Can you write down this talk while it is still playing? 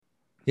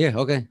Yeah,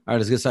 okay. All right,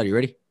 let's get started. You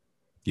ready?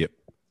 Yep.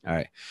 All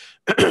right.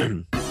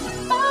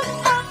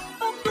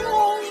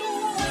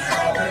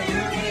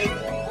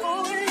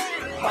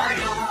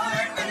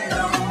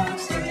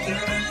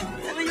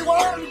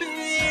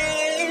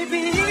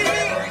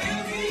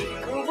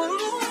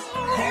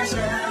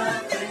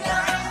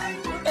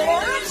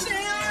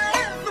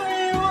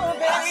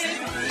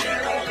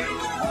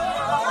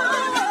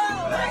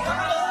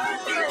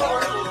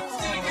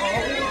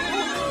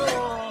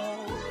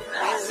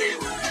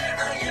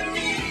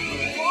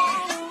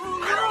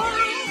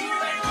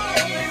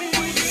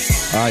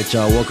 All right,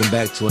 y'all. Welcome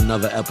back to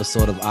another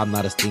episode of I'm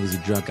Not as Stingy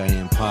Drunk I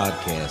Am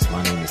podcast.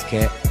 My name is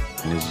Kat.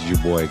 And this is your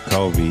boy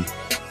Kobe.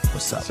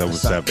 What's up? So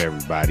what's up,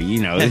 everybody?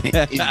 You know,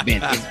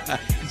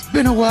 it's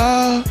been a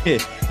while.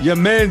 Your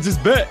man's is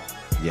back.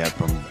 Yep,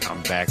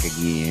 I'm back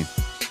again.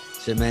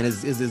 Shit, man,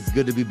 it's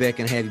good to be back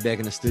and have you back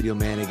in the studio,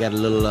 man. It got a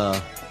little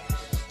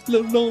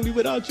lonely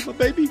without you, my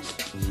baby.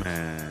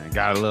 Man,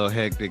 got a little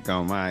hectic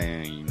on my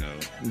end, you know.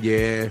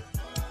 Yeah.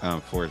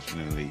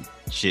 Unfortunately,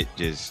 shit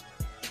just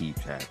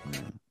keeps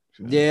happening.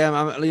 So. Yeah,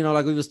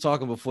 like we was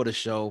talking before the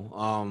show.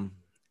 I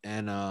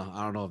don't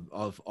know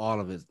if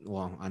all of it.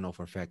 Well, I know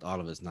for a fact all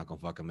of it's not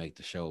gonna fucking make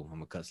the show. I'm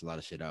gonna cut a lot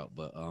of shit out,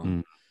 but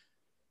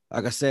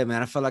like I said,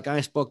 man, I felt like I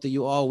ain't spoke to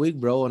you all week,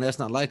 bro, and that's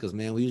not like us,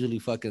 man. We usually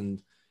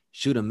fucking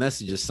shoot a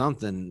message or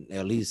something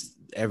at least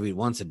every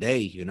once a day,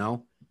 you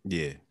know?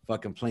 Yeah.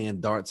 Fucking playing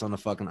darts on the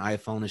fucking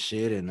iPhone and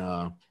shit,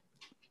 and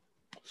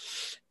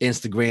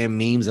Instagram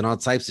memes and all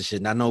types of shit.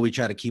 And I know we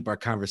try to keep our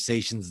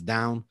conversations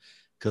down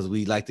because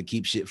we like to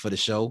keep shit for the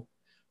show.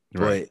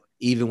 Right. But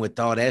even with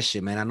all that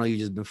shit, man, I know you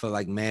just been feeling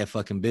like mad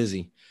fucking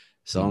busy.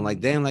 So I'm like,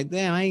 damn,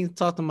 I ain't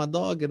talked to my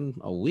dog in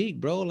a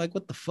week, bro. Like,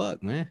 what the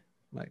fuck, man?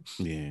 Like,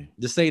 yeah,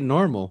 this ain't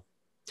normal.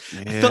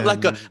 Yeah, I felt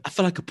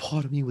like a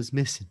part of me was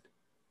missing.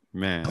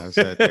 Man, I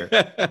sat there.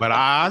 But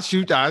I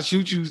shoot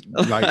you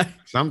like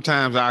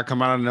sometimes I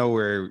come out of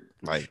nowhere,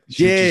 like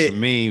shoot you some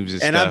memes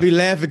and stuff. I'd be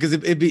laughing because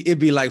it'd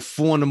be like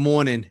 4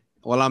 a.m.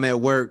 while I'm at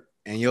work.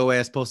 And your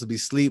ass supposed to be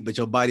asleep, but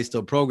your body's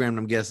still programmed,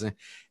 I'm guessing.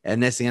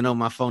 And next thing I know,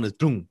 my phone is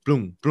boom,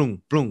 boom,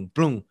 boom, boom,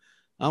 boom.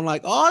 I'm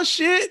like, oh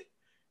shit.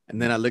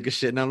 And then I look at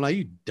shit and I'm like,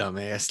 you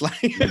dumbass.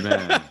 Like,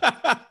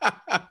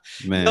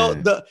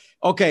 man. No,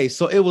 okay,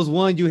 so it was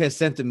one you had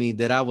sent to me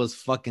that I was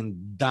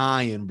fucking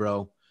dying,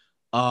 bro.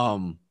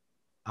 I'm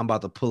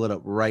about to pull it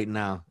up right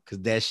now because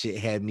that shit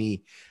had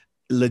me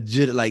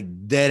legit, like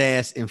dead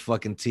ass in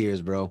fucking tears,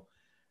 bro.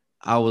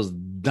 I was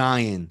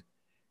dying.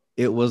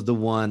 It was the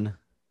one.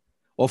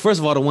 Well, first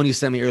of all, the one you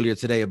sent me earlier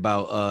today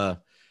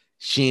about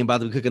she ain't about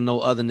to be cooking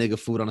no other nigga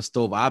food on the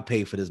stove. I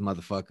pay for this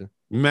motherfucker.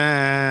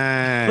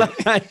 Man.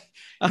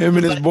 Him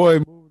and his boy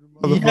moved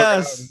the motherfucker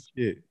out and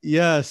shit.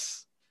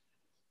 Yes.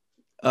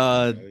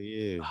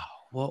 Yeah.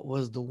 What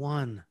was the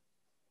one?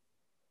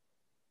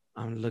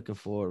 I'm looking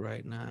for it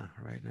right now.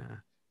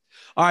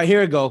 All right,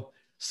 here we go.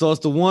 So it's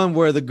the one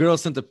where the girl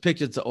sent a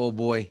picture to old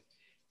boy,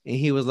 and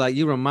he was like,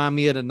 "You remind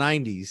me of the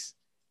 90s."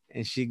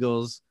 And she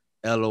goes,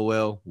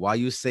 "LOL, why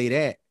you say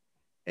that?"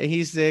 And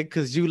he said,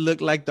 "Cause you look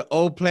like the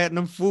old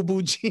platinum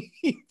FUBU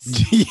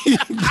jeans."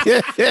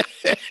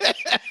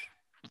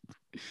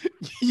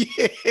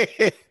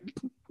 Yeah.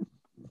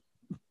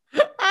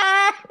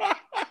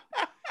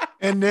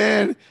 And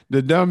then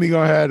the dummy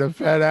gonna have the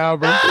Fat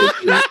Albert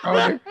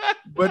picture,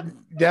 but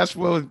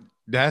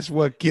that's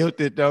what killed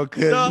it though.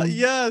 Cause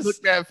yes,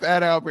 look at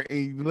Fat Albert and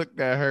you looked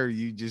at her,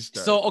 you just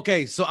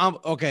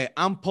started.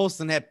 I'm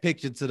posting that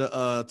picture to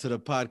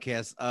the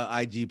podcast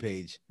IG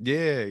page.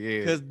 Yeah,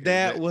 because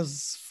that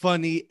was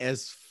funny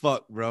as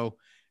fuck, bro.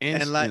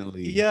 Instantly. And like,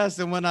 yes,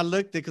 and when I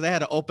looked at, because I had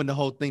to open the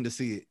whole thing to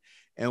see it,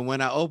 and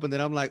when I opened it,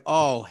 I'm like,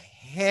 oh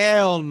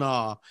hell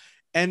no.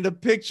 And the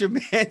picture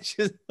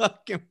matches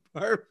fucking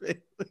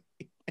perfectly.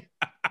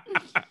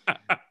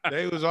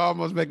 They was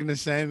almost making the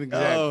same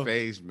exact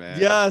face, man.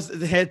 Yes,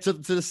 head to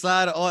the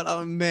side of all.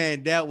 Oh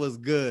man, that was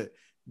good.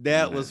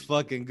 That was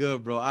fucking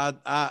good, bro. I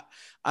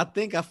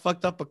think I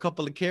fucked up a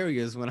couple of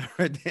carriers when I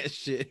heard that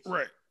shit.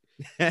 Right.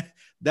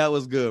 That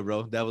was good,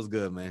 bro. That was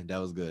good, man. That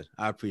was good.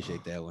 I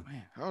appreciate that one.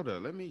 Man, hold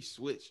up. Let me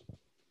switch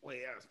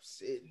way I'm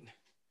sitting.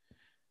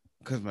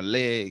 Because my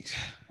legs,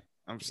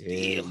 I'm still.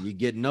 Yeah, you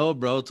getting old,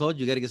 bro. Told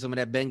you got to get some of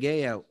that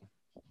Bengay out.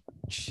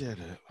 Shut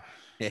up.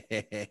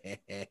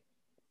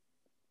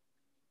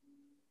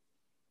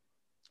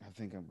 I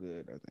think I'm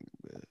good.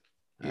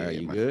 All right,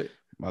 you good?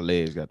 My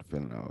legs got the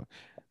feeling of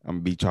I'm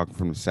gonna be talking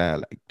from the side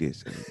like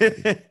this.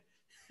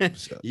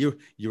 You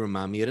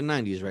remind me of the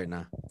 90s right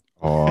now.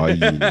 Oh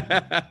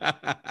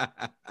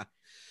yeah.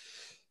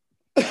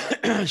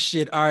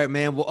 Shit. All right,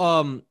 man.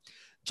 Well,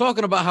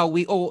 talking about how do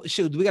we got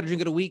a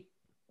drink of the week?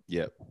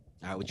 Yep. All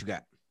right, what you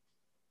got?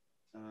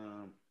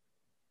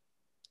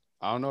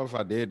 I don't know if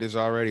I did this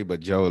already,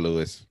 but Joe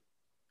Louis.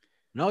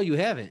 No, you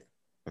haven't.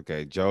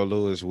 Okay, Joe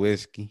Louis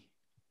whiskey.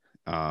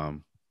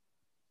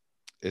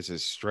 It's a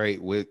straight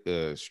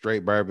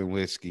bourbon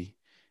whiskey,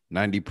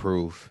 90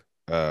 proof.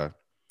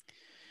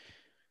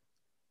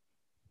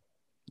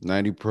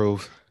 90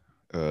 proof,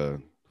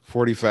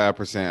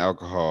 45%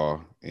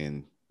 alcohol,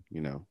 and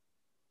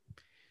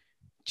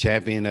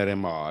Champion of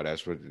them all.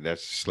 That's the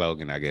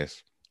slogan, I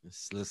guess. It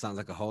sounds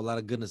like a whole lot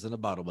of goodness in the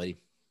bottle, buddy.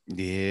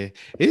 Yeah,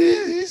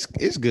 it's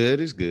good.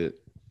 It's good.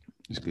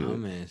 It's good. Oh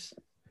man,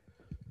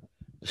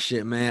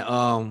 shit, man.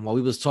 While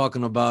we was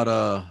talking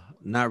about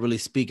not really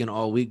speaking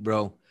all week,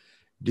 bro.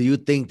 Do you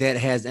think that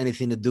has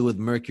anything to do with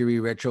Mercury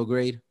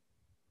retrograde?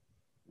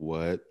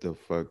 What the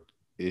fuck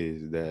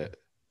is that?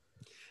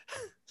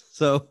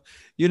 So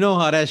you know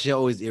how that shit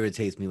always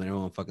irritates me when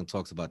everyone fucking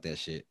talks about that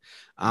shit.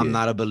 I'm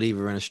not a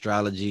believer in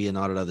astrology and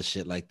all that other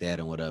shit like that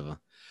and whatever.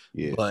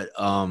 Yeah. But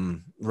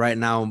right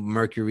now,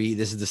 Mercury,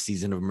 this is the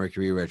season of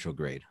Mercury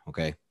retrograde,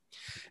 okay?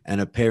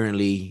 And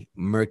apparently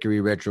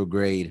Mercury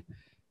retrograde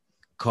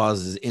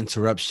causes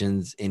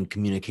interruptions in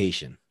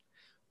communication,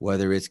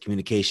 whether it's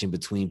communication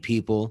between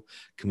people,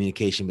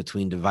 communication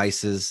between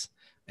devices.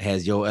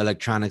 Has your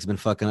electronics been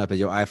fucking up? Has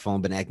your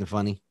iPhone been acting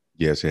funny?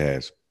 Yes, it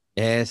has.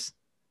 Yes.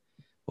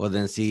 Well,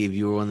 then see, if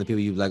you were one of the people,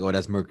 you'd be like, oh,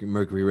 that's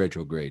Mercury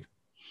retrograde.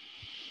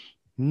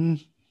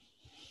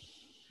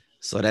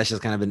 So that's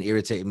just kind of been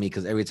irritating me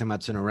because every time I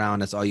turn around,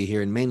 that's all you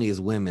hear, and mainly is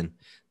women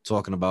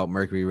talking about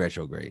Mercury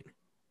retrograde.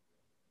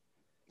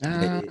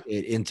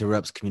 It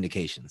interrupts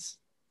communications.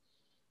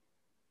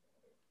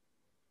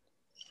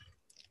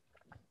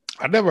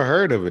 I never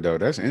heard of it though.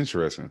 That's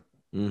interesting.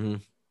 Mm-hmm.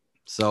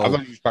 So I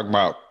thought you were talking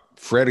about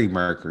Freddie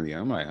Mercury.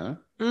 I'm like, huh?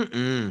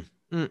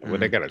 Well,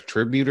 they got a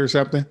tribute or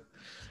something?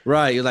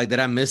 Right. You're like, did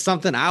I miss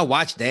something? I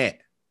watched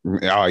that.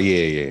 Oh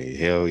yeah.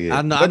 Hell yeah.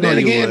 I know, but then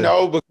again,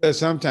 no, because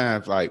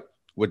sometimes like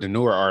with the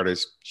newer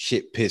artists,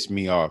 shit pissed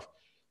me off.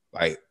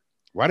 Like,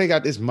 why they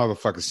got this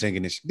motherfucker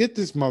singing this? Get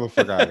this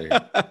motherfucker out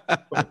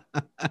of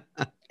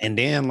here. And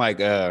then like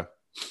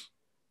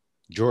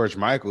George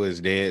Michael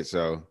is dead,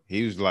 so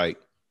he was like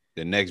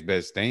the next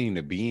best thing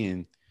to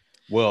being.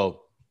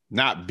 Well,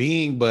 not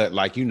being, but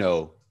like, you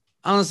know.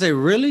 I want to say,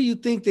 really? You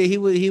think that he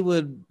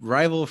would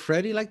rival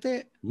Freddie like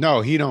that?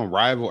 No, he don't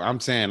rival. I'm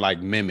saying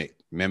like mimic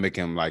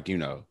him, like, you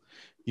know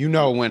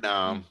when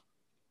I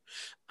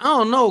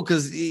don't know,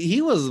 because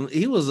he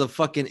was a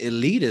fucking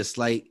elitist,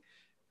 like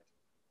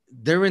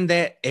during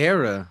that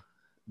era.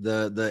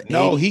 The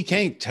no, 80s. He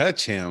can't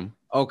touch him.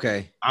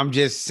 Okay, I'm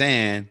just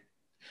saying,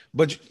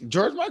 but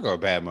George Michael a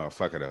bad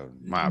motherfucker though.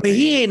 But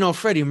he ain't no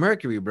Freddie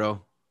Mercury,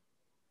 bro.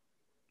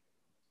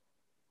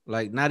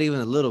 Like not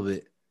even a little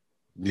bit.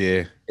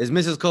 Yeah. Is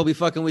Mrs. Kobe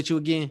fucking with you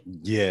again?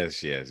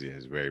 Yes,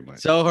 very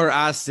much. Tell her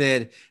I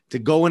said to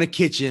go in the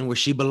kitchen where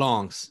she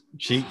belongs.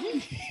 She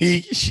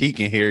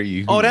can hear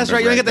you. Oh, that's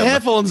right. You ain't got the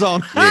headphones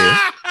on.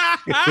 Yeah.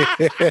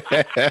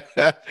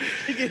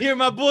 You can hear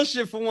my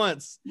bullshit for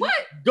once. What?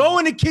 Go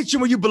in the kitchen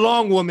where you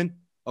belong, woman.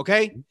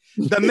 Okay?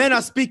 The men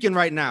are speaking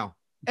right now.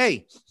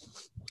 Hey,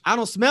 I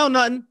don't smell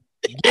nothing.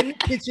 Get in the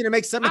kitchen and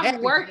make something happen.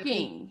 I'm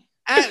working.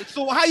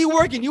 So how you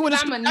working? You in the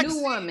I'm a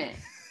new woman.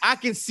 I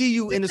can see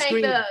you in the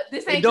screen.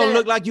 It don't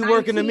look like you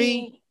working to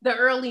me. The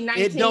early 19s.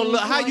 It don't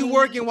look. How you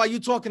working while you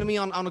talking to me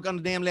on the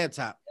damn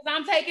laptop? Because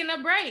I'm taking a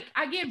break.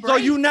 I get breaks. So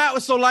you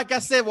not. So like I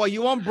said, while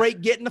you on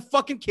break, get in the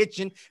fucking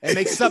kitchen and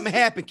make something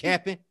happen,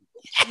 Captain.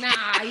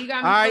 Nah, you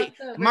got me. All right,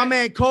 up, my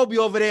man Kobe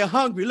over there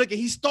hungry. Look,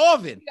 he's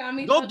starving.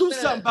 Go do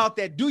something about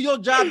that. Do your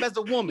job as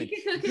a woman.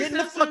 Get in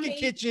the fucking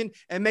kitchen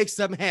and make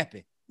something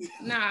happen.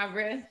 Nah,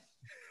 bro.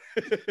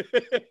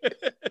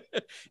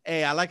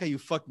 Hey, I like how you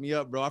fucked me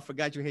up, bro. I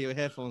forgot you had your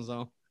headphones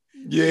on.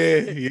 Yeah.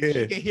 You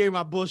can hear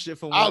my bullshit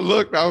from. I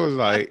looked. I was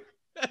like,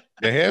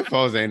 the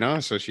headphones ain't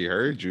on, so she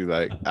heard you.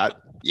 Like,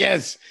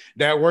 yes,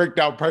 that worked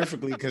out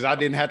perfectly because I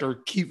didn't have to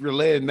keep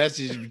relaying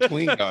messages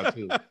between y'all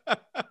two.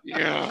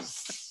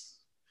 Yes.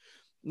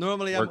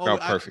 Normally, worked out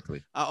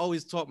perfectly. I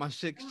always talk my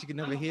shit because she can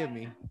never hear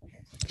me.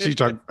 She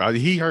talked.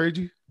 He heard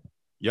you.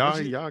 Y'all.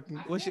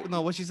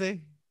 What she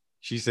say?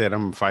 She said,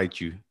 "I'm gonna fight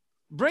you."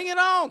 Bring it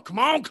on. Come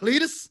on,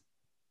 Cletus.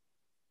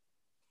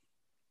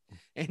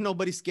 Ain't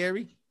nobody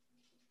scary.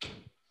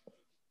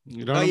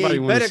 You don't nobody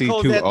want to see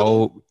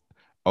two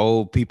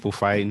old people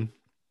fighting.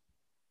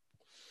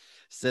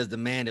 Says the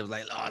man that was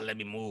like, "Oh, let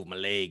me move my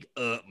leg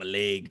up, my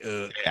leg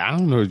up." I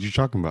don't know what you're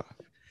talking about.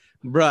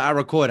 Bro, I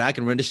recorded. I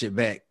can run this shit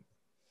back.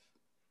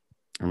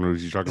 I don't know what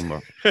you're talking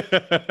about.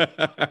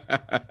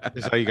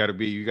 That's how you gotta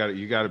be. You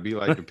gotta be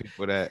like the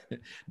people that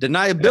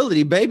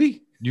deniability,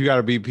 baby. You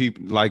gotta be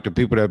people like the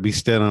people that be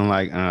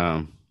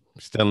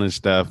stealing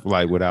stuff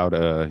like without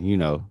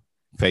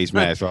face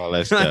mask, all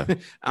that stuff.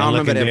 I don't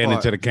remember that part.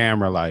 Into the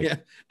camera, like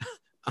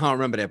I don't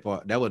remember that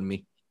part. That wasn't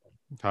me.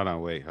 Hold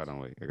on, wait. I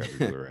gotta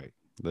do it right.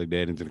 Look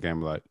dead into the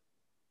camera, like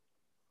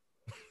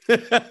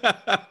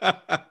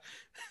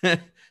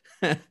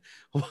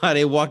why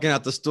they walking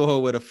out the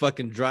store with a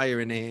fucking dryer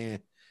in their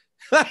hand.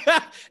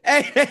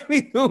 Hey, they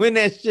be doing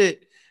that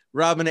shit.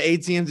 Robbing the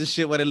ATMs and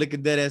shit while they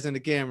looking dead ass in the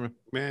camera.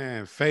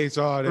 Man, face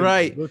all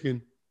right.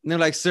 Looking. And they're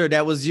like, sir,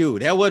 that was you.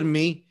 That wasn't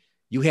me.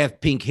 You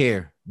have pink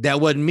hair. That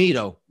wasn't me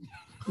though.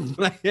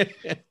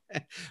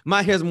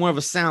 My hair's more of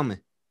a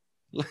salmon.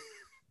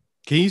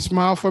 Can you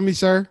smile for me,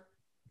 sir?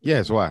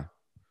 Yes, why?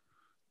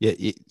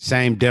 Yeah,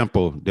 same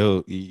dimple,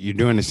 dude. You're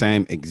doing the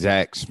same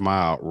exact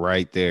smile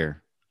right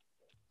there.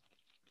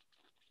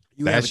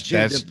 You have a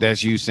chin dimple.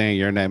 That's you saying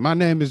your name. My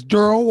name is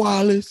Daryl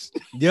Wallace.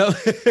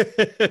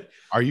 Yep.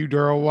 Are you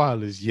Daryl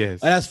Wallace? Yes.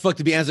 That's fucked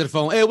to be answering the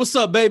phone. Hey, what's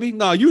up, baby?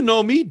 No, you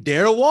know me,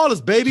 Daryl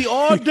Wallace, baby,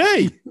 all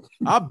day.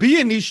 I'll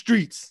be in these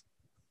streets.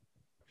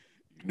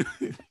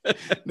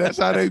 That's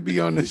how they be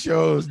on the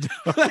shows.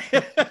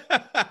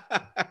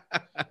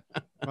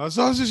 My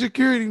social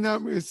security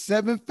number is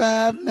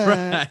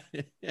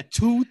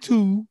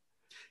 759-22.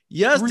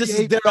 Yes, this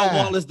is Daryl 385.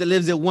 Wallace that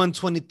lives at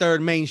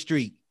 123rd Main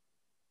Street.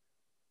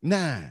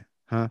 9.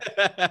 Huh?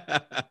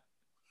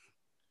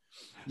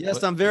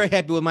 Yes, I'm very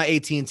happy with my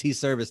AT&T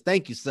service.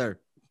 Thank you, sir.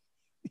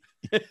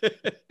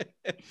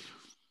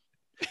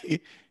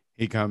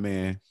 He come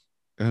in.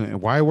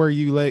 Why were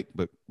you late?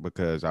 But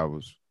because I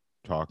was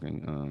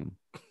talking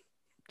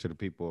to the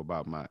people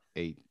about my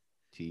AT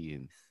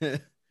and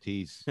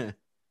T's.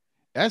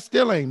 That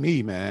still ain't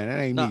me, man. That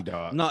ain't me,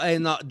 dog. No,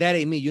 that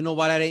ain't me. You know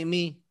why that ain't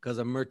me? Because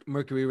of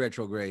Mercury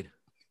retrograde.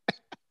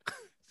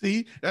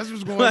 See, that's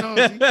what's going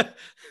on.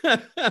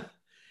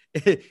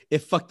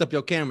 It fucked up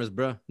your cameras,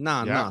 bro.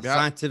 Nah.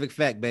 Scientific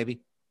fact,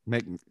 baby.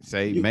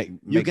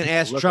 You can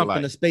ask Trump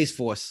in the Space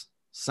Force.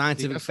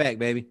 Scientific fact,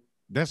 baby.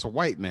 That's a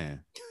white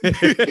man.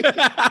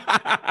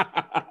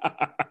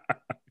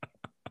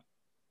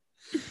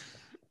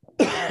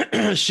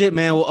 Shit,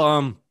 man.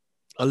 Well,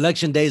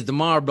 election day is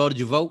tomorrow, bro. Did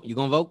you vote? You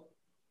gonna vote?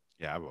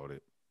 Yeah, I voted.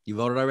 You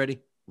voted already?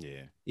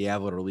 Yeah. Yeah, I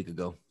voted a week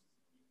ago.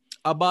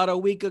 About a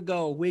week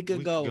ago.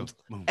 Boom.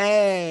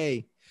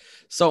 Hey.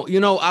 So,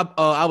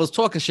 I was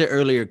talking shit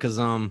earlier because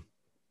one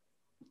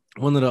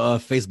of the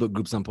Facebook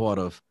groups I'm part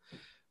of,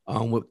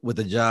 with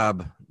the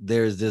job,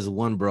 there's this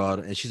one broad,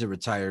 and she's a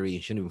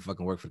retiree. She don't even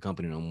fucking work for the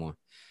company no more,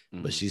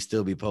 but she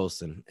still be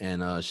posting,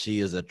 and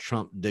she is a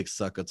Trump dick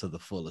sucker to the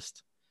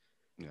fullest.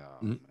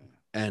 Yeah,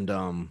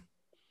 and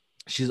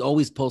she's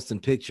always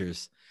posting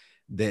pictures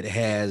that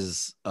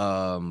has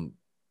a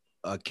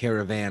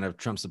caravan of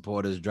Trump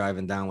supporters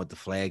driving down with the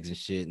flags and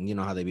shit, and you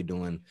know how they be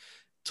doing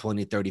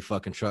 20, 30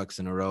 fucking trucks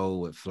in a row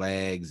with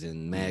flags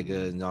and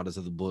MAGA and all this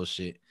other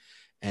bullshit.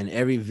 And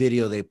every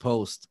video they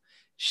post,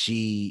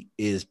 she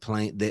is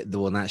playing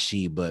well, not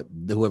she, but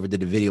whoever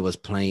did the video was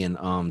playing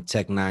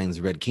Tech Nine's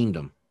Red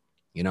Kingdom,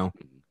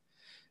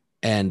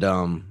 and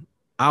I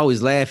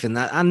always laugh, and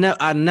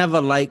I never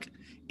like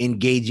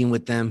engaging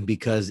with them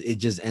because it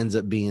just ends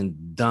up being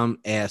dumb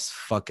ass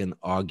fucking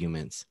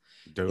arguments.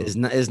 Dude.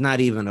 It's not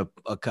even a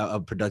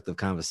productive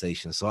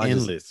conversation. So I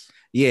just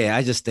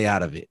stay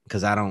out of it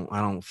because I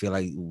don't feel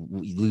like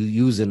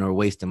using or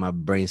wasting my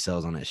brain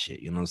cells on that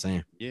shit. You know what I'm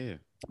saying? Yeah.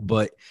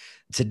 But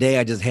today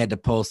I just had to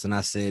post and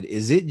I said,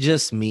 is it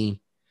just me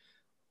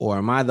or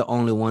am I the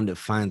only one that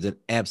finds it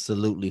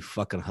absolutely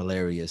fucking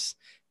hilarious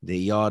that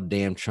y'all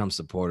damn Trump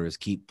supporters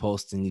keep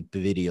posting these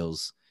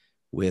videos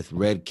with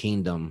Red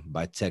Kingdom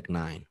by Tech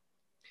Nine?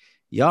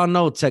 Y'all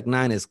know Tech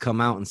Nine has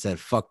come out and said,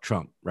 fuck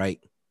Trump, right?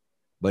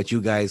 But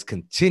you guys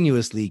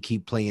continuously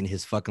keep playing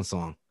his fucking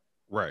song.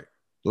 Right.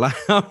 Like,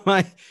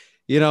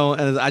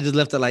 and I just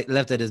left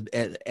it as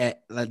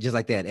just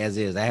like that, as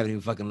is. I haven't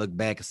even fucking looked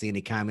back and see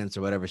any comments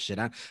or whatever shit.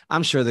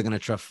 I'm sure they're going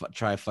to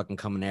try fucking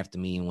coming after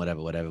me and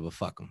whatever, but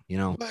fuck them,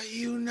 But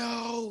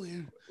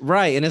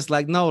Right. And it's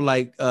like, no,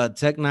 like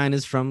Tech Nine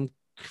is from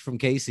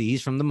KC.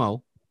 He's from the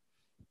Mo.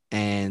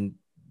 And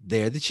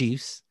they're the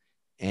Chiefs.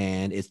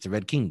 And it's the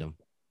Red Kingdom.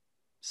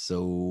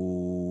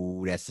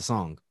 So that's the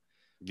song.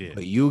 Yeah.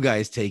 But you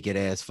guys take it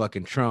as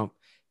fucking Trump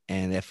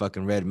and that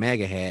fucking red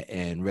MAGA hat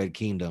and Red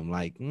Kingdom.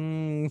 Like,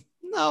 no.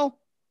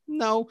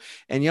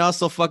 And y'all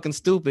so fucking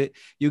stupid.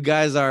 You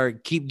guys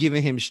keep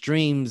giving him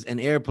streams and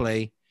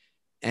airplay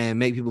and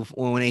make people,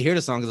 when they hear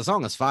the song, because the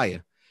song is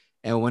fire.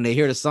 And when they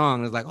hear the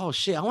song, it's like, oh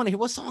shit, I want to hear,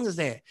 what song is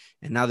that?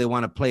 And now they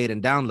want to play it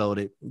and download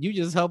it. You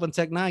just helping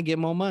Tech Nine get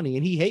more money.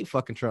 And he hate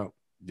fucking Trump.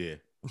 Yeah.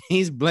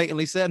 He's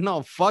blatantly said,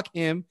 no, fuck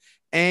him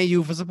and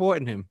you for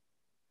supporting him.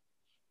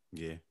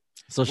 Yeah.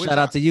 So shout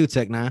out to you,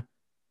 Tech Nine.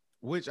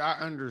 Which I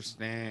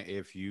understand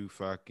if you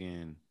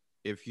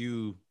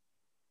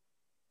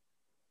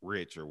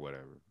rich or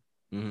whatever,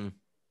 and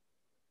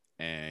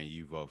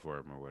you vote for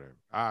him or whatever.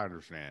 I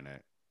understand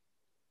that.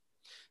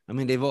 I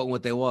mean, they vote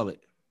with their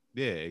wallet.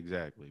 Yeah,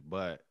 exactly.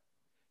 But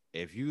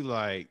if you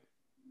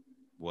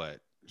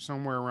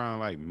somewhere around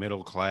like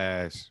middle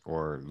class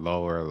or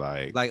lower,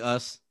 like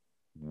us.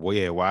 Well,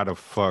 yeah, why the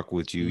fuck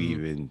would you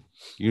even?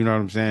 You know what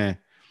I'm saying?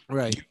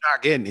 Right. You're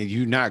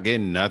not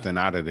getting nothing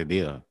out of the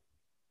deal.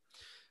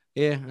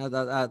 Yeah,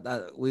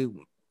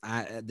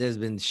 there's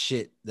been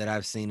shit that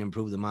I've seen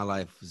improved in my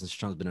life since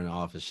Trump's been in the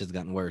office. Shit's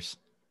gotten worse.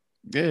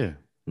 Yeah.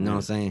 You know what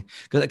I'm saying?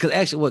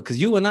 Because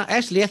you and I,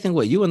 actually, I think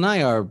you and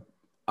I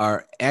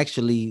are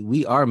actually,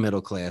 we are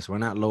middle class. We're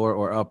not lower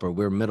or upper.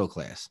 We're middle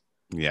class.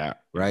 Yeah.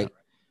 Right.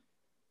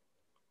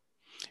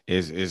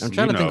 It's I'm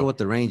trying to think of what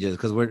the range is,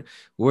 because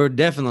we're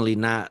definitely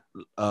not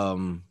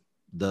the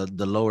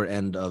lower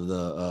end of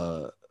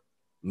the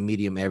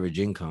medium average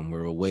income.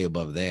 We're way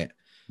above that.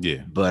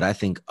 Yeah. But I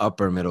think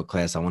upper middle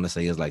class, I want to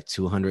say, is like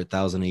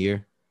 200,000 a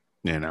year.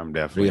 And I'm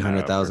definitely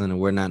 300,000, and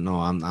we're not. No,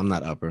 I'm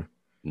not upper.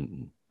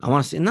 I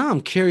want to see. No,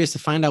 I'm curious to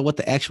find out what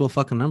the actual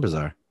fucking numbers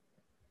are.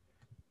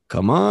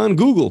 Come on,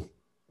 Google.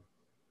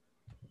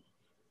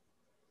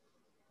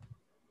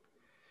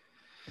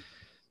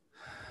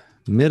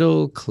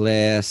 Middle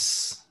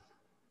class.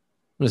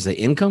 What is it?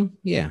 Income?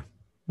 Yeah.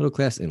 Middle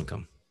class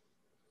income.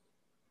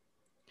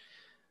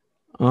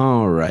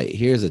 All right.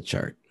 Here's a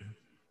chart.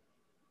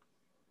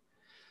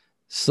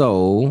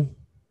 So,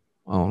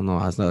 oh no,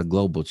 that's not a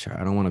global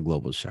chart. I don't want a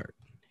global chart.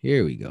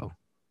 Here we go.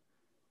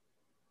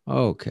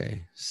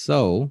 Okay.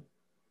 So,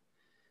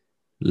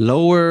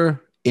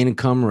 lower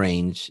income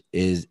range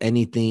is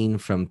anything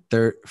from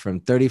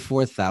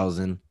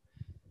 34,000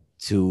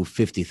 to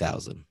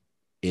 50,000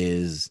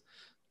 is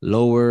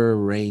lower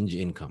range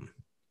income.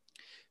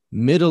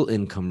 Middle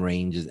income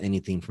range is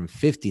anything from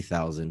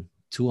 50,000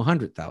 to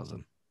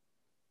 100,000.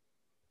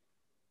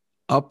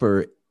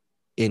 Upper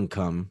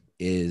income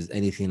is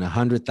anything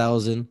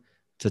 100,000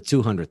 to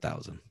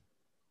 200,000.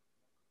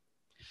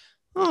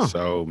 Oh.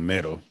 So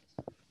middle.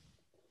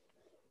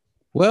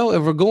 Well,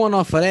 if we're going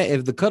off of that,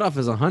 if the cutoff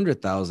is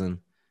 100,000,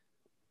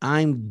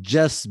 I'm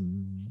just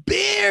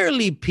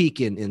barely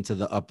peeking into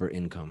the upper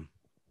income.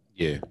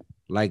 Yeah.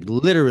 Like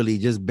literally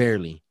just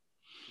barely.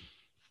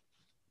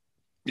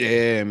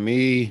 Yeah,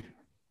 me,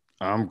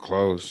 I'm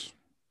close.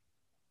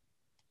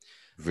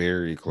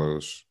 Very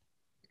close.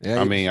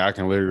 Yeah, I mean, I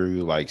can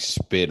literally like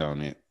spit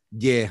on it.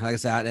 yeah, like I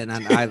said, and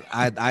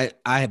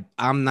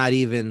I'm not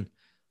even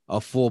a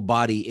full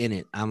body in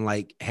it. I'm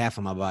like half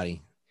of my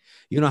body.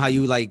 You know how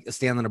you like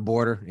stand on the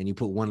border and you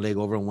put one leg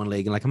over on one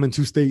leg and like I'm in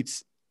two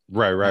states.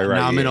 Right.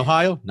 Now I'm in yeah.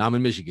 Ohio. Now I'm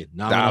in Michigan.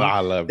 Now I'm in I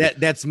love that. it.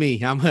 That's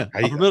me. I'm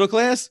upper middle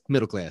class,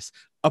 middle class,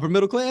 upper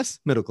middle class,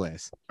 middle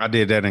class. I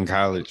did that in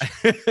college.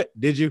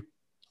 Did you?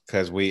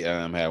 Because we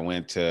had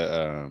went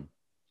to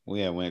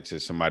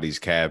somebody's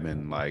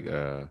cabin like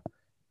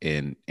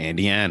in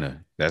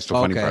Indiana. That's the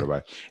funny part about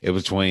it. It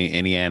was between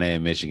Indiana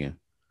and Michigan.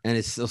 And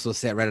it's also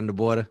set right on the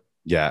border.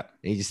 Yeah.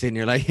 And you just sitting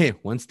there like, hey,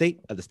 one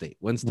state, other state,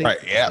 one state. Right.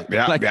 Yeah.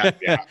 Like,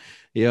 Yeah.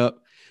 Yep.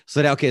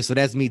 So so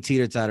that's me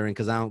teeter-tottering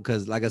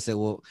because like I said,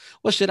 well,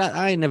 shit,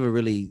 I ain't never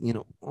really,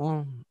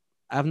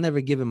 I've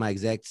never given my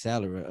exact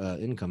salary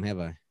income, have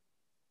I?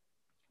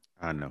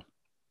 I know.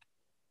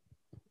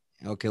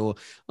 Okay, well,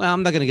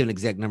 I'm not gonna give an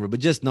exact number, but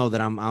just know that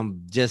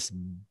I'm just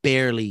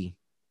barely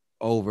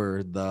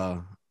over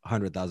the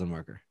 100,000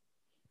 marker.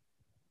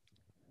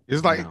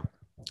 It's like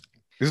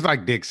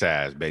dick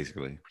size,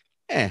 basically.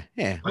 Yeah.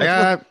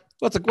 Like,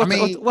 What's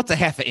a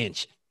half an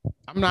inch?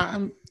 I'm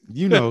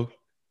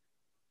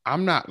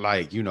not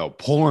like,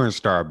 porn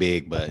star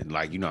big, but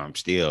like, I'm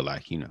still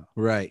like,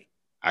 Right.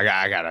 I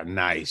got a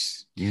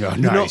nice,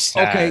 nice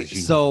size. Okay,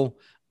 so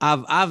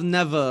I've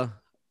never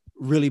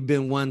really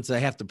been one to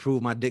have to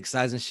prove my dick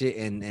size and shit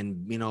and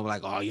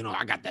like, oh,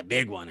 I got that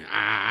big one,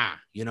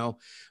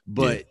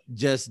 but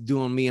just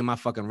doing me and my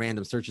fucking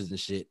random searches and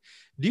shit.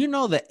 Do you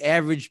know the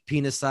average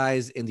penis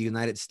size in the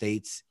United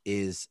States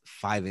is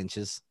 5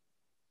 inches?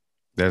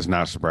 That's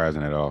not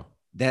surprising at all.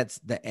 That's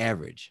the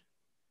average.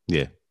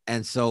 Yeah.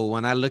 And so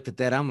when I looked at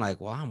that, I'm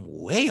like, well, I'm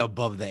way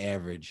above the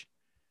average.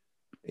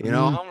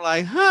 I'm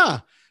like, huh.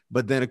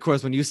 But then, of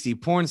course, when you see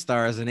porn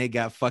stars and they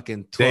got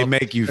fucking 12, they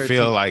make you 13,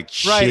 feel like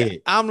right,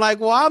 shit. I'm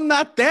like, well, I'm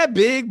not that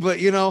big, but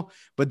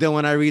but then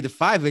when I read the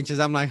 5 inches,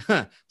 I'm like,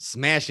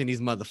 smashing these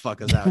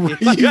motherfuckers out.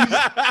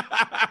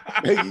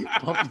 You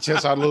pump your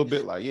chest out a little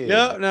bit, like, yeah.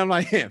 Yep. And I'm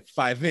like,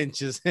 5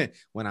 inches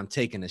when I'm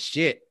taking a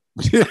shit.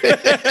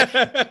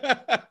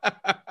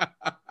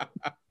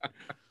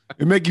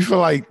 It make you feel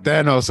like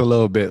Thanos a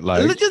little bit,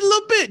 like just a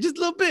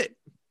little bit.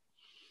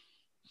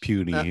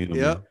 Puny human.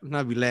 Yep. And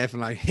I'll be laughing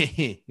like,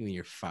 hey,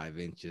 you're 5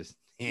 inches.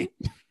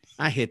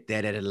 I hit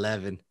that at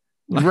 11.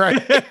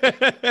 Right.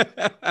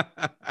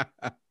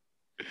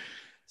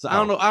 So I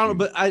don't know,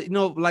 but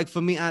like for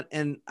me,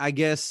 I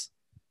guess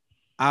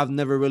I've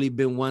never really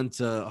been one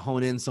to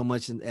hone in so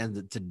much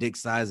and to dick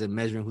size and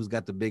measuring who's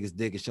got the biggest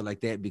dick and shit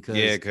like that because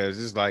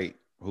it's like,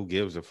 who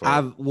gives a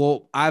fuck?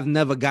 I've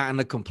never gotten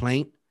a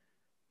complaint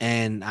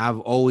and I've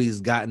always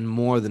gotten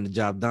more than the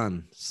job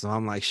done. So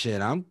I'm like, shit,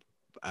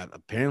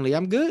 apparently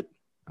I'm good.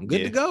 I'm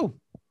good to go.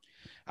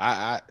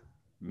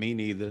 Me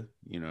neither,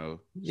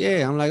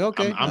 Yeah, I'm like,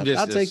 okay, I'm just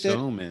I'll take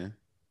assuming. that.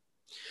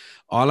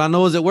 All I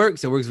know is it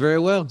works. It works very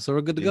well. So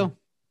we're good to go.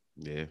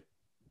 Yeah.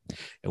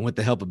 And with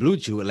the help of Blue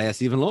Chew, it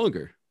lasts even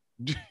longer.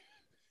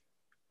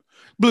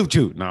 Blue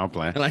Chew. No, I'm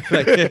playing.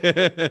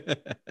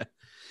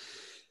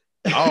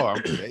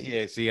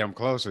 See, I'm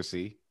closer.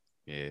 See,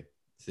 yeah.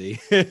 See,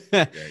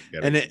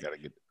 gotta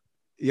get.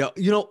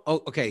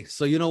 Okay.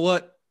 So you know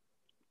what?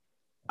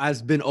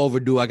 I've been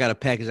overdue. I got a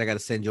package I got to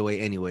send your way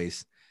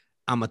anyways.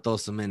 I'm gonna throw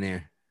some in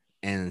there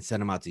and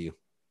send them out to you.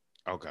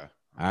 Okay.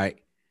 All right.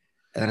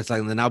 And it's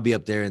like, then I'll be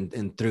up there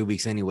in 3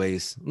 weeks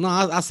anyways. No,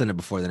 I'll send it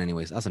before then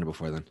anyways. I'll send it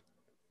before then.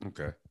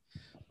 Okay.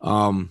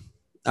 All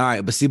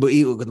right. But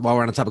while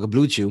we're on the topic of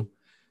Blue Chew,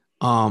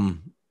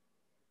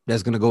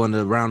 that's going to go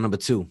into round number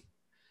 2.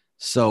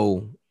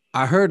 So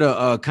I heard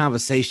a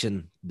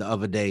conversation the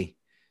other day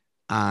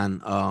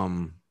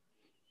on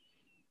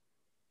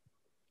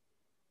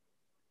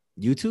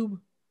YouTube.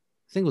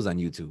 I think it was on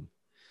YouTube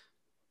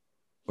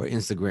or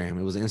Instagram.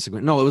 It was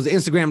Instagram. No, it was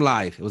Instagram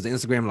Live. It was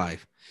Instagram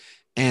Live,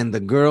 and the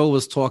girl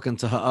was talking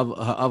to her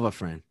other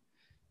friend,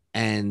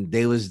 and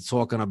they was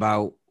talking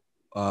about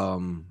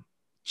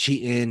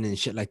cheating and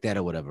shit like that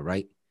or whatever,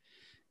 right?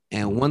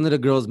 And one of the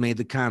girls made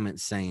the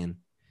comment saying,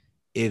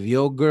 if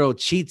your girl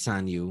cheats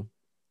on you,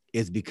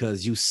 it's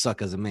because you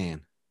suck as a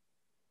man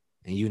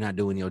and you're not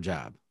doing your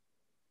job.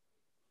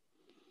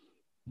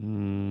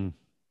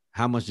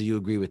 How much do you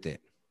agree with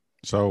that?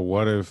 So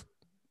what if,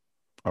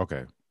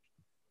 okay,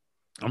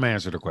 I'm gonna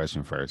answer the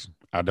question first.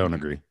 I don't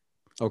agree.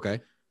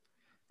 Okay.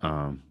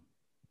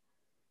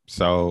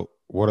 So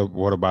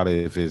what about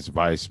it if it's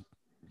vice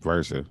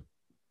versa?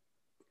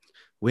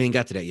 We ain't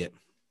got to that yet.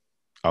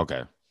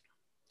 Okay.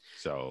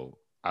 So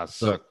I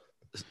suck.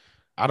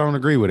 I don't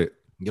agree with it.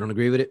 You don't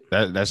agree with it?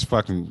 That's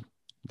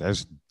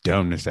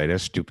dumb to say.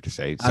 That's stupid to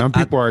say. Some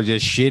people are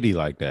just shitty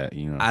like that,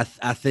 you know. I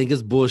think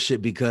it's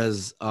bullshit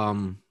because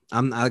I'm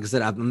like I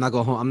said, I'm not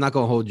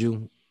gonna hold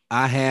you.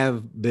 I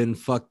have been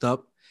fucked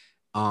up.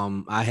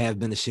 I have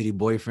been a shitty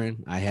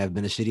boyfriend. I have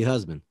been a shitty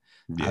husband.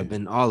 Yeah. I've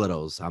been all of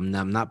those. I'm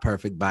not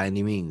perfect by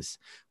any means,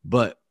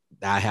 but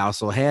I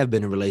also have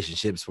been in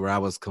relationships where I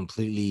was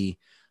completely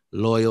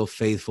loyal,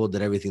 faithful,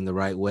 did everything the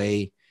right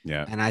way.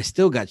 Yeah. And I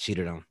still got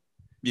cheated on.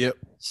 Yep.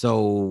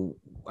 So,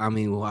 I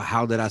mean,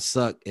 how did I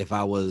suck if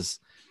I was,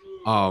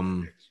 there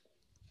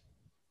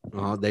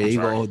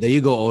you go. There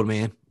you go, old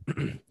man.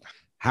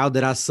 How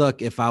did I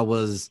suck if I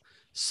was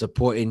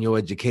supporting your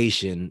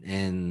education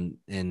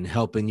and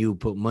helping you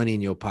put money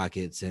in your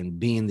pockets and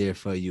being there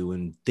for you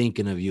and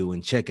thinking of you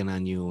and checking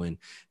on you and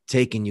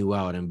taking you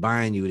out and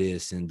buying you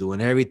this and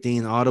doing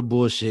everything, all the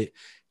bullshit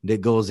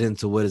that goes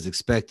into what is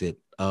expected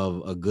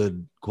of a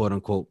good quote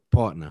unquote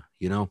partner,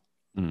 you know?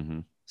 Mm-hmm.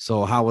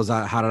 So how did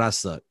I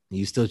suck?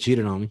 You still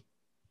cheated on me.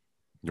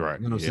 Right.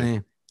 You know what I'm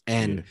saying?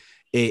 And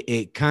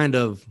it kind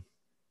of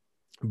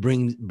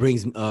brings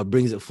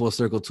it full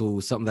circle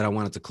to something that I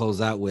wanted to close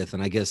out with,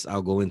 and I guess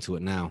I'll go into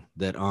it now.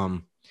 That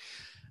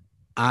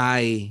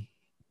I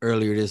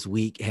earlier this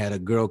week had a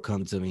girl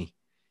come to me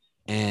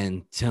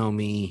and tell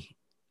me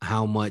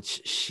how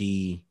much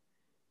she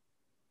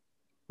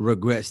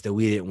regrets that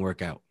we didn't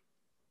work out,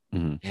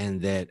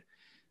 and that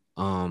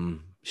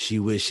she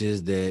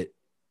wishes that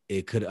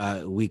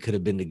we could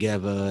have been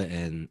together,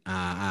 and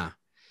I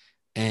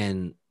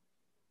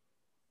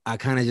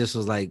kind of just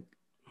was like,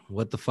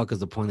 what the fuck is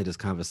the point of this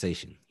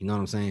conversation? You know what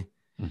I'm saying?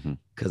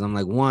 Because I'm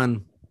like,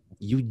 one,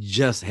 you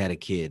just had a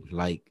kid.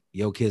 Like,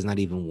 your kid's not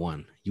even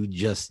one. You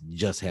just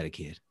had a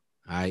kid.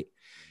 All right.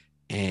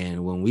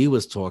 And when we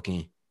was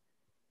talking,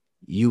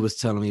 you was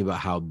telling me about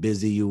how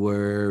busy you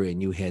were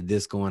and you had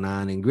this going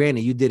on. And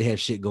granted, you did have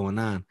shit going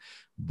on,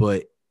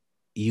 but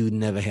you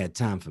never had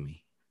time for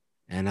me.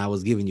 And I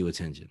was giving you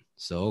attention.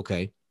 So,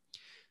 okay.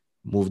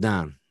 Moved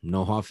on.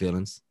 No hard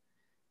feelings.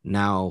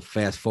 Now,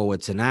 fast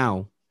forward to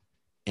now,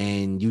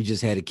 and you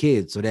just had a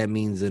kid. So that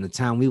means in the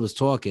time we was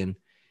talking,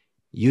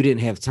 you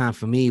didn't have time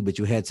for me, but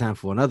you had time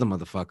for another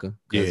motherfucker.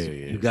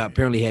 You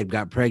apparently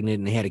got pregnant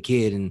and had a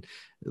kid, and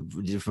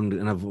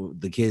from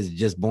the kids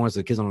just born,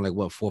 so the kids only like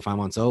what, 4 or 5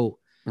 months old.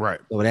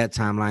 Right. So that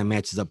timeline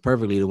matches up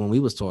perfectly to when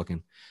we was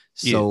talking.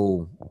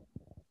 So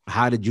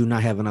how did you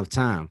not have enough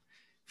time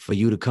for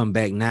you to come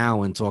back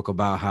now and talk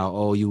about how,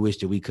 oh, you wish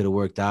that we could have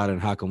worked out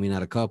and how come we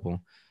not a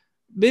couple?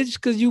 Bitch,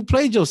 because you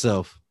played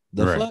yourself.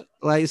 The fuck?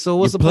 Like, so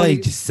what's the point? You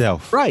played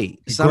yourself. Right.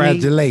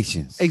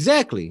 Congratulations. So,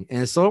 exactly.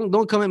 And so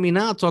don't come at me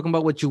now talking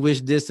about what you wish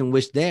this and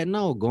wish that.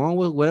 No, go on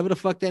with whatever the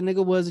fuck that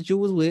nigga was that you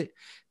was with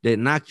that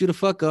knocked you the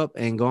fuck up,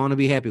 and go on to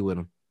be happy with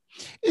him.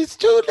 It's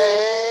too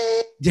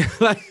late.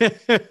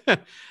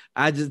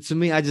 I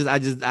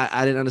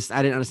didn't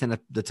understand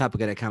the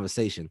topic of that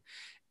conversation.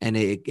 And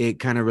it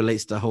kind of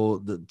relates to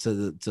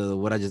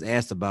what I just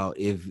asked about.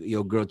 If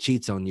your girl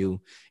cheats on you,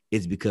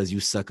 it's because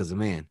you suck as a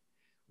man.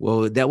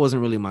 Well, that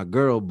wasn't really my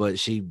girl, but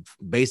she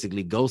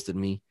basically ghosted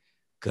me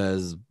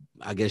because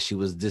I guess she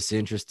was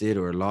disinterested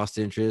or lost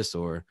interest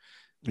or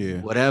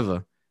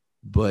whatever.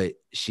 But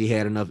she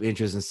had enough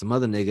interest in some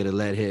other nigga to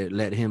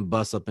let him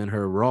bust up in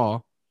her raw,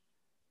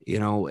 you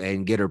know,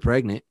 and get her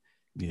pregnant.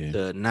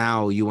 Yeah.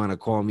 Now you want to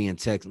call me and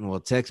text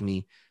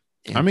me.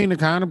 I mean, the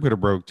condom could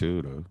have broke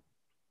too, though.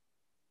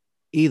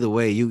 Either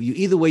way,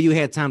 you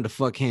had time to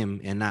fuck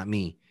him and not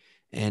me,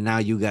 and now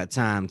you got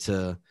time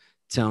to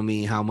tell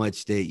me how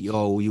much that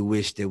you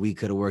wish that we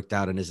could have worked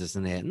out and this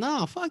and that.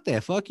 No, fuck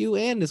that. Fuck you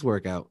and this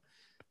workout.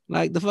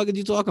 Like, the fuck are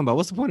you talking about?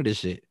 What's the point of this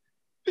shit?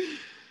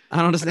 I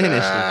don't understand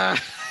that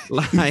shit.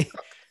 Like,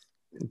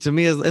 to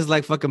me, it's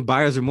like fucking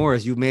buyer's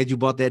remorse. You mad you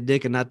bought that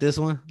dick and not this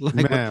one?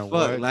 Like, man, what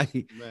the fuck? What? Like,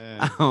 man.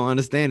 I don't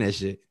understand that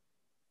shit.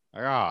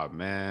 Like, oh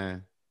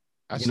man,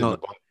 I should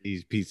have bought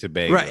these pizza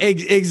bags. Right,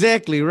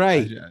 exactly,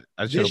 right.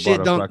 I should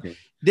have bought a fucking.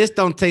 This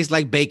don't taste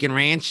like bacon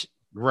ranch.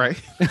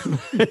 Right.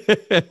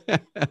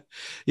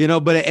 You know,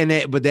 but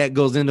that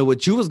goes into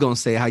what you was gonna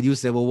say, how you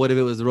said, well, what if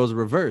it was the roles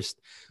reversed?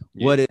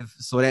 What if,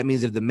 so that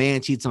means if the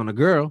man cheats on a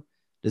girl,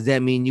 does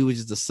that mean you was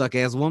just a suck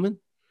ass woman?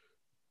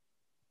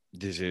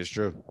 This is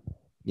true.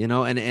 You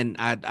know, and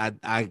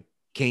I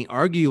can't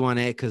argue on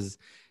that, because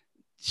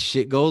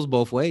shit goes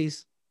both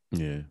ways.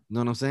 Yeah. You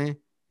know what I'm saying?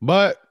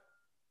 But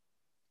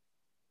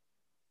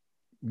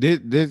this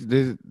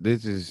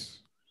is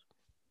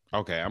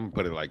okay. I'm gonna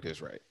put it like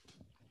this, right?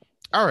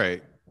 All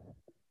right.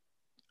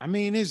 I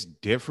mean, it's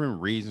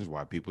different reasons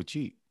why people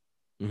cheat.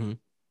 Mm-hmm.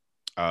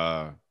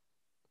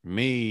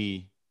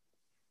 Me,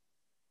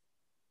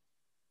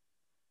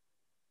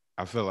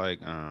 I feel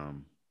like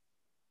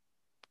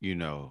you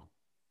know,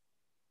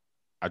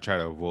 I try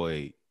to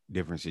avoid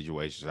different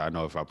situations. I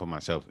know if I put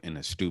myself in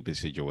a stupid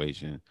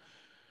situation,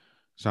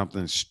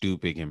 something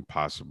stupid can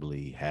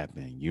possibly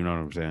happen. You know what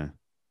I'm saying?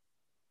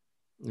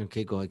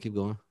 Okay, go ahead, keep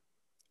going.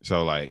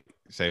 So, like,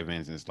 say for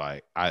instance,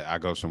 like I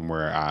go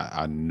somewhere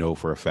I know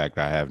for a fact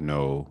I have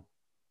no,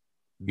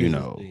 you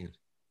Business know, being.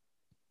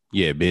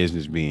 yeah,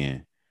 business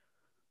being.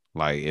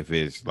 Like if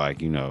it's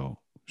like,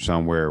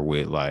 somewhere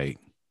with like,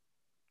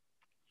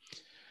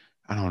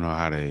 I don't know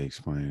how to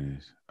explain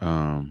this.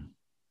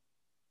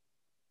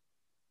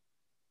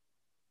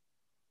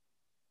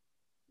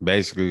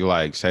 Basically,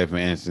 like, say for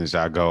instance,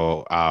 I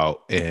go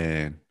out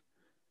with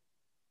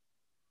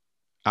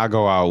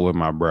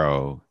my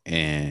bro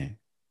and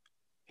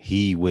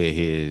he with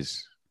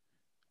his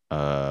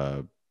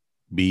uh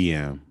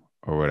BM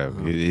or whatever,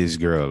 Uh-huh. his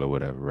girl or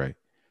whatever, right?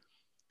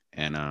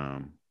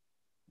 And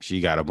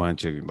she got a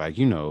bunch of like,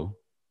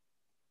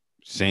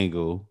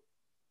 single,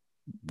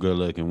 good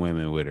looking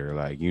women with her,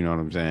 like, you know what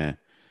I'm saying?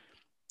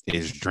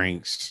 It's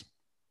drinks,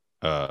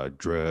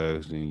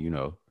 drugs,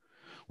 and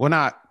well,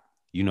 not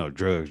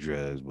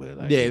drugs, but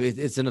like, Yeah,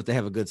 it's enough to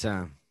have a good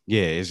time.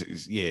 yeah,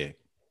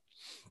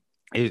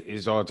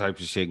 it's all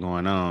types of shit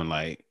going on.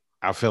 Like,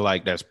 I feel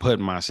like that's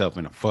putting myself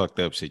in a fucked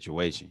up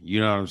situation. You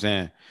know what I'm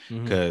saying?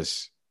 Mhm.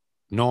 Because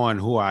knowing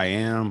who I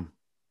am,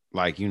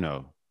 like,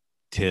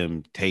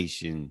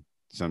 temptation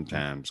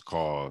sometimes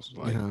calls.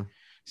 Like, Uh-huh.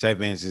 say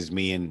for instance,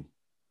 me and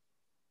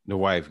the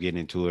wife get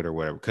into it or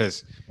whatever.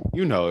 Because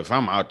if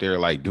I'm out there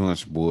like doing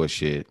some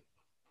bullshit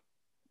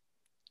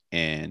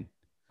and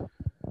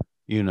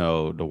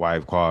the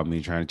wife called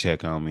me trying to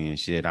check on me and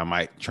shit, I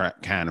might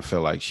kind of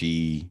feel like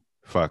she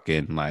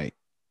fucking like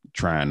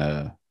trying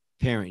to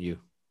Parent you.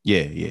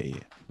 yeah.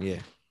 Yeah.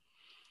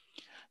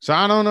 So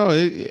I don't know.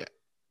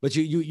 But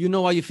you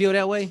know why you feel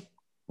that way?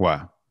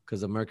 Why?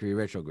 Because of Mercury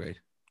retrograde.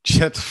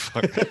 Shut the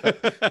fuck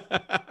up.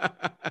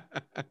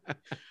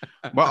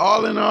 But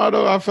all in all,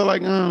 though, I feel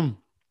like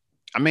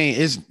I mean,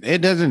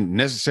 it doesn't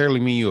necessarily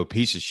mean you're a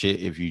piece of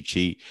shit if you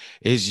cheat.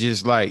 It's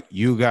just like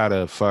you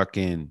gotta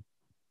fucking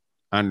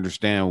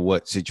understand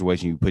what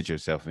situation you put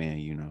yourself in.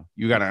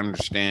 You gotta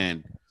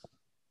understand.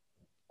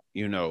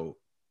 You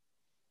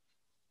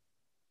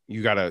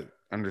gotta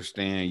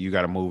understand. You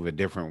gotta move a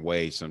different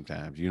way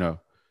sometimes. Yeah.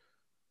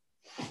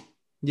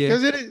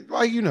 Because it is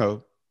like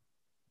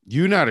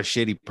you're not a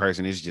shitty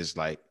person. It's just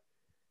like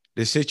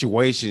the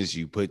situations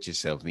you put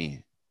yourself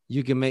in.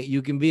 You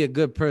can be a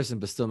good person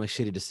but still make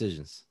shitty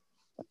decisions.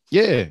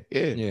 Yeah.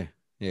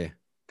 Yeah.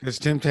 Because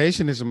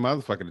temptation is a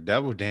motherfucker. The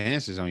devil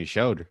dances on your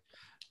shoulder.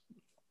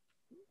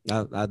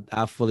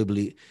 I fully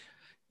believe.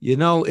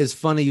 It's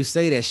funny you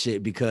say that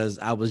shit because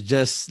I was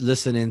just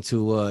listening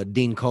to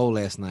Dean Cole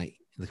last night,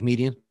 the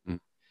comedian. Mm.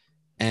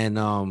 And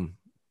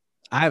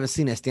I haven't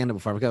seen that stand-up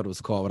before. I forgot what it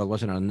was called, but I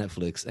was watching it on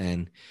Netflix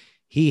and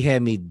he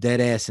had me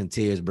dead ass in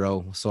tears,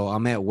 bro. So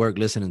I'm at work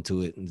listening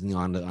to it,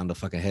 on the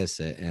fucking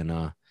headset.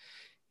 And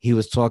he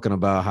was talking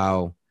about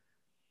how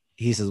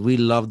he says we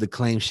love to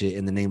claim shit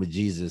in the name of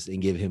Jesus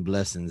and give him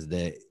blessings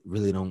that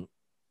really don't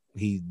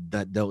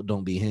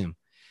be him.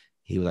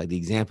 He was like, the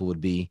example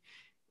would be,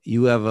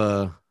 you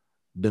ever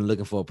been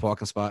looking for a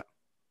parking spot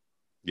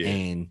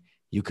and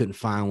you couldn't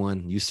find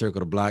one? You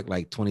circled the block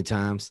like 20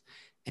 times.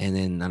 And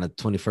then on the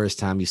 21st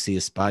time you see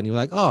a spot and you're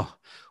like, oh,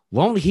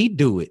 won't he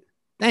do it?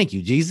 Thank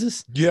you,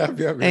 Jesus. Yeah.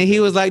 And he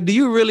was like, do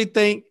you really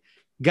think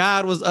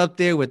God was up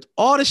there with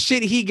all the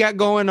shit he got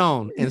going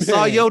on and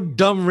saw your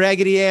dumb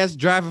raggedy ass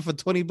driving for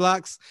 20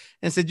 blocks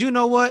and said, you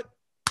know what?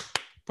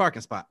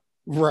 Parking spot.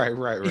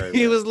 Right.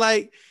 He was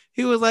like,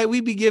 we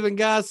be giving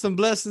God some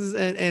blessings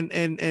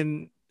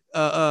and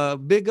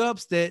big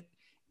ups that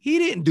he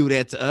didn't do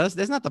that to us.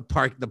 That's not the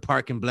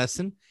parking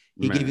blessing.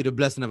 He gave you the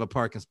blessing of a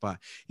parking spot.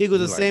 He goes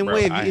the same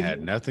way. I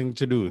had nothing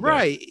to do with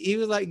right. That. He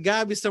was like,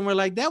 God be somewhere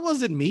like, that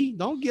wasn't me.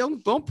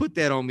 Don't put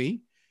that on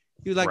me.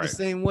 He was like the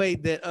same way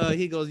that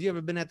he goes, you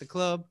ever been at the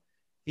club?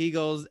 He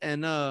goes,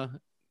 and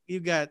you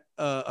got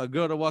a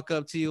girl to walk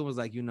up to you and was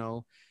like,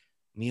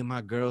 me and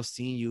my girl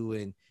seen you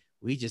and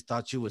we just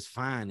thought you was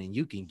fine and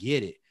you can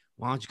get it.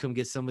 Why don't you come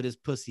get some of this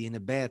pussy in the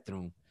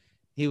bathroom?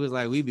 He was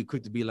like, we'd be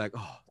quick to be like,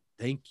 oh,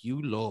 thank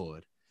you,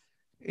 Lord.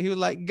 He was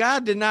like,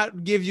 God did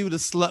not give you the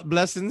slut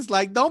blessings.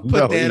 Like, don't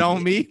put that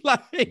on me.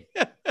 Like,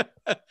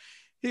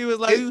 he was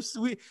like,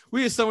 we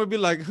would somewhere be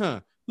like,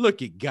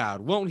 look at God.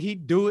 Won't he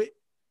do it?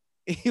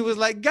 He was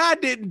like,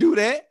 God didn't do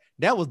that.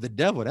 That was the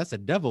devil. That's a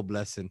devil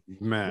blessing.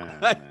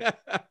 Man.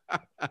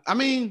 I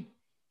mean,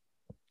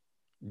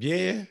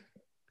 yeah.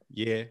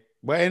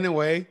 But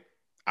anyway,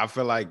 I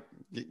feel like,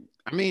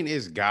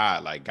 it's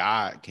God. Like,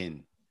 God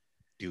can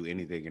do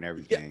anything and Yeah,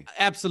 everything.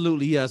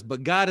 absolutely, yes.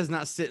 But God is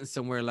not sitting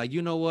somewhere like,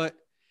 you know what?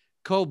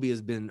 Kobe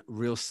has been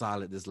real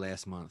solid this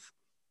last month.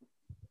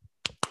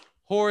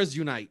 Whores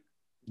unite.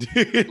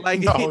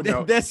 Like No,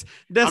 no. that's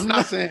I'm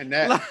not saying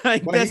that.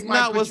 like But that's he might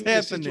not put what's you in a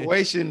happening.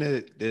 situation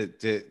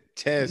to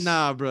test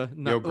Nah, bro.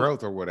 No. your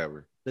growth or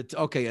whatever.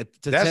 Okay,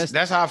 to That's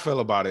test. how I feel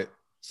about it.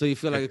 So you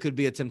feel like it could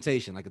be a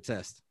temptation, like a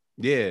test.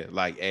 Yeah,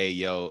 like, hey,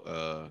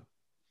 yo,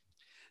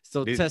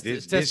 So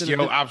this testing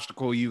your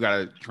obstacle. You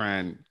gotta try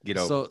and get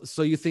over.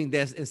 So you think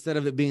that's instead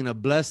of it being a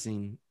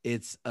blessing,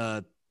 it's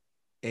a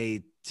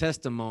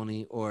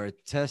testimony or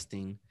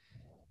testing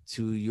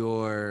to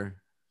your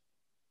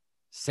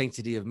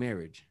sanctity of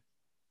marriage.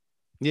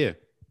 Yeah.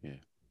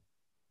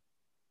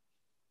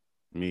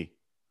 Me.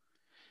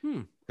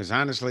 Hmm. Because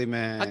honestly,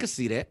 man, I could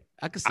see that.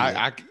 I could see that.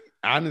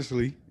 I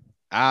honestly,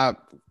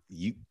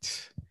 you,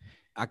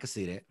 I could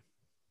see that.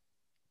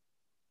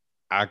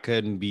 I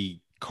couldn't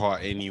be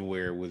caught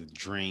anywhere with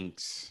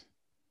drinks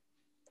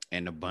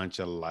and a bunch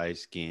of light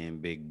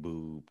skinned, big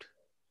boobed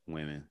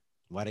women.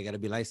 Why they gotta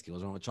be light skinned?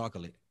 What's wrong with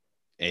chocolate?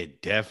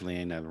 It definitely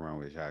ain't nothing wrong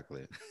with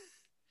chocolate.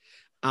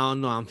 I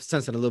don't know. I'm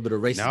sensing a little bit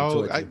of racism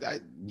No,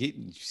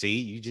 towards see,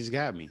 you just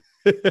got me.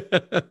 you.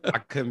 I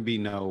couldn't be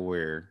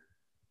nowhere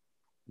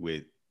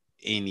with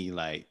any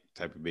like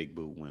type of big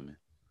boob women.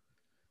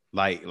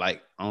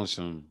 Like on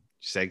some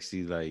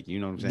sexy, like, you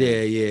know what I'm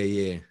saying?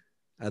 Yeah.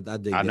 I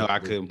dig I know that. I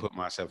couldn't put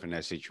myself in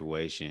that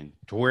situation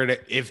to where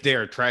if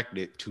they're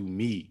attracted to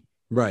me,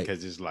 Right.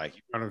 because it's like,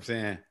 you know what I'm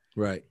saying?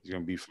 Right. It's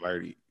gonna be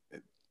flirty.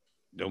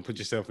 Don't put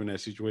yourself in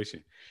that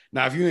situation.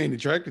 Now, if you ain't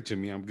attracted to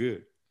me, I'm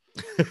good.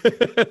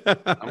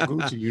 I'm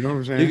Gucci. You know what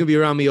I'm saying? You can be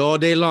around me all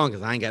day long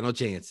because I ain't got no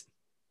chance.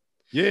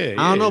 Yeah.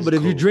 I don't know, but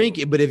if you cool. drink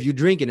it, if you're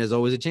drinking, there's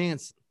always a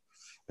chance.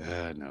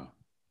 No.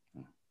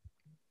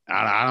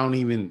 I don't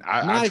even.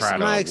 I try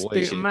to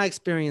avoid shit. My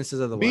experience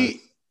is otherwise.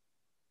 Me,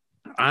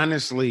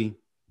 honestly,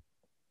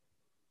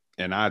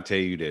 and I'll tell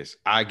you this: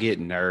 I get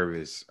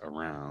nervous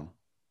around.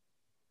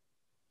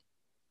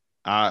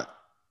 I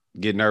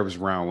get nervous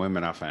around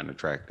women I find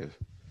attractive.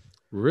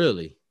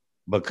 Really?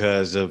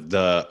 Because of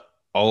the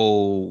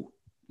old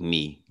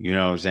me, you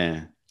know what I'm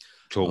saying?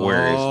 To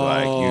where it's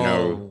like, you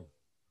know.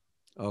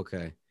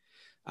 Okay.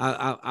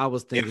 I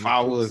was thinking if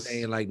I was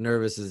saying like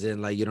nervous as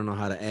in like you don't know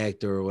how to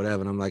act or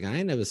whatever. And I'm like, I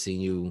ain't never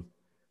seen you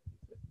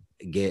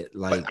get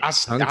like I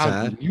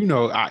you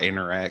know, I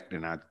interact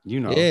and I, you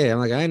know. Yeah, I'm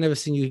like, I ain't never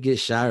seen you get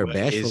shy or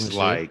bashful. It's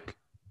like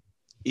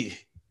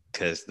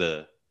because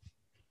the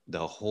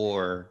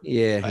whore,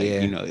 yeah,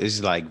 you know,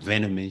 it's like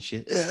venom and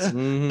shit.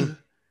 Mm-hmm.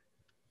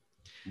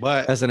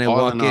 But that's when they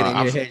walk in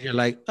your head, you're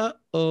like,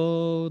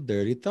 uh-oh,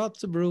 dirty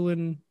thoughts are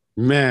brewing.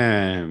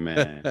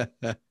 Man.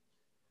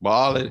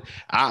 But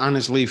I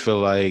honestly feel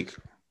like,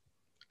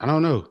 I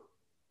don't know.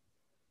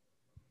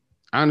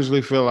 I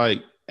honestly feel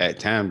like at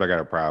times I got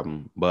a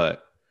problem,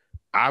 but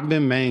I've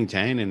been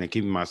maintaining and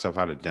keeping myself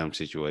out of dumb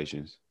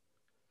situations.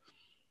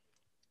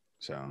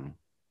 So,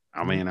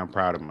 I mean, I'm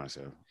proud of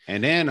myself.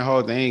 And then the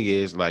whole thing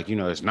is like, you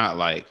know, it's not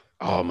like,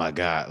 oh my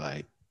God,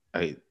 like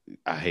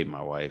I hate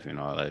my wife and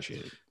all that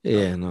shit.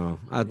 Yeah, no.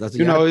 I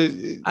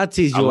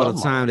tease you all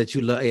the time that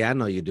you love. Yeah, I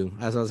know you do.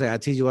 As I say, I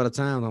tease you all the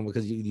time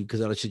because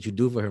all the shit you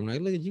do for him.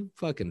 Like, look at you,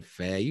 fucking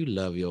fat. You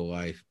love your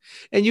wife,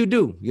 and you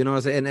do. You know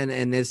what I'm saying?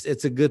 And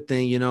it's a good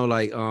thing. You know,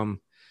 like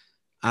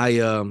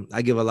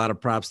I give a lot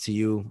of props to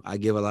you. I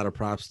give a lot of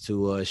props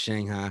to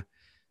Shanghai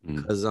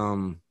because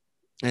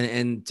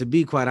and to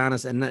be quite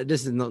honest, and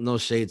this is no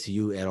shade to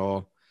you at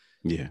all.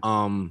 Yeah.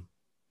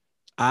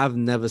 I've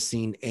never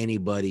seen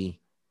anybody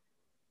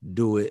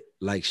do it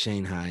like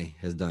Shanghai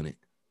has done it.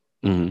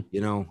 Mm-hmm.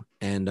 You know,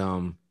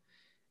 and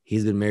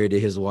he's been married to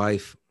his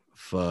wife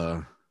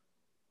for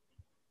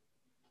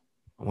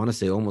I want to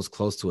say almost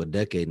close to a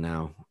decade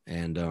now.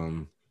 And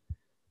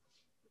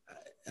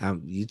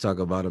you talk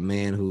about a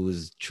man who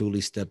has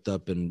truly stepped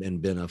up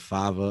and been a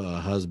father, a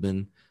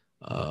husband,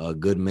 a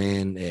good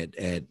man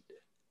at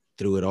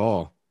through it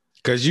all.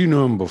 Because you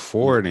knew him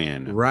before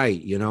then.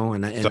 Right, you know,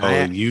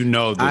 and you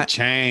know the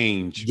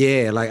change.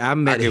 Yeah, like I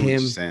met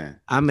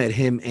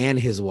him and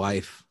his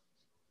wife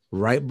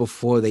right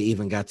before they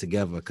even got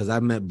together because I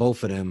met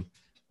both of them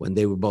when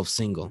they were both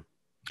single.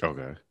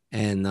 Okay.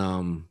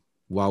 And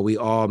while we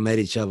all met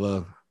each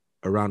other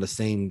around the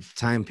same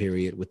time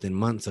period, within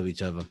months of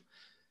each other,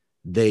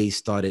 they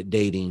started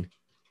dating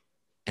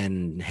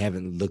and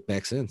haven't looked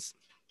back since.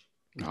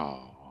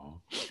 Oh.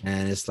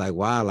 And it's like,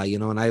 wow, like, you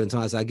know, and I even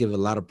told us I give a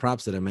lot of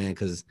props to them, man,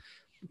 because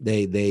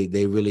they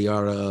really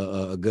are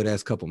a good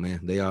ass couple, man.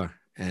 They are.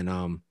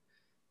 And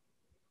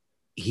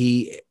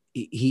he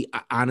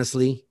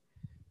honestly,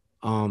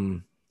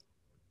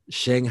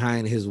 Shanghai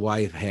and his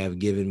wife have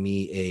given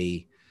me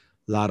a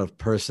lot of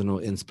personal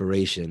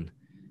inspiration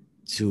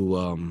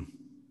to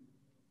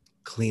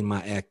clean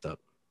my act up.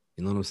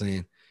 You know what I'm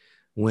saying?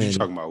 When you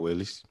talking about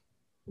Willis?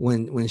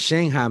 When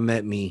Shanghai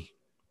met me,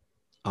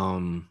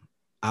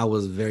 I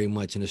was very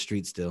much in the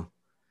street still.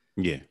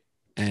 Yeah.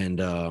 And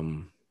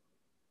I'm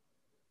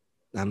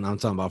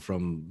talking about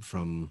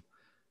from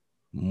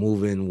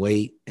moving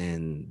weight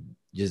and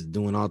just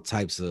doing all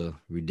types of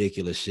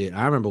ridiculous shit.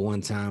 I remember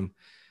one time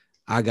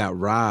I got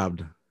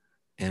robbed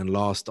and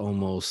lost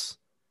almost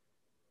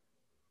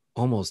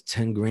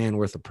 10 grand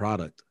worth of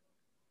product.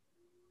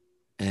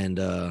 And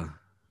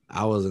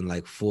I was in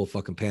like full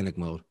fucking panic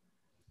mode.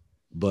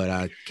 But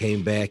I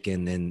came back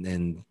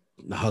and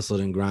hustled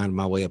and grind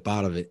my way up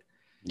out of it.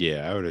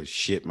 Yeah, I would have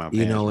shit my pants.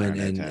 You know,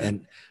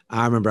 and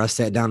I remember I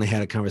sat down and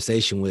had a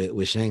conversation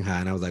with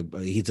Shanghai, and I was like,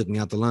 he took me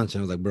out to lunch,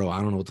 and I was like, bro,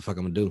 I don't know what the fuck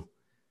I'm gonna do.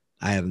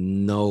 I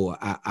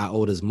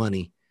owe this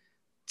money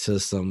to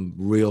some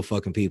real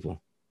fucking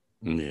people.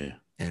 Yeah.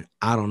 And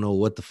I don't know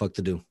what the fuck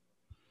to do.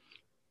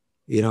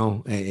 You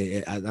know,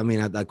 I mean,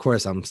 of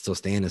course I'm still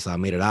standing, so I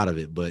made it out of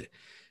it, but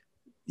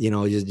you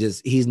know,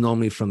 just he's known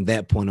me from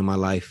that point in my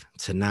life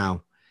to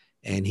now.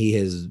 And he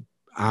has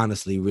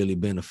honestly really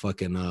been a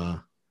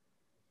fucking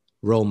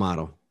role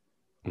model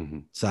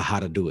to how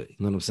to do it. You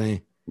know what I'm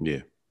saying? Yeah.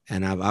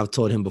 And I've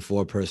told him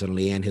before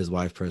personally, and his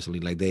wife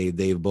personally, like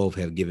they both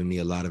have given me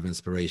a lot of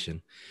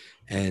inspiration.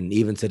 And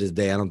even to this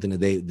day, I don't think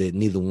that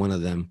neither one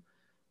of them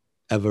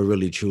ever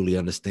really truly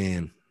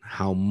understand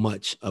how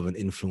much of an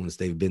influence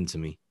they've been to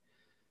me.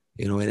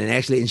 You know, and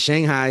actually in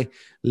Shanghai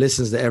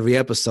listens to every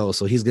episode,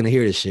 so he's gonna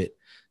hear this shit.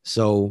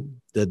 So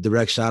the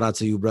direct shout out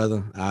to you,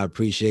 brother. I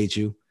appreciate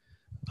you.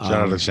 Shout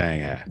out to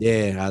Shanghai.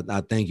 Yeah, I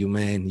thank you,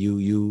 man.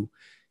 You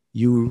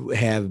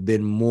have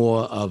been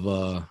more of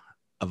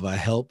a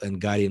help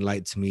and guiding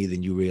light to me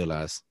than you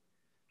realize.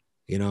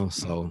 You know,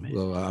 so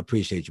well, I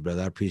appreciate you,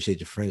 brother. I appreciate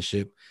your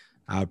friendship.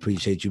 I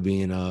appreciate you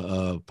being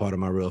a part of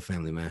my real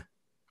family, man.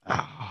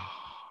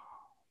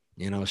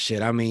 You know,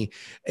 shit. I mean,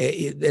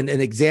 an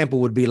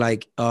example would be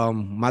like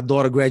my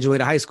daughter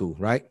graduated high school,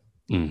 right?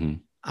 Mm-hmm.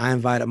 I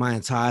invited my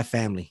entire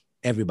family,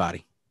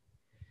 everybody.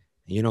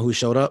 You know who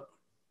showed up?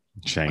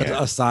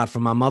 Shanghai. Aside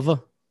from my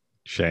mother?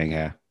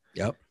 Shanghai.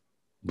 Yep.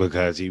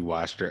 Because he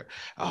watched her.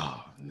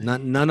 Oh,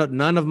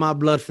 none of my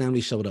blood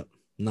family showed up.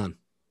 None.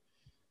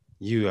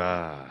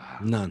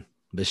 None.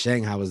 But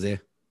Shanghai was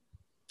there.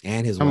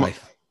 And his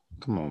wife.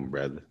 Come on,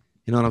 brother.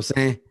 You know what I'm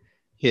saying?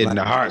 Hitting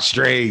the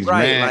heartstrings,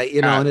 right, man. Like,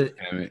 you know,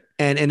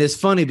 and it's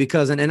funny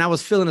because and I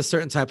was feeling a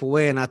certain type of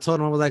way, and I told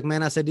him, I was like,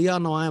 man, I said, do y'all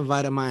know I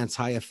invited my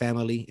entire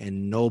family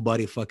and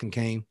nobody fucking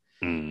came?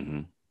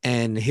 Mm-hmm.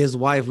 And his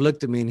wife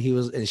looked at me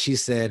and she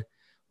said,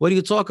 what are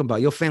you talking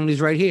about? Your family's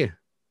right here.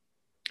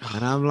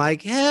 And I'm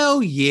like,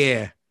 hell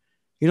yeah.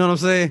 You know what I'm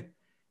saying?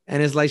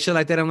 And it's like shit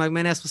like that. I'm like,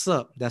 man, that's what's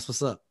up. That's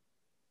what's up.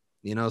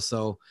 You know,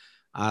 so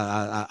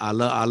I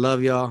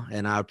love y'all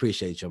and I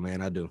appreciate y'all,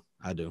 man. I do.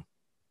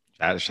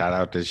 Shout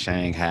out to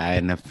Shanghai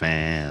and the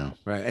fam.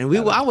 Right. And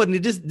I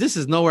wouldn't this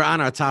is nowhere on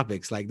our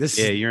topics. Like this.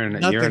 Yeah, you're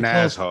an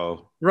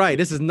asshole. Right.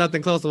 This is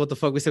nothing close to what the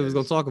fuck we said we was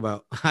gonna talk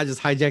about. I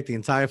just hijacked the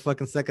entire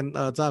fucking second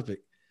topic.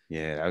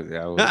 Yeah,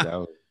 that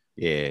was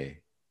yeah.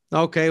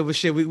 Okay, well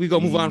shit, we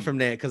gonna move on from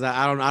that because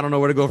I don't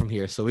know where to go from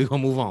here. So we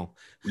gonna move on.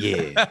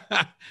 Yeah.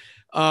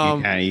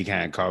 You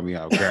can't call me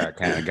off guard. I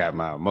kind of got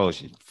my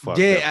emotions.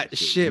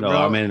 Shit, bro.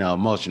 I'm in an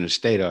emotional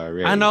state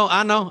already. I know.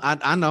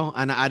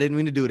 And I didn't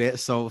mean to do that.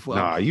 So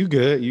nah, you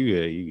good.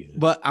 You good.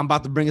 But I'm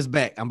about to bring us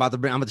back. I'm about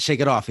to shake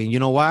it off. And you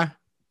know why?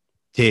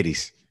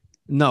 Titties.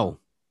 No.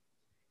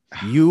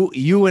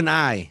 You and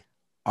I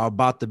are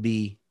about to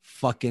be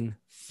fucking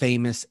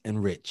famous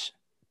and rich.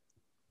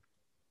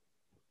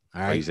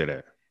 All right. Why you say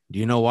that? Do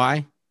you know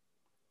why?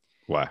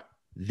 Why?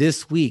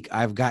 This week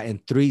I've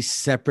gotten 3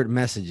 separate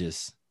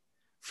messages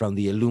from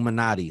the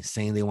Illuminati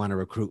saying they want to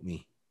recruit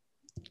me.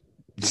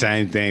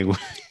 Same thing.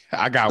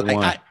 I got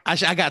one.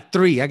 I got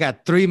 3. I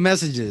got 3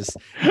 messages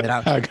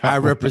that I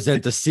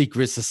represent the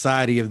secret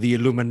society of the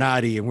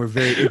Illuminati, and we're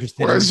very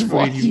interested. First of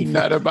all, you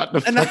not about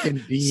to fucking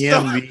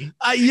DM me.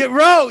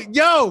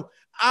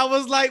 I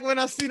was like, when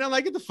I seen, I'm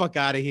like, get the fuck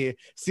out of here.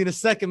 Seen a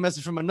second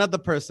message from another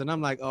person.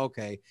 I'm like,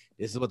 okay,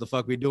 this is what the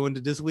fuck we doing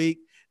this week.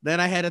 Then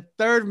I had a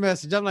 3rd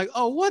message. I'm like,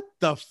 oh, what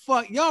the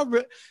fuck, y'all?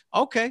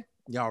 Okay.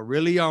 Y'all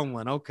really on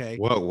one. Okay.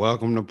 Well,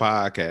 welcome to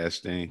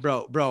podcasting.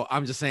 Bro,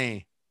 I'm just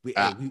saying, we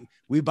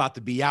about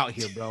to be out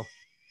here, bro.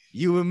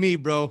 You and me,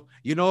 bro.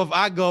 You know, if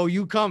I go,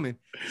 you coming.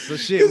 So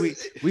shit,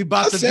 we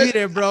about to be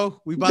there,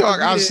 bro. We about to be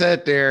there. I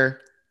sat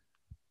there.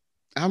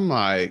 I'm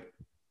like,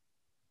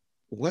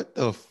 what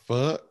the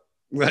fuck?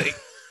 Like,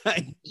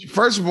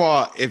 first of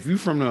all, if you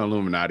from the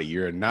Illuminati,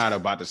 you're not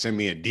about to send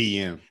me a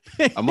DM.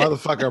 A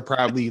motherfucker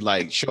probably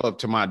like show up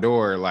to my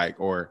door, like,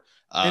 or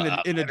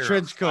in a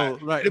trench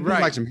coat, right? It'd be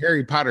like some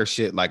Harry Potter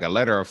shit, like a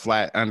letter of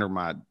flat under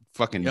my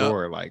fucking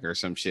door, like, or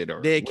some shit.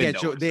 Or they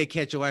catch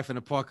your wife in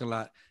the parking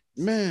lot.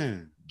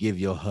 Man, give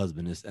your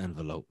husband this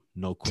envelope.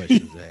 No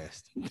questions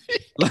asked.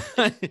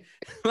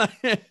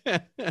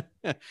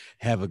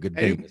 Have a good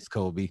day, Miss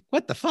Kobe.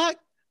 What the fuck?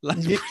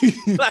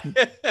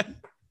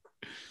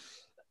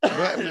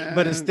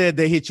 But instead,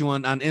 they hit you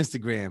on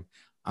Instagram.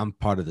 I'm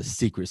part of the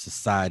secret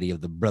society of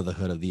the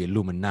Brotherhood of the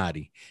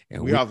Illuminati,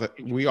 and we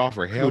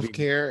offer health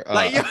care.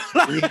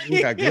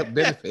 We got good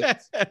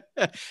benefits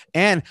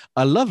and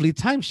a lovely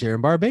timeshare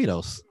in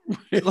Barbados.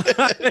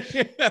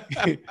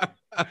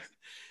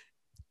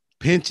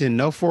 Pension,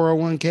 no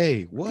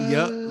 401k. What?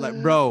 Yep.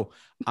 Like, bro,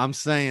 I'm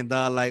saying,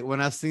 dog, like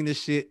when I seen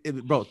this shit,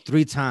 bro,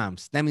 3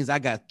 times. That means I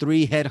got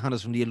 3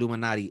 headhunters from the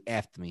Illuminati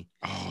after me,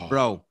 Oh,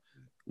 bro.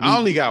 I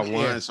only got we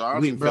one, there. so I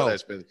don't We- even bro, feel that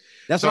special.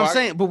 That's So what I'm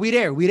saying. But we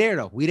there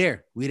though. We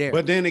there.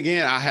 But then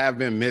again, I have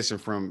been missing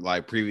from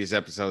like previous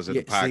episodes of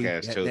the Yeah, see,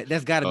 podcast too.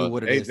 that's got to be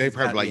what it is. They It's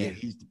probably gotta- like, yeah. yeah,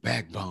 he's the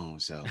backbone.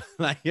 So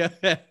Like,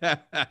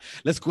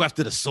 let's go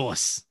after the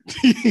source.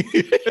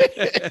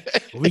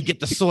 We get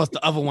the source,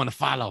 the other one to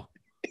follow.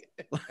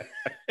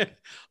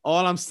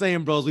 All I'm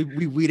saying, bros,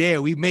 we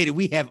there. We made it.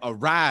 We have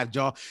arrived,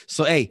 y'all.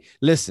 So hey,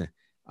 listen.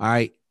 All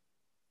right,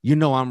 you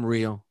know I'm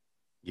real.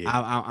 yeah,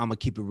 I'm gonna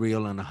keep it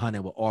real and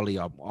 100 with all of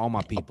y'all, all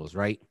my peoples,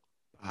 right?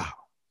 Wow.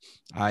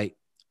 All right.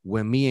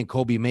 When me and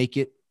Kobe make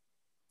it,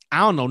 I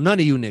don't know none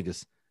of you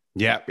niggas.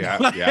 yeah.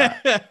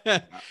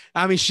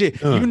 I mean,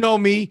 shit. You know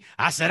me.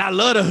 I said I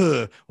love the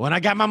hood. When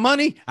I got my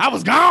money, I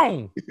was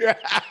gone.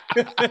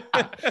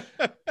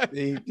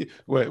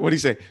 What do you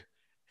say?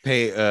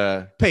 Paid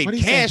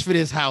Paid cash for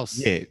this house.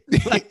 Yeah,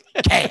 Like,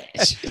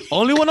 cash.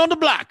 Only one on the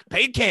block.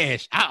 Paid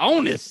cash. I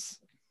own this.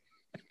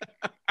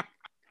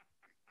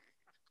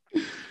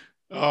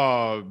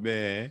 Oh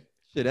man.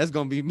 Shit, that's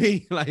gonna be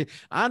me. Like,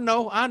 I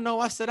know.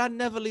 I said I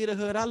never leave the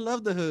hood. I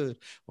love the hood.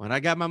 When I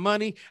got my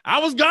money, I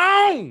was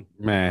gone.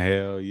 Man,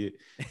 hell yeah.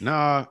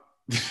 Nah.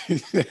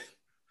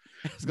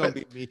 It's gonna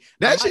be me.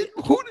 That shit.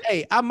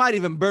 Hey, I might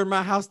even burn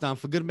my house down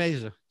for good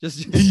measure.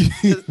 Just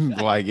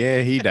Like,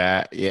 yeah, he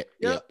died. Yeah,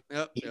 yep.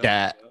 he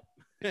died.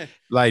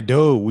 Like,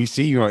 dude, we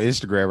see you on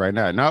Instagram right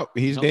now. No,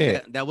 he's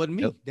dead. That wasn't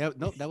me. Yep.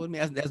 That wasn't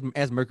me.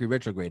 As Mercury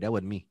retrograde, that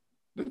wasn't me.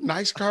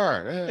 Nice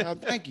car.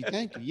 Thank you.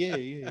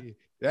 Yeah.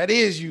 That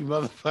is you,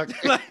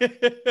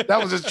 motherfucker. That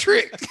was a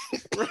trick.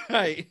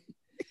 Right.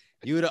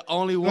 You were the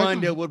only one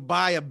that would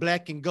buy a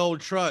black and gold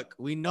truck.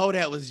 We know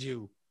that was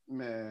you.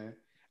 Man.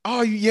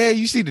 Oh, yeah,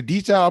 you see the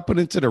detail I put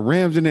into the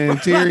rims in the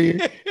interior.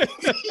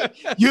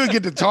 You'll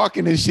get to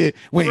talking and shit.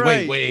 Wait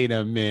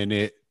a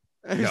minute.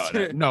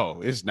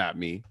 No, it's not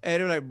me. Hey,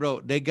 they're like,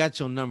 bro, they got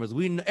your numbers.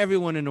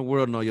 Everyone in the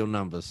world know your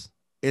numbers.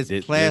 It's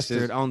This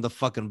plastered is- on the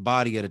fucking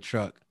body of the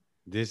truck.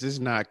 This is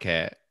not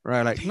Cat.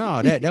 Right? Like,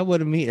 no, that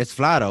wasn't me. It's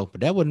fly though,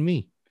 but that wasn't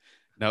me.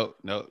 No.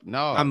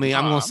 I mean,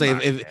 I'm gonna say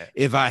not Cat.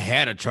 if I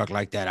had a truck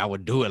like that, I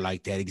would do it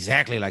like that,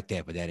 exactly like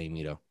that. But that ain't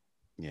me though.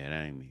 Yeah,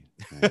 that ain't me.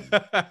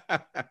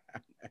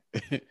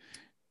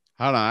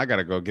 Hold on, I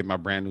gotta go get my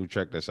brand new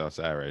truck that's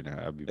outside right now.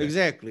 I'll be back.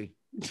 Exactly.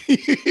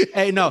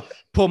 Hey, no,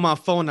 pull my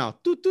phone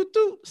out. Doot, doot,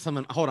 doot.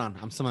 Hold on.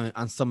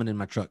 I'm summoning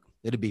my truck.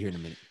 It'll be here in a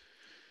minute.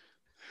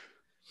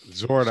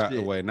 Zordon,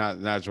 Shit. wait, not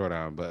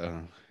Zordon, but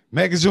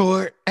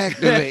Megazord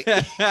activate.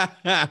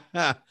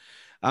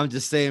 I'm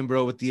just saying,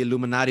 bro, with the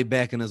Illuminati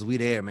backing us, we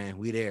there, man.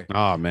 We there.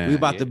 Oh man, we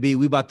about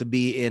to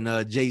be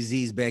in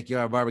Jay-Z's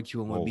backyard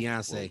barbecuing with Whoa,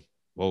 Beyonce.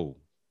 Whoa.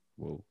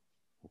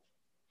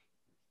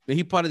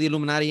 He part of the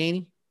Illuminati, ain't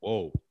he?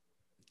 Whoa.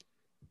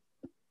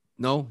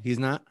 No, he's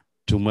not.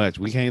 Too much.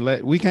 We can't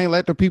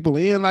let the people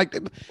in like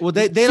that. Well,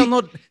 they don't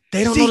know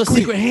the Secret.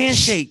 secret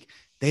handshake.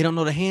 They don't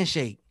know the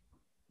handshake.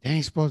 They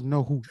ain't supposed to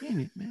know who in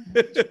it,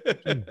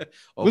 man.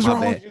 Oh, What's my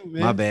wrong bad. with you,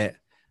 man? My bad.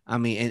 I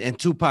mean, and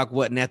Tupac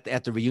wasn't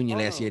at the reunion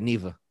last year,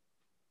 neither.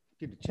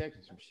 Get the check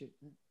and some shit,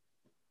 man.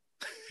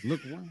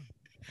 Look around.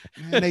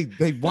 Man,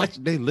 they watch,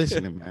 they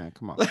listening, man.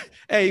 Come on.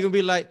 Hey, you gonna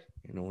be like,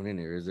 no one in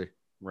there, is there?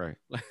 Right.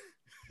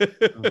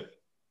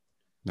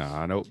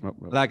 No, nope.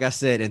 Like I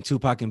said, and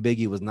Tupac and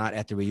Biggie was not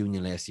at the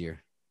reunion last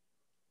year.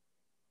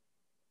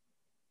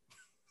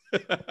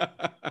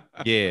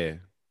 Yeah.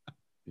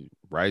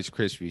 Rice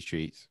Krispie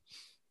treats.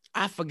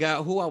 I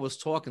forgot who I was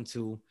talking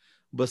to,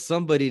 but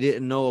somebody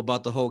didn't know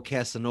about the whole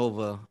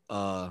Casanova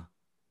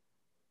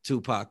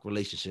Tupac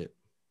relationship.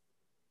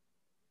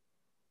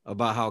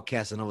 About how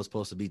Casanova was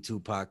supposed to be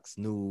Tupac's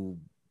new,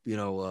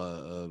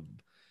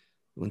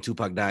 when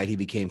Tupac died, he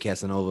became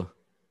Casanova.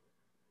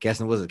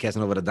 Casanova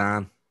the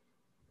Don?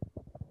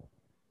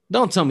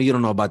 Don't tell me you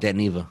don't know about that,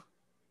 neither.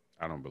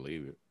 I don't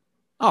believe it.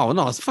 Oh,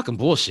 no, it's fucking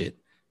bullshit.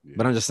 Yeah.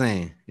 But I'm just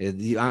saying,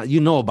 you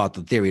know about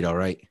the theory, though,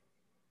 right?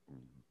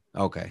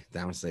 Okay,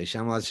 I'm gonna say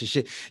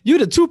shit. You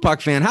the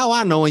Tupac fan? How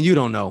I know and you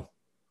don't know?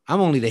 I'm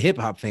only the hip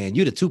hop fan.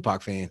 You the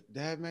Tupac fan.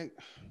 That make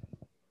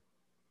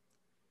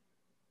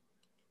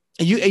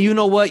And you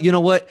know what? You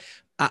know what?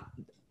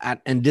 I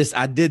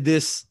did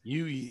this.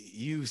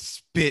 you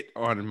spit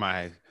on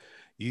my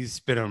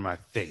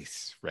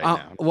face right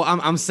now. Well,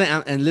 I'm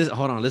saying, and listen,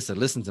 hold on,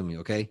 listen to me,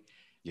 okay?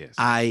 Yes.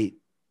 I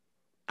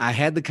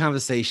had the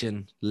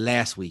conversation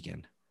last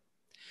weekend,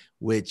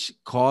 which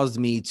caused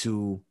me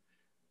to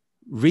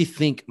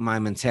rethink my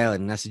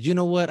mentality. And I said, you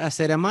know what? I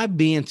said, am I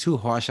being too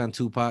harsh on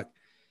Tupac?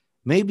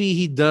 Maybe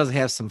he does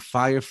have some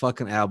fire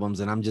fucking albums,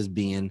 and I'm just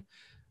being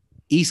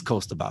East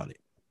Coast about it.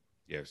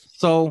 Yes.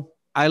 So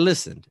I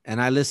listened,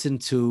 and I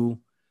listened to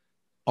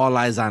All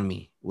Eyes on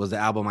Me was the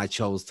album I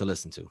chose to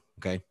listen to.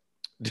 Okay.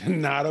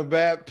 Not a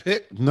bad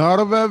pick. Not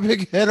a bad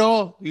pick at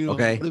all.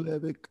 Okay. Not a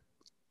bad pick.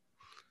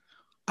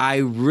 I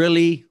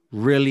really,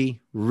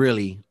 really,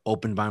 really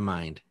opened my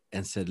mind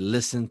and said,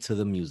 listen to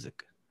the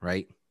music,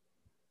 right?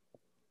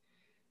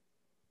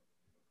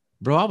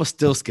 Bro, I was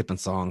still skipping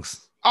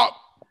songs. Oh,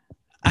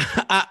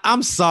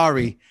 I'm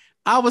sorry.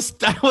 I was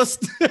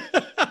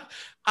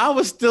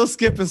still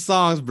skipping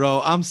songs,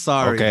 bro. I'm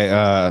sorry. Okay,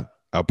 our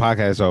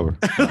podcast over.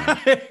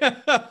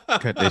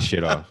 Cut this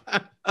shit off.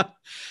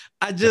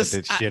 I just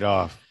Cut that shit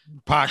off.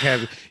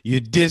 Podcast, you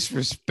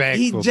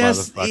disrespectful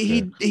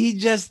motherfucker.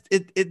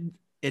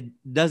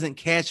 it doesn't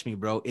catch me,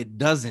 bro. It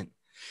doesn't.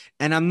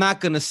 And I'm not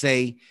gonna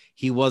say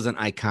he wasn't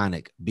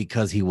iconic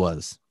because he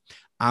was.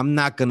 I'm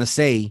not gonna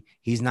say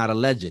he's not a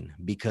legend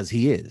because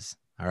he is.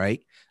 All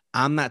right.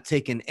 I'm not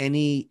taking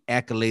any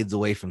accolades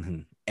away from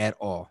him at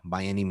all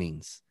by any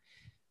means.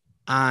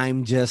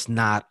 I'm just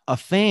not a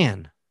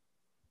fan.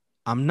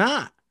 I'm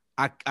not.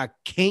 I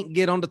can't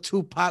get on the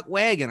Tupac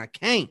wagon. I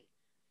can't.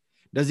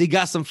 Does he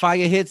got some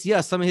fire hits?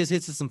 Yeah, some of his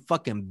hits are some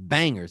fucking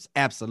bangers.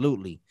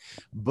 Absolutely.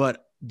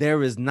 But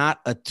there is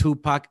not a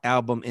Tupac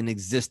album in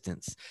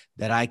existence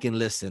that I can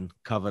listen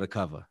cover to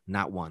cover.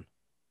 Not one.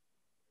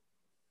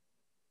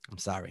 I'm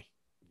sorry.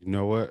 You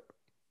know what?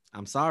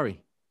 I'm sorry.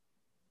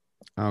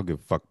 I don't give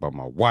a fuck about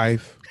my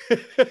wife.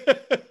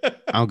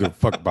 I don't give a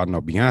fuck about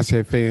no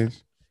Beyonce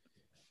fans.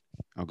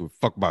 I don't give a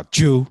fuck about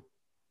you.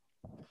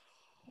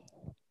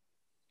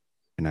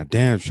 And I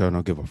damn sure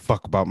don't give a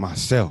fuck about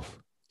myself.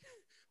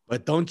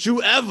 But don't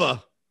you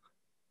ever.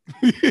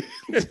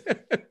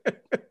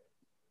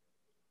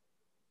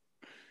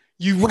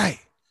 You right.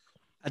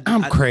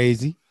 I'm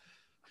crazy,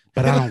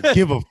 but I don't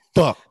give a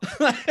fuck.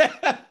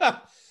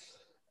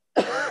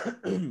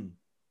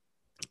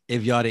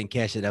 If y'all didn't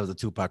catch it, that was a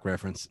Tupac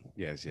reference.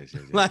 Yes.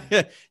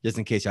 Just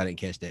in case y'all didn't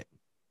catch that.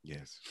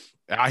 Yes.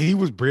 He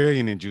was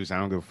brilliant in Juice. I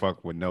don't give a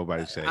fuck what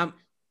nobody say.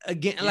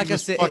 Again, like I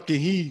said,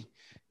 the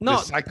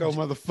psycho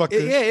mother.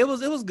 Yeah, it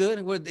was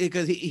good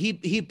because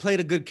he played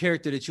a good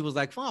character that you was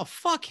like, oh,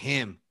 fuck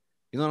him.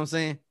 You know what I'm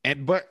saying?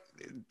 But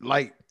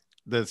like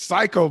the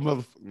psycho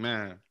motherfucker,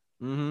 man.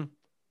 Mm-hmm.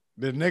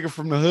 The nigga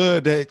from the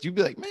hood that you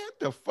be like, man, what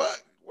the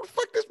fuck? Where the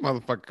fuck this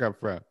motherfucker come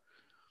from?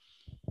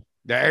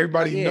 That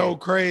everybody know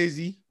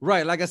crazy.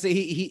 Right. Like I said,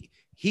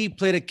 he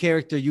played a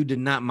character you did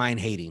not mind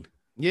hating.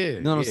 Yeah.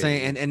 You know what I'm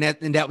saying? And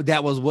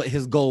that was what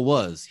his goal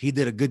was. He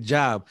did a good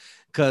job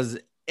because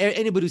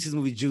anybody who sees the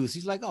movie Juice,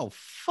 he's like, oh,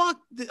 fuck.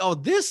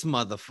 This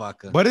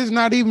motherfucker. But it's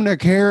not even a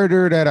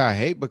character that I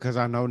hate because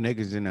I know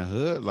niggas in the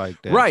hood like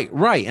that. Right.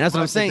 And that's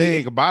what I'm saying. The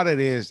thing about it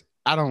is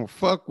I don't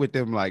fuck with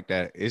them like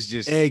that. It's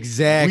just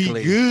exactly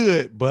we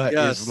good, but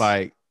it's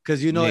like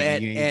because you know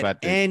at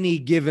any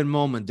given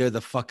moment they're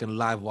the fucking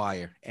live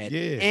wire at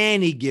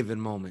any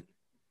given moment.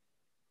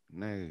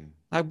 No.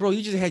 Like, bro,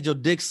 you just had your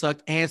dick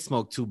sucked and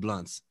smoked 2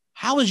 blunts.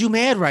 How is you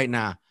mad right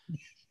now?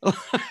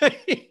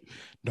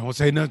 Don't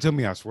say nothing to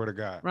me. I swear to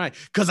God. Right,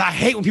 because I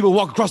hate when people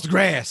walk across the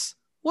grass.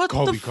 What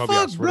Kobe, the fuck,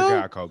 I swear bro? to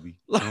God, Kobe.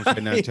 Don't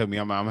say nothing to me.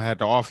 I'm gonna have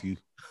to off you.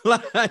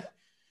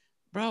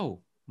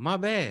 Bro, my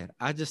bad.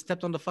 I just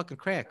stepped on the fucking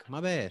crack.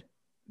 My bad.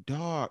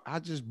 Dog, I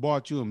just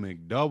bought you a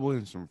McDouble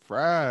and some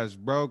fries,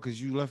 bro,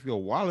 because you left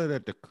your wallet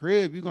at the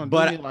crib. You gonna do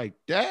it like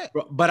that?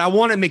 But I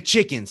wanted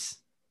McChickens.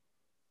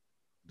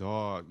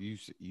 Dog,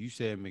 you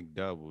said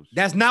McDoubles.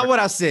 That's not what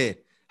I said.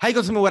 How you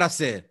gonna tell me what I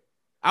said?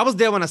 I was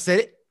there when I said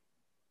it.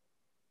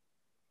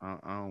 I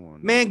don't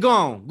want. Man, go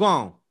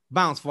on,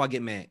 bounce before I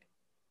get mad.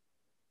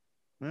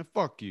 Man,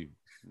 fuck you.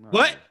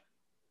 What?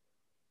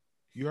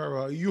 You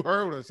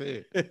heard what I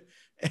said.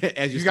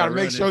 As you gotta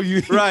make sure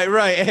you right.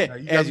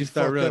 You as you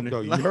start running,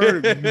 though. You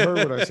heard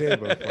what I said,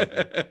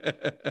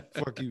 motherfucker.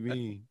 Fuck you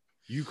mean?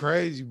 You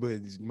crazy,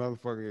 but this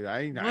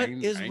motherfucker, What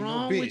is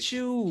wrong with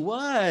you?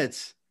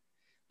 What?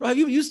 Bro, have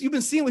you've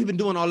been seeing what he's been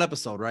doing all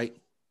episode, right?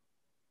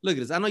 Look at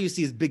this. I know you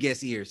see his big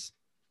ass ears.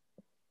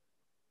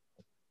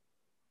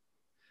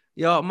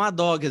 Yo, my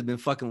dog has been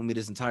fucking with me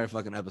this entire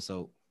fucking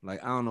episode.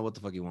 Like, I don't know what the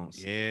fuck he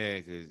wants. Yeah,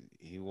 because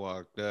he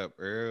walked up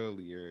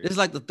earlier. This is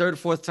like the 3rd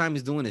or 4th time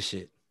he's doing this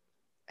shit.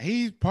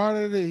 He's part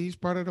of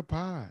the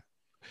pod.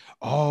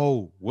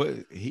 Oh, what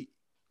we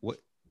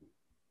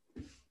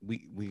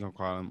gonna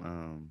call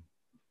him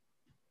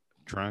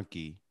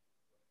Drunky.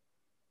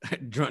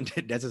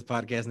 That's his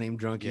podcast name,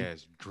 Drunky.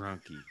 Yes,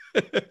 Drunky.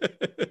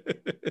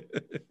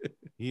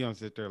 He gonna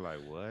sit there like,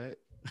 what?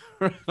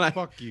 Like,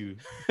 fuck you.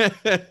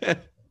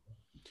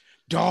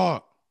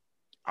 Dog.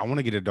 I want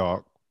to get a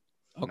dog.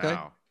 Okay.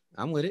 Now,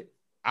 I'm with it.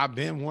 I've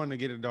been wanting to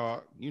get a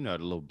dog. You know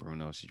the little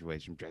Bruno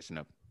situation, dressing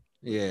up.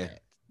 Yeah.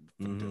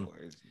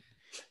 Fedoras,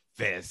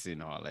 vests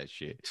and all that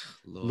shit.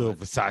 Lord. Little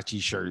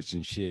Versace shirts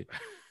and shit.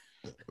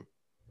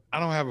 I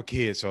don't have a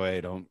kid, so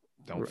hey, don't.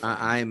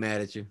 I ain't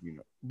mad at you. You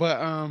know,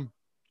 but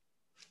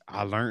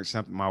I learned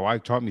something. My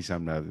wife taught me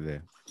something the other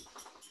day.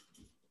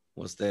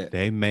 What's that?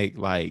 They make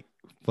like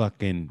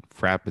fucking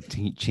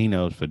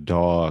frappuccinos for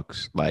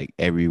dogs, like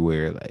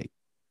everywhere. Like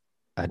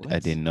I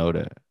didn't know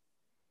that.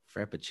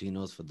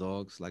 Frappuccinos for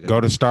dogs. Like go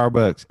to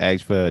Starbucks,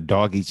 ask for a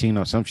doggy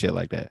chino, some shit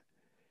like that.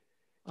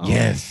 Oh,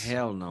 yes.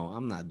 Hell no.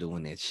 I'm not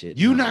doing that shit.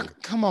 You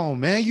not come on,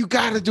 man. You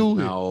gotta do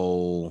it.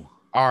 No.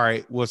 All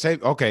right. Well, say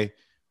okay.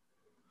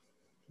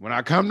 When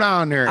I come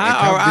down there,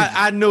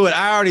 I knew it.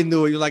 I already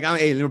knew it. You're like,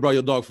 hey, let me borrow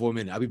your dog for a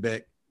minute. I'll be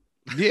back.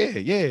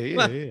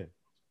 Yeah.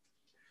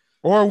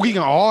 Or we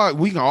can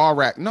all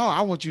ride. No,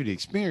 I want you to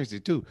experience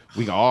it too.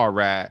 We can all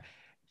ride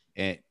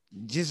and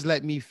just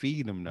let me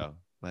feed them though.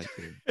 Like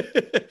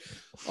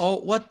Oh,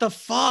 what the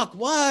fuck?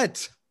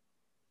 What?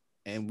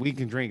 and we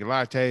can drink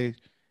lattes.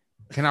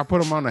 Can I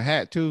put them on the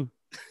hat too?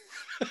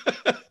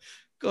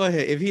 Go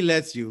ahead. If he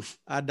lets you,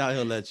 I doubt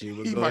he'll let you.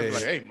 But He go might be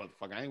ahead. like, hey,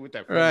 motherfucker, I ain't with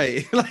that. funny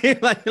Right.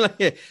 shit." like,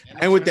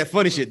 I ain't with that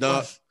funny shit,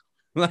 dog.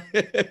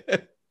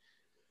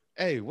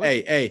 Hey, what?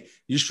 hey,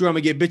 you sure I'm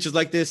gonna get bitches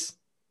like this?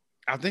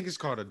 I think it's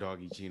called a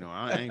doggy chino.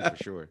 I ain't for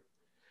sure.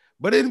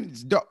 But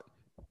it's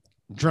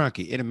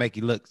drunky. It'll make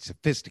you look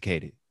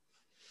sophisticated.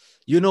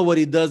 You know what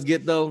he does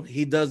get though?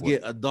 He does What?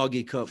 get a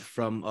doggy cup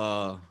from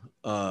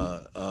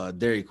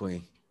Dairy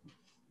Queen.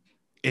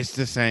 It's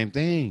the same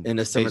thing. In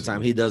the summertime,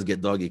 basically. he does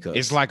get doggy cups.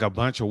 It's like a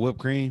bunch of whipped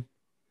cream,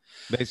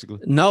 basically.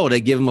 no, they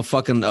give him a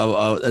fucking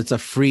it's a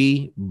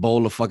free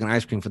bowl of fucking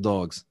ice cream for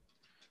dogs.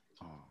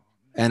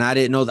 And I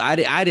didn't know I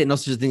didn't know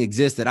such a thing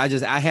existed.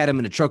 I had him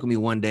in the truck with me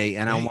one day,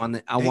 and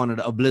I wanted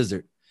a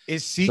Blizzard.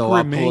 It's secret So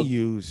I pulled-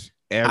 menus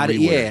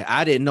everywhere.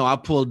 I didn't know. I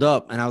pulled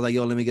up and I was like,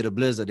 yo, let me get a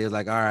Blizzard. They was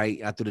like, all right.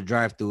 After the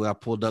drive-through, I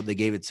pulled up. They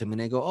gave it to me.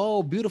 And they go,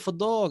 oh, beautiful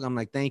dog. I'm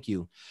like, thank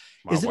you.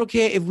 My Is it wa-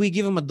 okay if we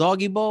give him a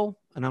doggy bowl?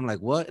 And I'm like,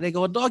 what? They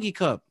go, a doggy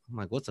cup. I'm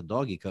like, what's a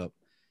doggy cup?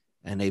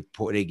 And they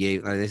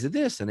said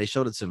this, and they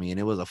showed it to me, and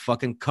it was a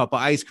fucking cup of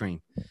ice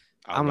cream.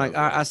 I I'm like,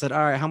 love that. I said, all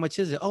right, how much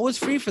is it? Oh, it's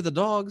free for the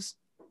dogs.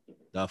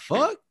 The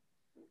fuck?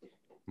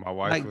 My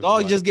wife Like was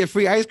dogs like, just get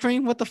free ice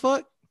cream? What the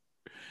fuck?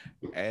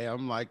 hey,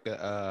 I'm like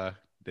the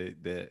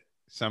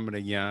some of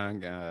the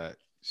young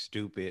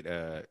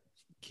stupid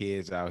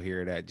kids out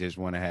here that just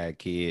want to have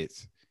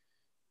kids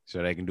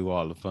so they can do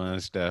all the fun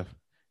stuff.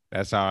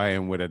 That's how I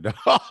am with a dog.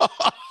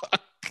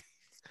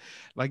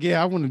 Like,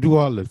 yeah, I want to do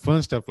all the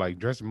fun stuff, like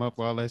dress him up,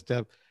 all that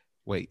stuff.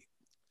 Wait,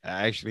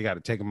 I actually got to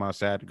take him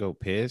outside to go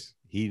piss.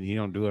 He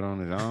don't do it on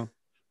his own.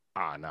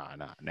 Ah, nah,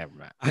 never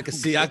mind. I could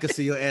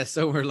see your ass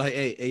somewhere like,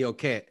 hey, yo,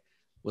 cat,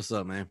 what's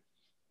up, man?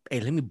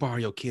 Hey, let me borrow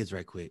your kids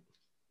right quick.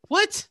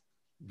 What?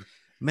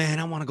 Man,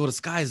 I want to go to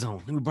Sky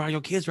Zone. Let me borrow your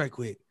kids right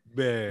quick.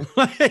 Man.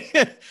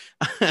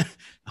 I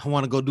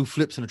want to go do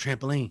flips on a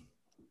trampoline.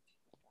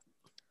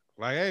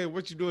 Like, hey,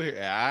 what you doing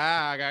here?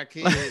 I got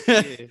kids.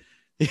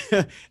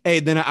 Yeah. Hey,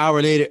 then an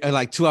hour later,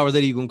 like 2 hours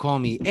later, you're gonna call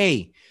me.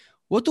 Hey,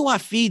 what do I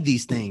feed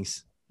these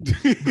things?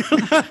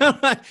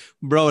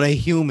 Bro, they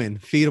human.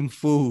 Feed them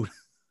food.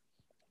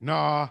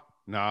 Nah,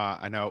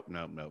 I know,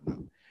 no.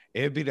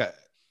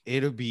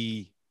 It'll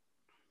be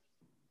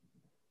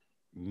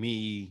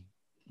me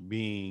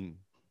being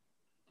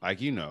like,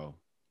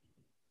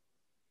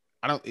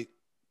 I'm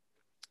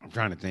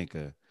trying to think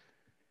of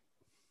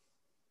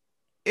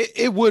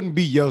it wouldn't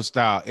be your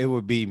style. It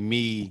would be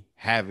me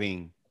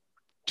having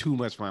too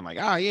much fun. Like,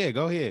 oh yeah,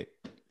 go ahead.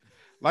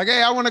 Like,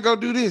 hey, I want to go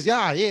do this.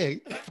 Yeah,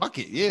 fuck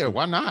it. Yeah,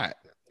 why not?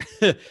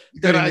 30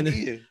 Good minutes,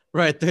 idea.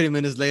 right? 30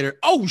 minutes later.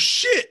 Oh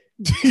shit.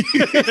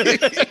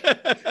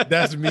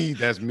 That's me.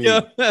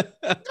 Yeah.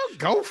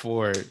 Go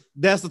for it.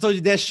 I told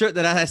you that shirt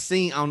that I had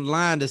seen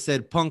online that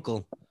said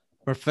Punkle,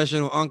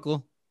 professional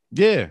uncle.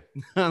 Yeah.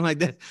 I'm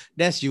like,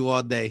 that's you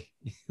all day.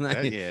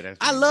 Like, That's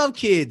I love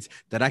kids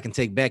that I can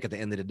take back at the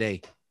end of the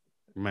day.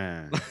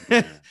 man.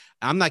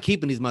 I'm not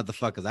keeping these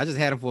motherfuckers. I just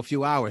had them for a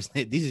few hours.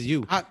 This is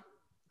you.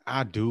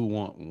 I do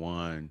want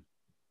one.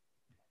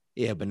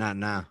 Yeah, but not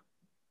now.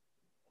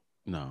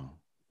 No.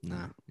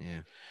 Nah,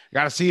 yeah.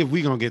 Gotta see if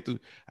we gonna get through.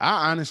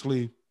 I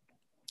honestly,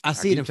 I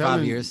see it keep in 5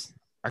 telling- years.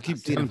 I keep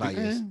see it in telling 5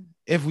 people, years.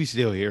 if we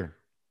still here.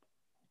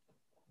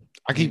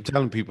 I keep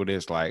telling people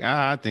this, like,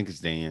 I think it's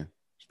the end.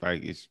 It's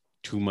like it's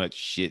too much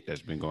shit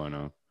that's been going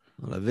on.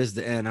 Well, if it's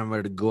the end, I'm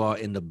ready to go out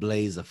in the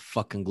blaze of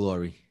fucking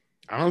glory.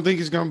 I don't think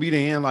it's gonna be the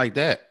end like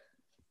that.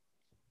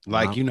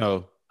 Like,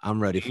 I'm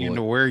ready for it.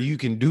 where you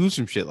can do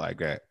some shit like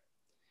that.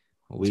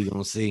 We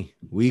gonna see.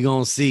 We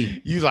gonna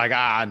see. You like,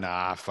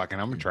 nah, fucking,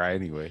 I'm gonna try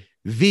anyway.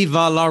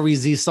 Viva la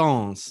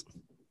resistance.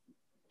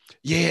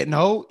 Yeah,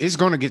 no, it's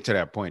gonna get to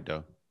that point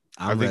though.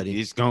 I'm ready.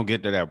 It's gonna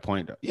get to that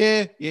point though.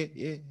 Yeah.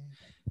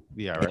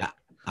 Yeah, all right. Yeah,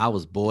 I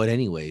was bored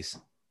anyways.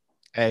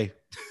 Hey,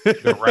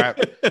 the rap,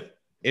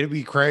 it'd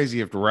be crazy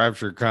if the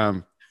rapture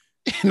come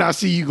and I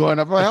see you going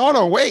up. Like, hold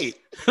on, wait.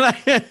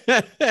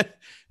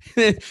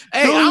 Hey,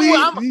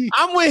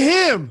 I'm with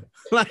him.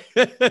 Like,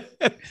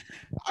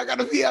 I got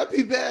a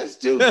VIP pass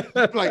too.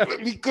 Like,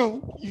 let me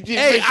go. You just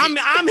hey, make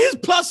it. I'm his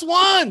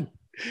 +1.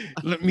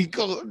 Let me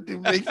go.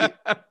 Make it.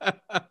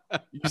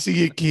 You see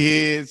your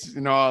kids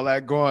and all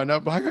that going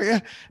up. Like, yeah,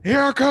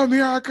 here I come.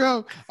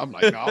 I'm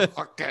like, no,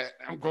 fuck that.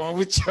 I'm going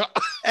with you.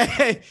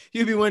 Hey,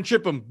 you be one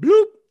trip him.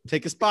 Bloop.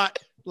 Take a spot.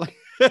 Like,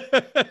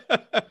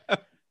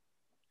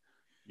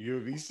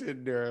 You'll be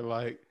sitting there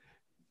like,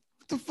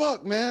 what the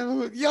fuck,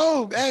 man?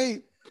 Yo,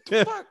 hey, what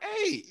the fuck?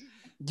 Hey,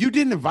 you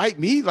didn't invite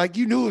me? Like,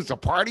 you knew it was a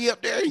party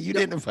up there? You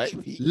didn't invite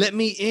me? let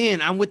me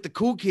in. I'm with the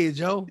cool kids,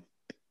 yo.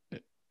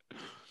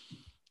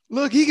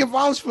 Look, he can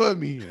vouch for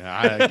me.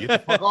 Get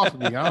the fuck off of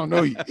me. I don't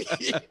know you.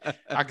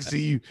 I can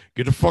see you.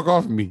 Get the fuck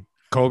off of me.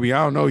 Kobe,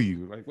 I don't know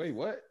you. Like, wait,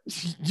 what?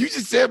 You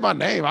just said my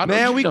name. I know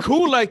Man, you we know.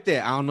 cool like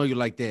that. I don't know you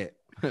like that.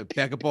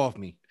 Back up off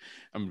me.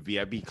 I'm in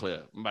VIP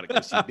club. I'm about to go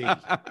see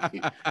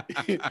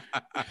Biggie.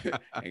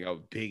 Hang out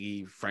with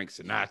Biggie, Frank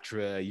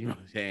Sinatra. You know what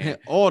I'm saying?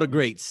 All the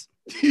greats.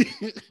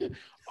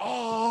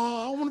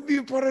 Oh, I want to be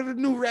a part of the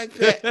new Rack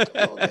Pack.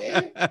 Come on,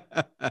 man.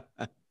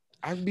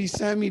 I could be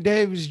Sammy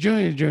Davis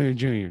Jr.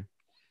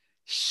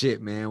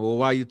 Shit, man. Well,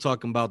 while you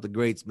talking about the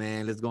greats,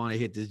 man, let's go on and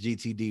hit this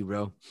GTD,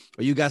 bro.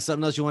 Or you got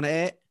something else you want to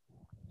add?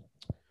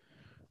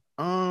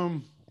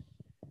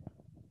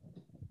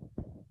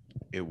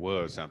 It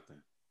was something.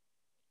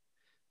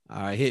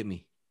 All right, hit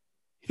me.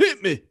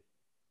 Hit me.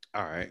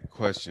 All right,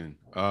 question.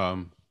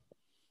 Damn,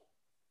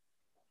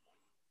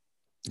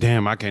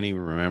 I can't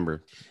even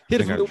remember. Hit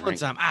it for me one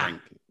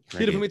time.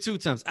 Hit it for me 2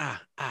 times.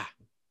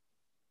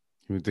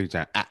 Hit me 3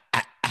 times.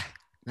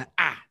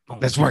 Boom,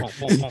 That's boom, right.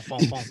 boom, boom,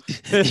 boom, boom.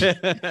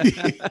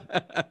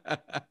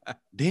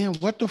 Damn,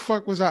 what the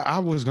fuck was I? I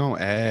was gonna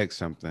ask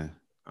something,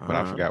 but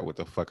I forgot what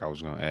the fuck I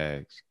was gonna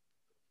ask.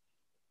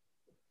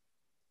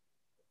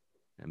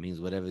 That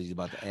means whatever he's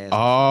about to ask.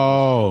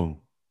 Oh.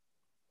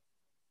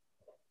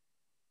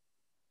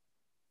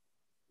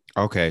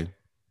 Okay.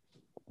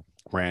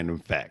 Random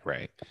fact,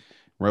 right?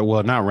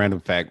 Well, not random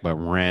fact, but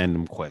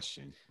random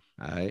question.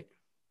 All right.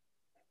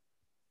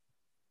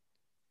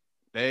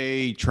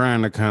 They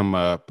trying to come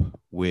up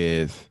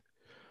with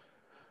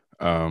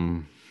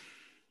some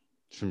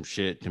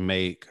shit to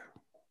make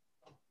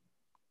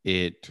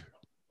it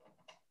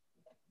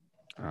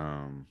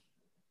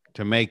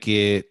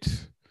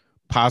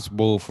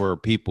possible for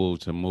people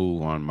to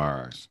move on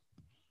Mars.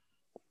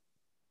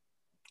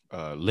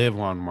 Live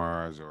on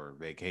Mars or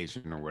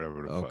vacation or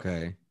whatever the fuck.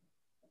 Okay.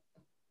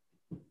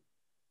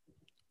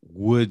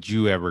 Would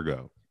you ever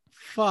go?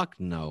 Fuck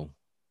no.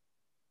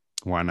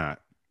 Why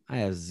not? I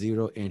have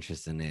zero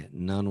interest in that.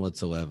 None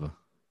whatsoever.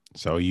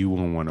 So you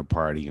wouldn't want to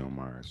party on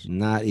Mars?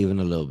 Not even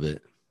a little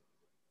bit.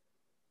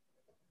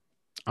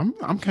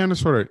 I'm kind of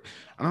sort of,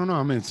 I don't know.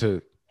 I'm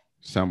into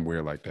something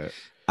weird like that.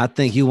 I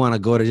think you want to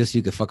go there just so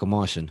you can fuck a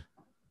Martian.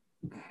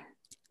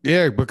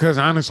 Yeah, because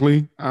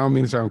honestly, I don't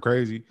mean to sound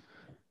crazy.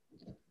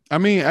 I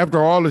mean, after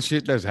all the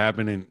shit that's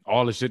happening,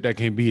 all the shit that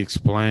can be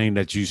explained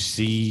that you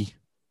see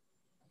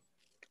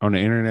on the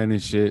internet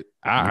and shit,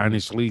 I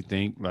honestly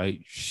think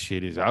like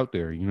shit is out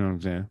there. You know what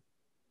I'm saying?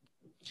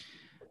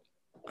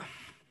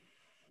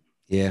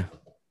 Yeah.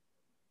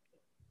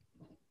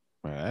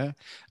 Right.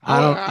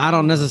 I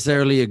don't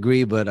necessarily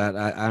agree, but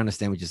I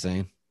understand what you're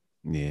saying.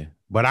 Yeah.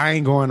 But I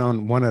ain't going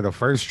on one of the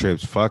first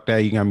trips. Fuck that.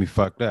 You got me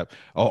fucked up.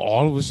 Oh,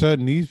 all of a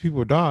sudden these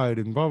people died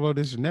and blah, blah,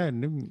 this and that.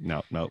 And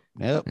no.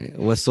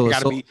 Well, so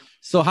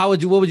what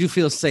would you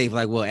feel safe?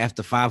 Like, well,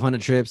 after 500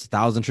 trips,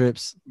 1,000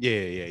 trips?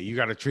 Yeah. You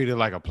got to treat it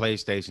like a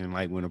PlayStation.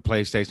 Like when a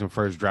PlayStation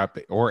first dropped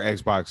it, or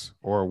Xbox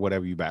or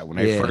whatever you buy. When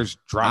they first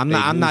dropped it.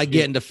 I'm not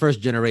getting the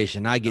first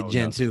generation. I get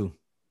Gen 2.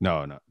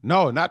 No,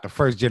 not the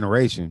first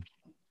generation.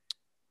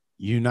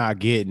 You're not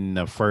getting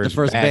the first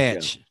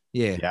batch.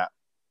 Yeah.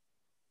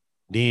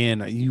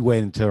 Then you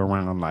wait until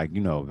around like,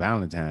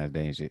 Valentine's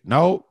Day and shit.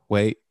 No,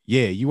 wait.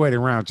 Yeah, you wait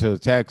around till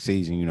tax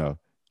season,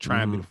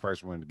 try and be the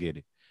first one to get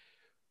it.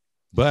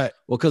 But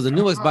because the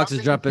new Xbox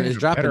is dropping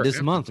this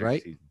month,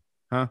 right? Season.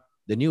 Huh?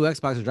 The new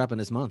Xbox is dropping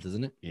this month,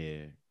 isn't it?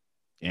 Yeah.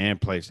 And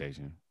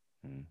PlayStation.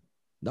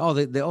 Oh,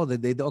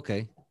 they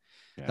okay.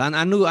 Yeah.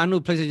 I knew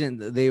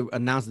PlayStation, they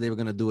announced that they were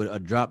gonna do a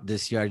drop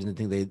this year. I didn't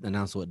think they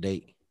announced what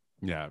date.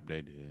 Yeah,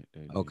 they did.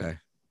 Okay.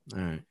 All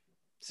right.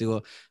 See,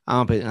 well,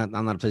 I'm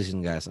not a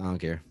PlayStation guy, so I don't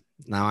care.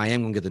 Now I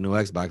am gonna get the new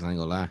Xbox. I ain't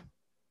gonna lie.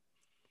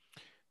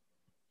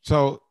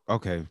 So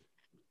okay,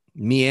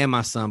 me and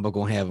my son both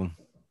gonna have them.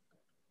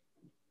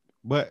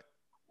 But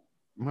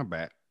my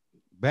back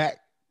to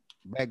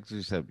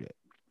the subject.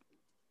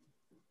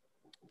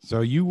 So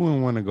you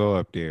wouldn't want to go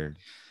up there.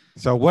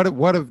 So what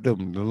if the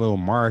little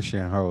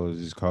Martian hoes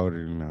is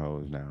colder than the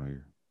hoes down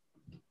here?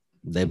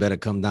 They better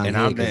come down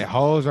and here.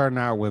 Hoes are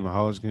not women.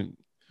 Hoes can.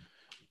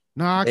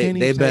 No, I can't.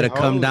 They better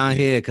come down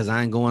here because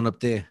I ain't going up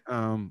there.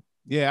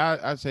 Yeah,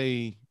 I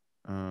say.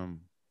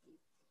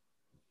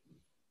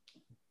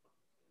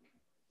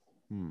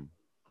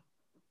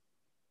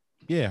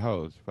 Yeah,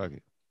 hoes. Fuck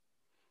it.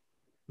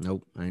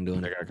 Nope, I ain't doing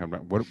they it. Gotta come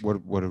down.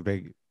 What if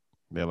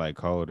they're like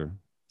colder?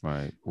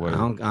 Like what?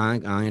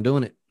 I ain't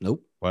doing it.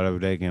 Nope. What if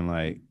they can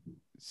like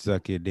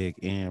suck your dick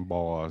and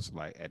balls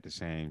like at the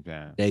same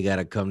time? They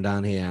gotta come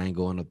down here. I ain't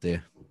going up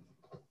there.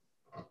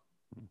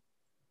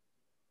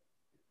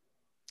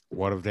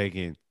 What if they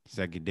can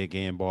suck your dick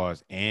and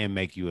balls and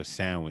make you a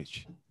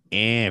sandwich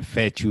and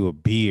fetch you a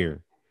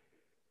beer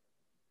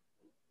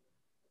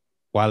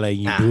while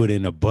letting you do it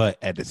in the butt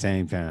at the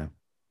same time?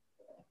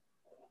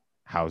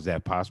 How is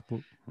that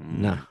possible?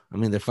 Nah. I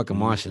mean, they're fucking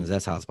Martians.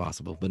 That's how it's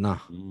possible. But no.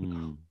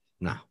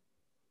 No.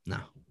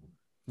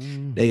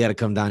 They got to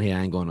come down here. I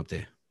ain't going up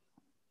there.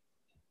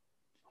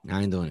 I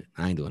ain't doing it.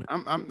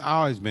 I've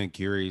always been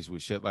curious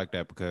with shit like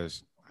that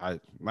because I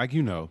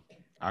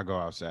I go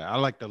outside. I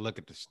like to look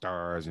at the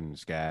stars in the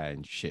sky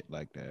and shit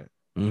like that.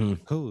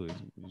 Mm-hmm. Cool.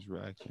 It's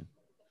relaxing.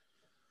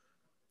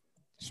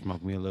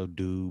 Smoke me a little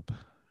doob.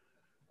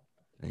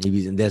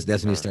 And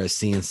that's when you start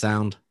seeing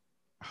sound.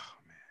 Oh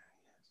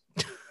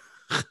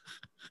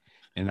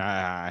and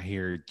I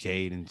hear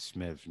Jaden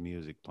Smith's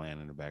music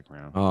playing in the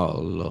background. Oh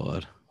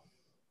Lord.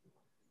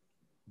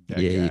 That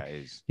Yeah, guy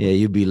is. Yeah,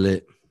 you be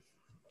lit.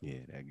 Yeah,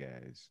 that guy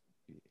is.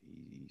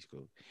 He's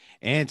cool.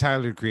 And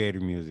Tyler, the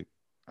Creator music.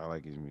 I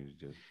like his music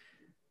too.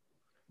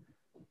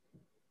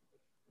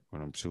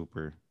 When I'm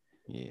super,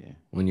 yeah.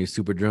 When you're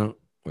super drunk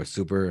or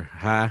super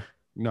high,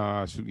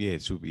 No, yeah,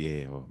 super,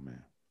 yeah. Oh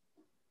man.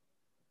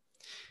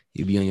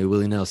 you be on your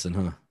Willie Nelson,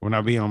 huh? When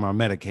I be on my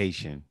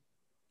medication.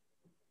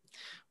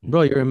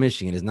 Bro, you're in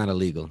Michigan. It's not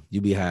illegal. You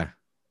be high.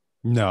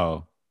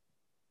 No,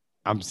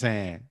 I'm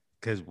saying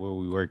because where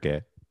we work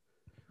at.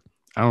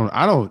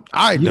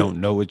 I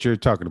don't know what you're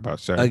talking about,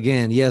 sir.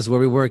 Again, yes, where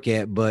we work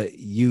at, but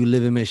you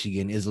live in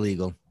Michigan is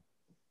legal.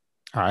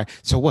 All right.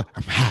 So what?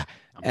 I'm high.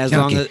 As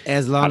long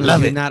as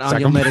you're not on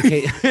your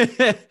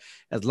medication,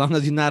 as long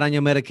as you're not on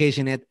your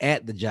medication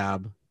at the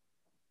job,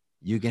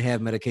 you can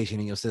have medication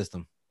in your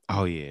system.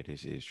 Oh yeah,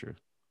 this is true.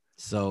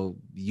 So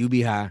you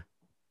be high.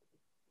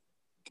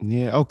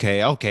 Yeah.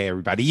 Okay.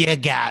 Everybody, you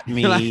got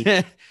me.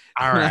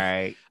 All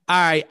right.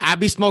 I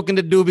be smoking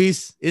the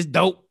doobies. It's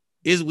dope.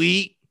 It's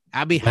weed.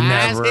 I be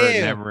high as hell.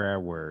 Never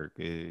at work.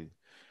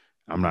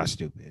 I'm not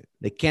stupid.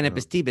 The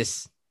cannabis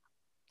tibis.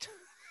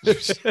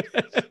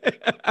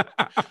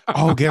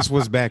 Oh, guess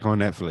what's back on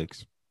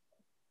Netflix?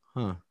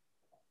 Huh?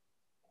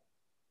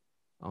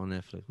 On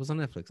Netflix. What's on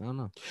Netflix? I don't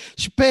know.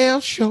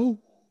 Chappelle Show.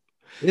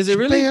 Is it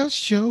really? Chappelle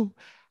Show.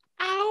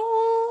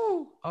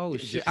 Ow. Oh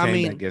shit! I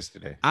mean,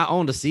 yesterday. I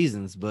own the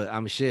seasons, but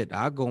I'm shit.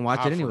 I'll go and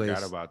watch it anyways. I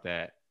forgot about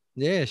that.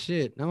 Yeah,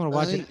 shit. I'm gonna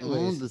watch it anyways.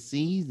 Own the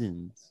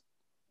seasons.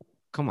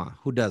 Come on,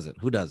 who doesn't?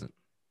 Who doesn't?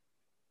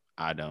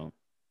 I don't.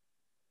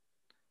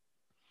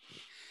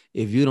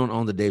 If you don't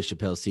own the Dave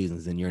Chappelle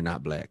seasons, then you're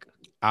not black.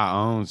 I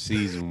own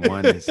season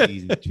 1 and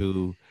season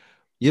 2.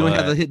 You don't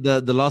have to hit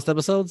the lost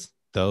episodes?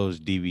 Those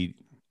DVD.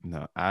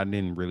 No, I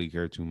didn't really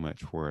care too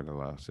much for the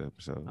lost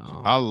episodes.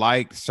 Oh. I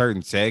liked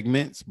certain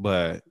segments,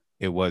 but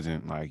it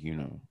wasn't like,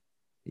 You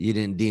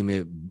didn't deem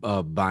it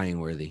buying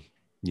worthy.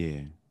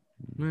 Yeah.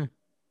 Hmm.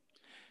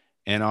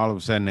 And all of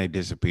a sudden they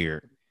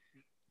disappeared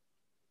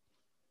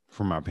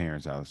from my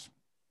parents' house.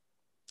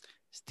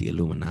 It's the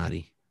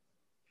Illuminati.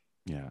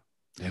 Yeah.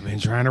 They've been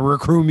trying to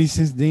recruit me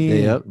since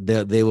then.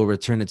 They will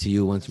return it to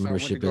you once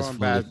membership is fully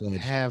fledged.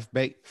 Half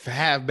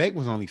baked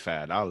was only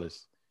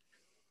 $5.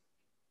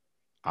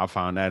 I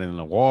found that in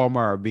the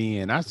Walmart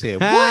bin. I said,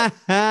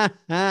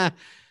 what?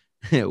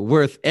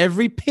 Worth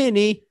every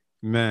penny.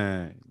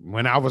 Man,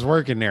 when I was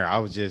working there, I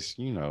was just,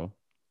 I'm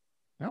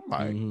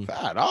like,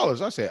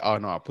 $5. I said, oh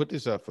no, put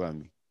this up for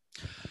me.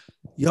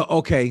 Yo,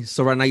 okay.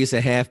 So right now you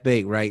said half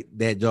baked, right?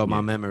 That jogged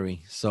my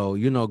memory. So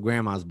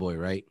Grandma's Boy,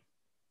 right?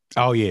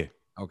 Oh yeah.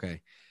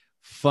 Okay.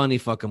 Funny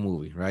fucking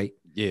movie, right?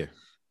 Yeah.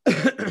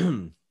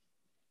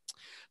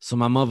 So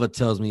my mother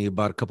tells me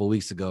about a couple of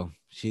weeks ago.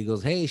 She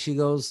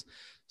goes,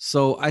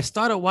 so I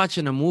started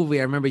watching a movie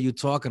I remember you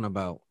talking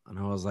about. And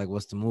I was like,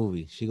 what's the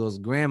movie? She goes,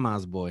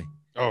 Grandma's Boy.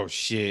 Oh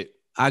shit.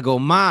 I go,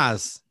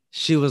 Maz.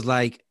 She was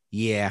like,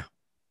 yeah.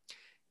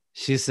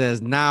 She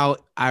says, now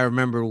I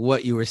remember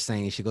what you were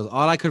saying. She goes,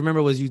 all I could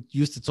remember was you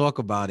used to talk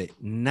about it.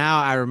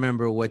 Now I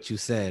remember what you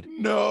said.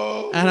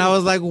 No. And I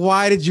was like,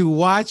 why did you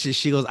watch it?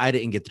 She goes, I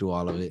didn't get through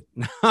all of it.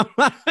 I'm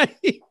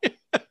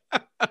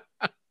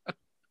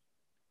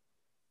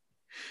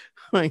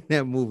like,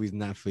 that movie's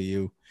not for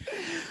you.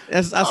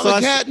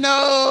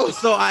 No.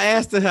 So I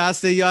asked her, I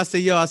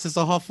said,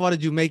 so how far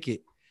did you make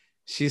it?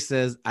 She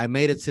says, I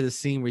made it to the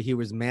scene where he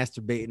was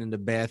masturbating in the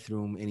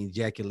bathroom and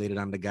ejaculated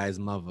on the guy's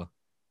mother.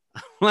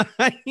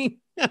 I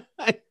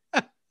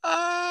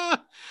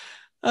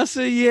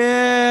said,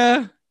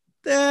 yeah,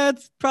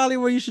 that's probably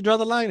where you should draw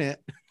the line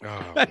at.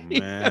 Oh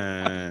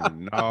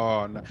man,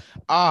 no.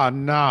 Oh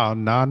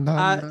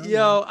no.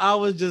 Yo, I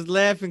was just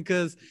laughing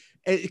because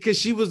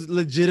she was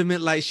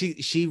legitimate. Like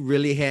she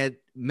really had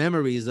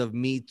memories of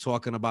me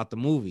talking about the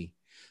movie,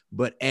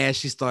 but as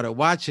she started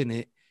watching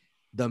it,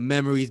 the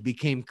memories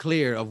became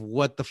clear of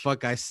what the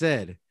fuck I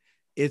said.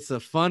 It's a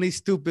funny,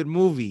 stupid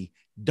movie.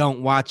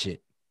 Don't watch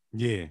it.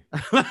 Yeah.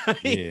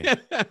 Yeah.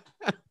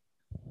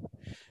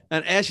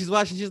 And as she's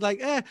watching, she's like,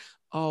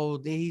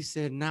 oh, he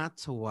said not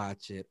to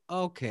watch it.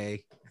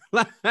 Okay.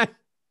 I'm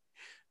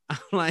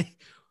like,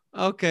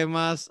 okay,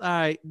 Mas. All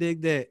right,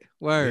 dig that.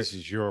 Word. This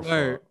is your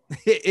word.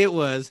 fault. It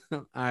was.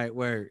 All right,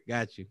 word.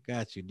 Got you.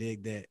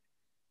 Dig that.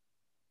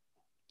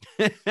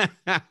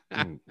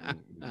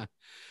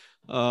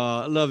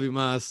 I love you,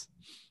 Mas.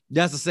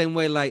 That's the same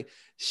way, like,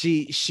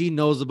 she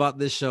knows about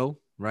this show,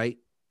 right?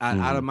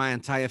 Out of my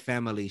entire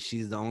family,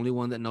 she's the only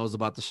one that knows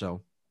about the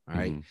show. All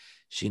right.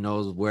 She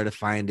knows where to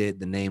find it,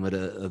 the name of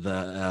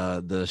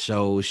the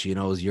show. She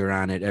knows you're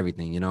on it,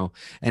 everything, and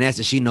that's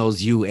that she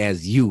knows you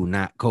as you,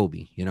 not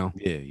Kobe, Yeah.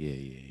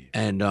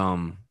 And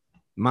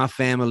my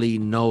family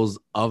knows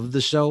of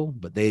the show,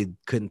 but they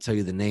couldn't tell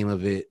you the name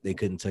of it. They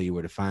couldn't tell you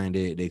where to find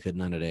it. They could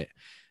none of that,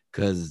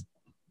 because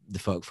the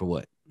fuck for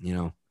what,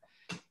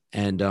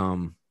 And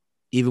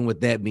even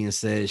with that being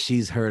said,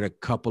 she's heard a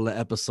couple of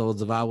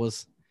episodes of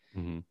ours,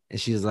 and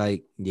she's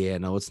like, "Yeah,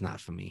 no, it's not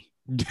for me."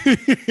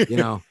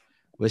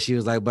 But she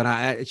was like,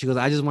 she goes,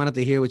 I just wanted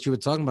to hear what you were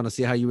talking about and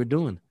see how you were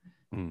doing.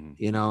 Mm.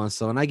 You know, and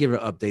so, and I give her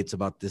updates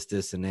about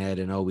this, and that,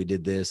 and oh, we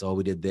did this, oh,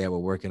 we did that, we're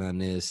working on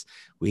this,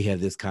 we have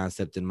this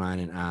concept in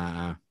mind,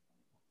 and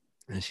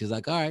she's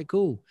like, all right,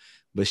 cool,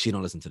 but she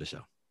don't listen to the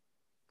show.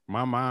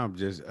 My mom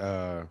just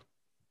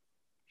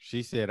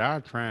she said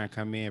I'll try and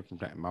come in from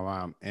my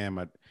mom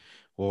and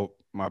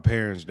my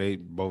parents, they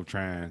both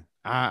trying.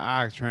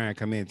 I try and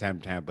come in time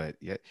to time, but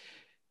yeah,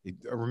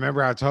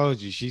 remember I told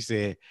you, she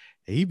said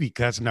he be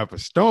cussing up a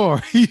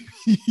storm.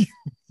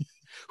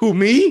 Who,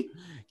 me?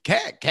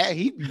 Cat,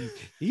 he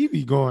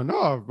be going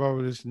off,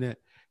 bro. This and that.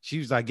 She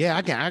was like, yeah,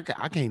 I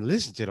can't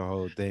listen to the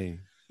whole thing.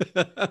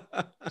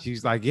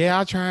 She's like, yeah,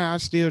 I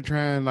still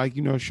try and, like,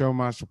 you know, show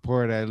my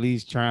support, at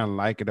least try and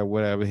like it or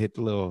whatever, hit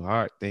the little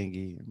heart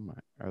thingy. I'm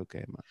like, okay,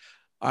 man.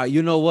 All right,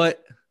 you know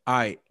what? All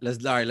right, let's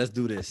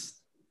do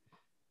this.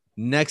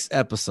 Next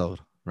episode,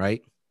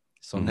 right?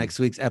 So next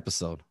week's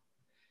episode,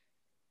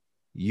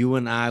 you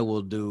and I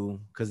will do,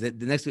 because the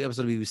next week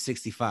episode will be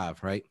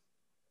 65, right?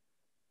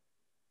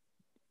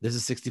 This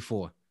is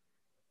 64.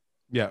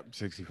 Yeah,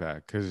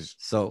 65. Because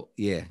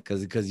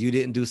because you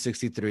didn't do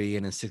 63,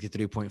 and then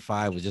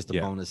 63.5 was just a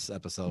bonus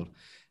episode.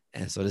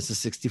 And so this is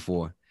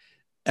 64.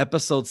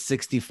 Episode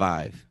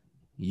 65,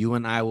 you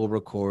and I will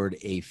record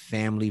a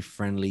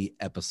family-friendly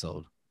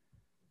episode.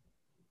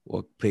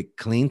 We'll pick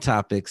clean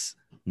topics,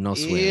 no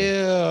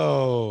swearing.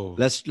 Ew.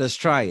 Let's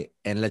try it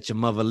and let your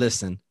mother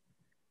listen.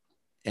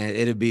 And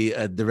it'll be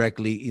a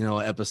directly, you know,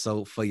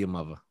 episode for your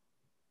mother.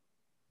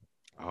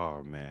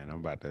 Oh man, I'm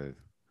about to.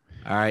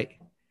 All right.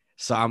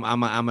 So I'm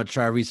gonna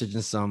try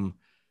researching some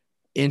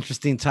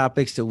interesting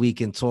topics that we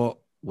can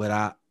talk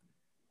without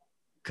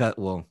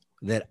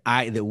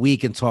that we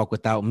can talk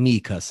without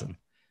me cussing.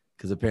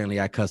 Because apparently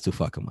I cuss too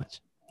fucking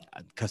much.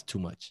 I cuss too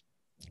much.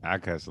 I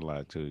cuss a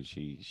lot too.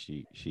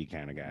 She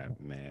kind of got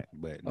mad,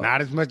 but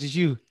not as much as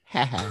you.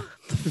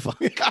 Fuck.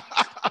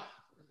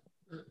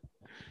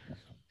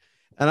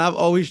 And I've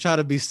always tried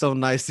to be so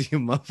nice to your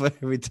mother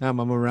every time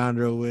I'm around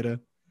her or with her.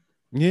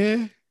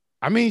 Yeah.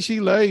 I mean, she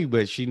love you,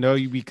 but she know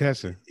you be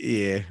cussing.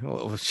 Yeah.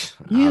 You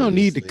don't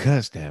need to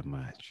cuss that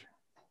much.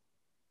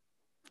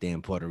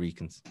 Damn Puerto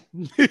Ricans.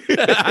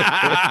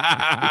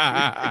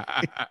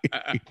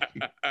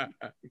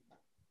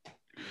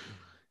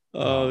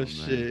 Oh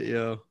shit,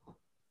 yo.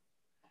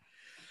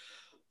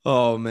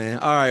 Oh man.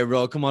 All right,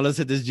 bro. Come on, let's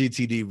hit this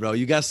GTD, bro.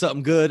 You got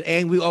something good.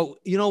 And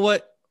you know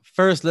what?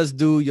 First, let's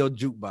do your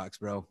jukebox,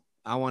 bro.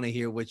 I want to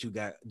hear what you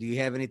got. Do you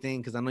have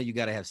anything? Because I know you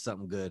got to have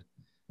something good.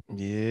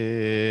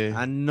 Yeah.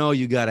 I know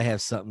you got to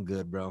have something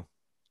good, bro.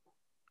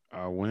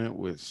 I went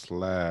with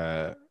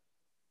Slide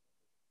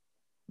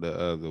the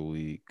other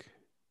week.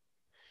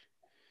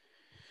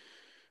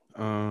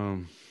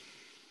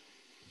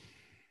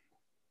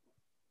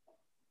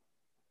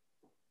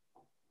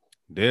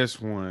 This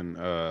one,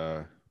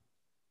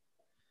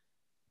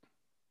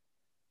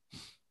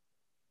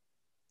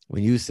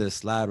 when you said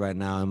Slide right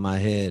now in my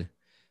head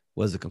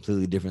was a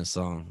completely different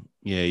song.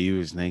 Yeah, you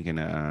was thinking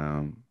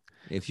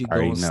if you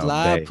go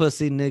slide babe.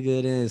 Pussy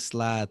nigga, then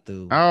slide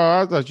through.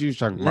 Oh, I thought you was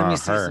talking about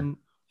her.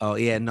 Oh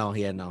yeah, no.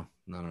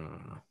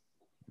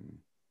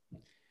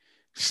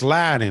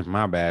 Sliding,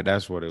 my bad.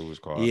 That's what it was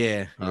called.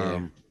 Yeah.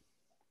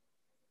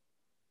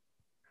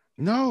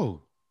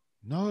 No,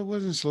 it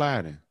wasn't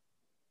sliding.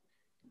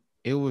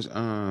 It was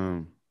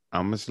I'ma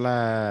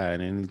slide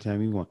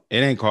anytime you want.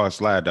 It ain't called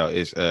Slide though.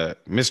 It's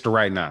Mr.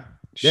 Right Now.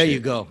 There you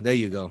go.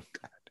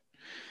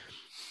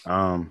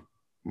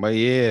 But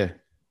yeah.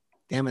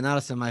 Damn it, now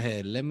it's in my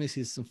head. Let me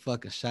see some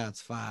fucking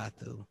shots fired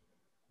through.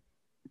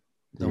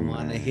 Don't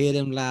want to hear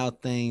them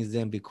loud things,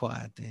 then be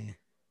quiet then.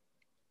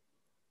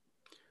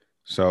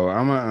 So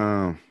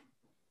I'm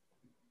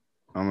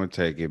gonna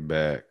take it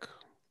back.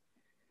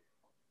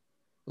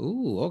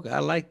 Ooh, okay, I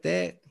like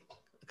that.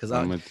 Because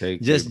I'm gonna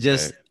take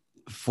just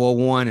for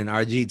one in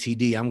our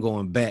GTD, I'm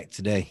going back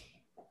today.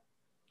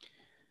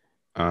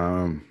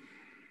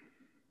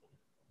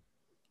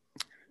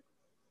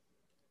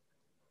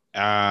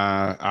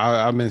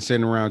 I've been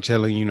sitting around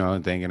chilling, you know,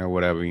 thinking or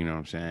whatever, you know what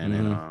I'm saying?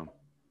 Mm-hmm.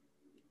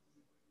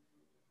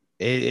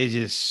 And it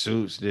just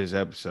suits this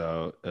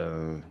episode.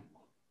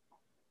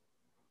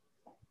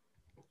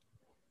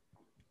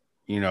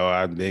 You know,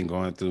 I've been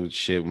going through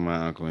shit with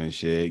my uncle and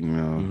shit, you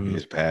know,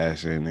 his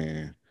passing,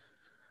 and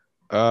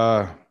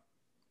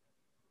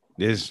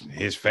this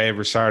his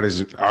favorite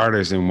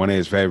artist and one of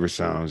his favorite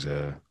songs,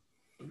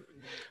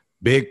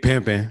 Big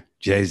Pimpin',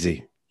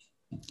 Jay-Z.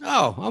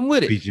 Oh, I'm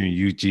with it. Featuring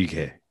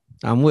UGK.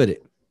 I'm with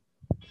it.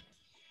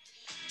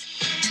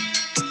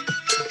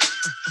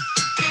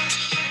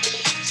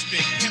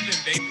 Big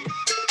pimpin', baby.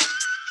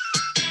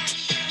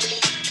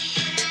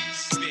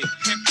 Big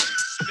pimpin',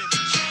 spinning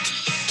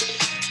cheese.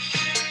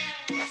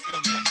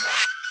 Feel me?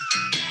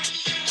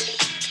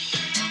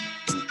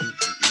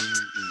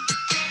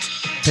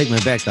 Take me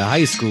back to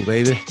high school,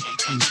 baby.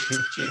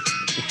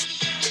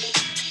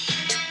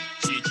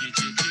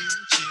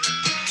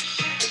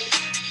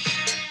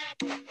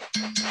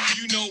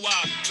 You know I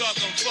thug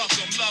 'em, fuck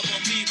 'em, love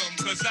 'em, leave 'em,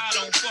 cause I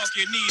don't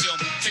fucking need them.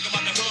 Take them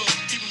out the hood,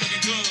 people looking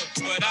good,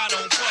 but I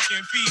don't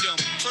fucking feed them.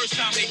 First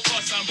time they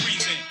fuss, I'm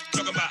breathing.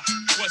 Talking about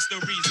what's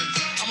the reason?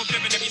 I'm a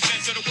pimp in every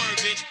sense of the word,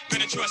 bitch.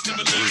 Better trust and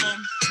believe them.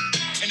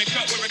 In the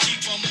cut where I keep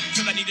them,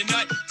 till I need a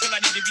nut, till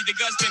I need to be the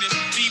Gus Dennis.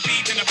 Beep,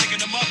 beep, then I'm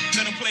picking them up,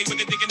 let them play with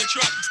the dick in the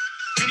truck.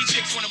 Many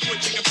chicks wanna put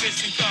chicken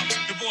fist in cup,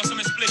 divorce them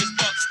and split his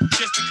bucks.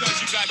 Just because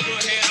you got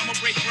good hair, I'ma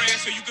break bread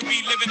so you can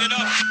be living it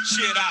up.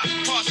 Shit, I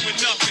pass with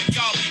nothing,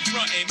 y'all be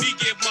frontin'. Me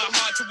give my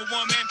heart to a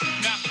woman,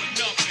 not for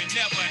nothing,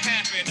 never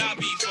happen. I'll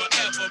be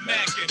forever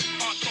mackin'.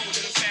 Hard-coded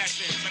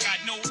assassins, I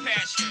got no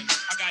passion,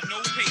 I got no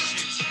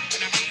patience,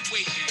 and I hate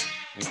waiting.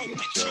 Go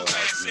get your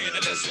ass in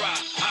and let's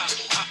ride.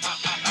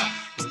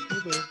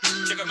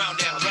 Check 'em out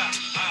now, ride.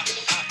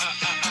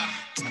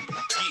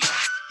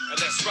 Yeah,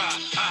 let's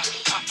ride.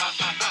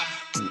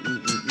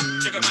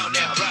 Check 'em out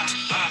now, ride.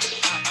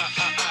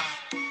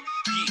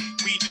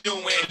 Yeah, we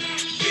doing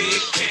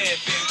big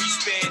pimpin', we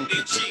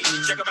spending cheap.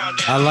 Check 'em out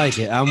now. I like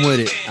it. I'm with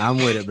it. I'm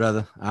with it,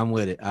 brother. I'm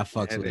with it. I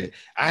fucks with it.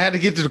 I had to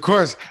get to the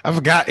chorus. I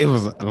forgot it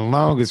was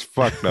long as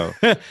fuck though.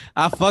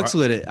 I fucks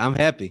with it. I'm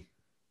happy.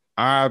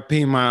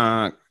 R.I.P.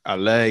 Monk. I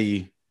love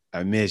you.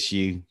 I miss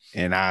you,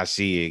 and I'll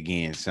see you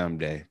again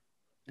someday.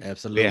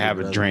 Absolutely. We'll have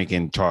a brother. drink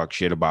and talk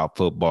shit about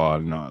football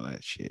and all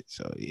that shit.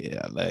 So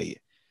yeah, I love you,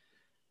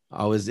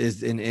 Always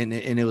is, and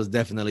it was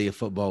definitely a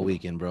football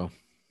weekend, bro.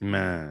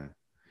 man.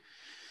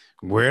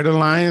 Where the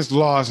Lions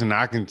lost, and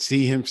I can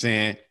see him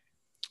saying,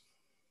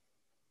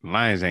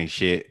 "Lions ain't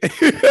shit."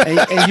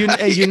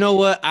 And you know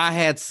what? I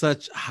had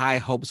such high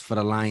hopes for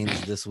the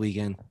Lions this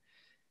weekend,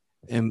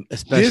 and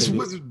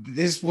especially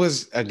this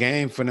was a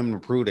game for them to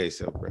prove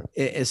themselves, bro.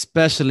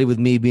 especially with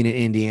me being in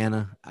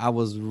Indiana. I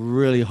was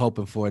really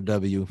hoping for a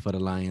W for the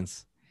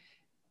Lions,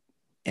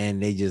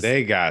 and they Got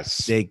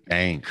they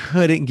spanked.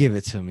 couldn't give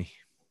it to me.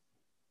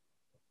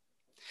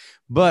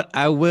 But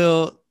I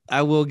will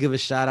give a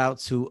shout out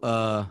to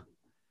the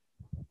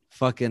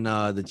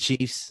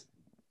Chiefs.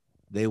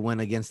 They went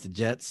against the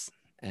Jets,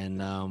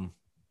 and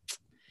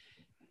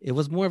it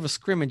was more of a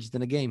scrimmage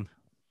than a game.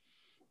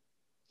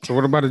 So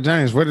what about the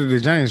Giants? What did the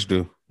Giants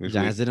do? The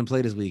Giants didn't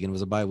play this week, and it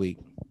was a bye week.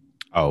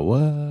 Oh,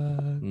 what?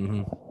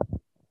 Mm-hmm.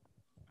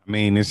 I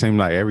mean, it seemed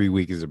like every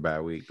week is a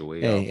bad week. The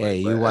way Hey,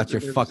 you watch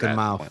your fucking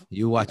mouth.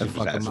 You watch your That's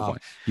fucking besides the mouth.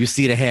 point. You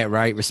see the hat,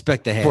 right?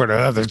 Respect the For hat. the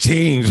other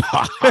teams.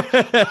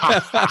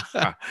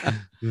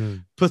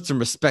 Put some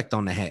respect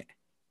on the hat.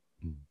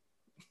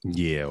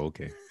 Yeah,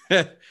 okay.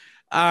 All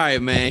right,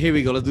 man. Here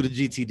we go. Let's do the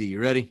GTD.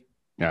 You ready?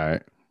 All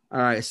right. All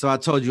right. So I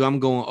told you I'm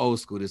going old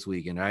school this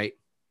weekend, right?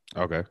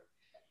 Okay.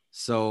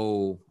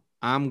 So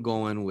I'm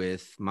going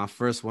with my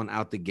first one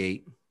out the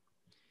gate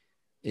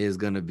is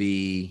gonna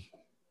be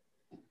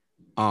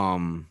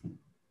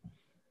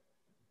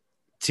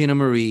Tina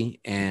Marie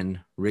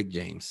and Rick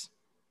James.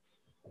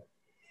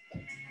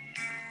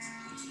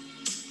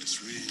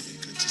 It's really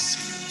good to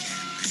see you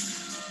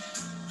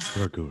again, baby.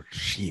 We're good.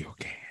 See you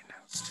again.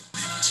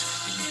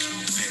 You're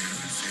looking very,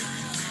 very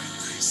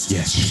nice.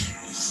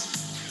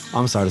 Yes.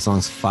 I'm sorry, the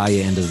song's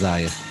Fire and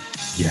Desire.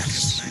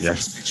 Yes.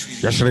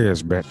 Yes. Yes, it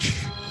is, bitch.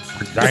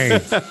 Dang. Oh,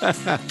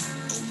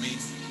 me?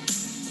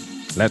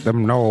 Let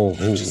them know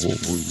who.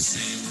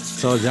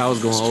 Told you I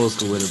was going old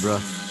school with it, bro.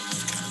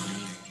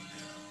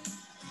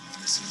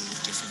 It's a little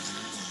different than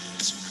it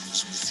was when I was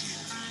with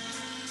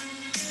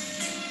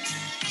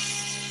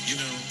you. You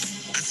know,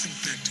 I think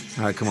back to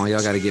All right, come on.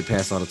 Y'all got to get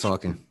past all the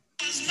talking.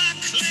 was my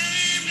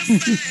claim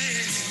to fame.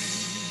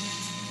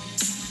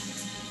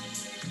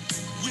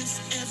 With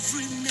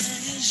every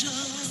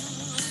measure,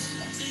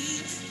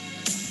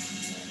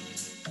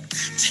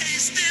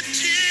 tasted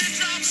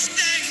teardrop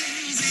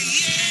stains,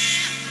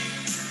 yeah.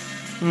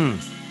 I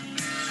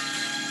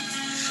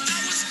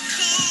was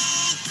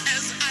cold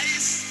as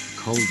ice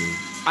Cold as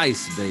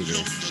ice, baby.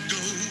 long ago,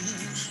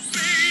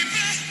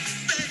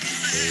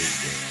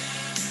 baby.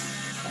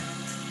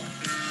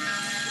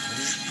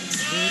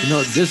 You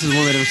know, this is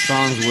one of them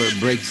songs where it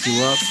breaks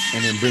you up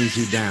and then brings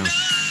you down.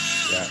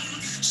 Yeah.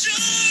 Sugar,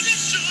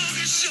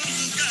 sugar,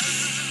 sugar.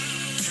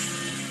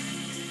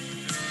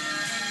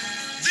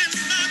 Then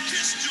I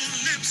kissed your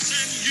lips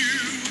and you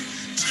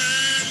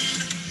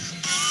turned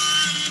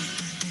on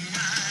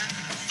my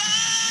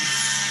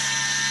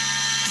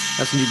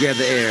That's when you grab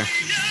the air. fire.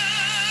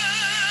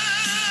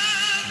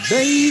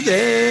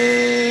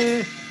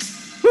 Baby.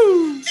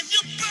 Woo. And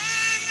you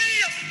burn me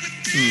up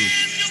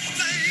within your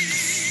flame.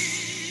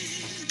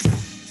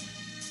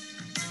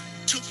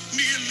 Took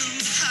me a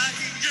little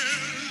higher.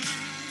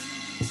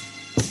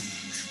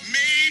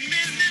 Made me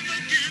live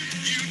again.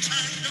 You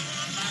turned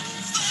on my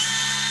fire,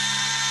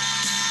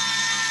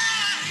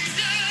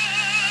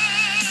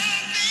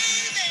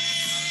 baby.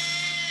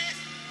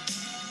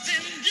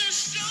 Then you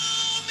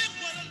showed me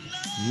what I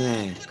love.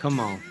 Man,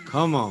 come on.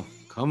 Come on.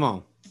 Come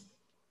on.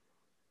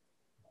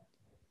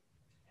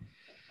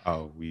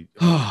 Oh, we.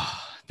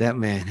 That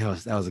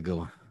was a good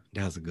one.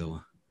 That was a good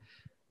one.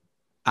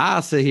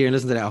 I'll sit here and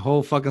listen to that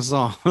whole fucking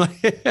song.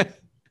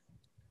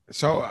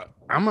 So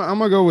I'm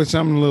gonna go with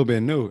something a little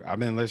bit new. I've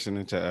been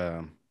listening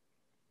to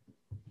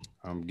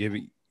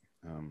giving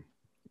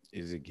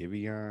Is it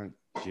Giveon?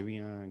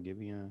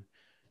 Giveon?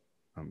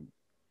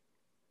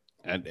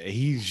 And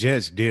he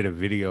just did a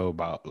video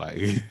about like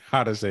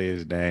how to say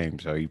his name,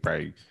 so he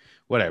probably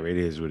whatever it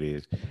is, what it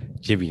is.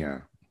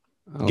 Giveon.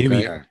 Okay.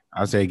 Giveon.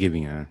 I'll say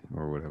Giveon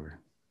or whatever.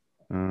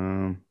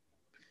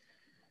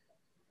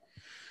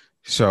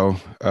 So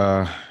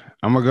I'm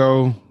gonna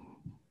go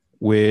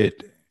with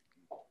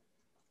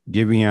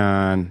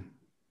Giveon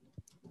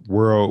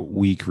World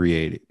We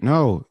Created.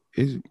 No,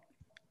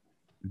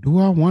 do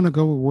I want to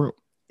go with World?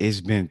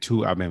 It's been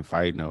two I've been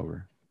fighting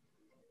over.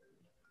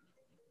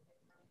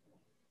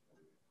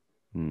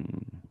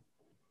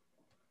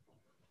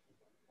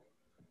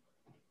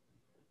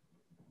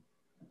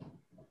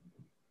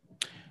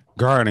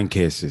 Garden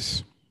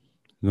Kisses.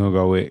 I'm gonna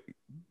go with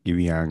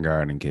Giveon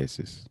Garden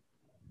Kisses.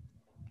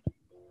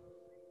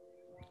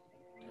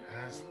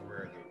 That's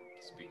where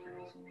the speaker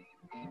is.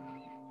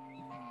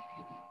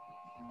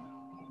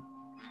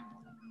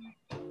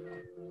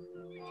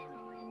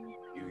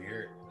 You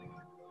hear it?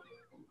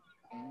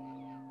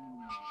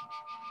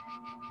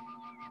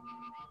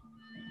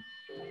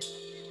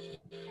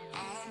 I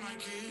might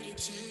get a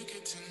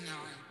ticket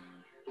tonight.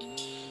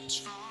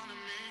 Trying to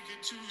make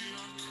it to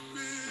your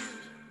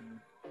crib.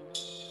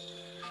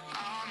 I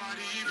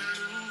might even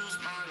lose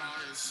my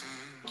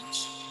license.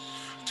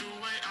 The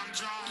way I'm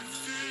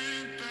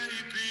driving,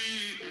 baby.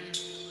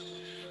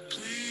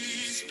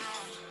 Please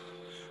bow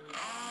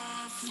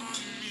off for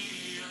me.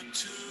 Your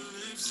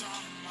tulips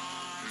on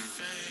my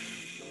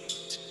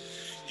fate.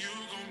 You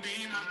gon' be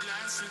my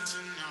blessing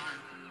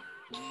tonight.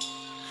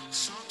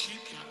 So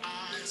keep your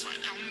eyes right.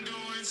 I'm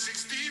doing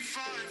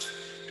 65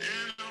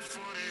 in a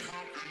 40,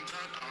 hoping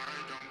that I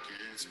don't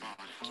get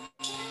spotted.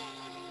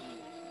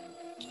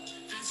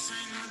 This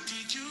ain't no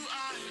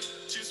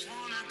DUI, just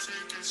wanna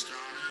take a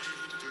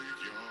stride through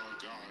your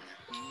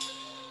garden.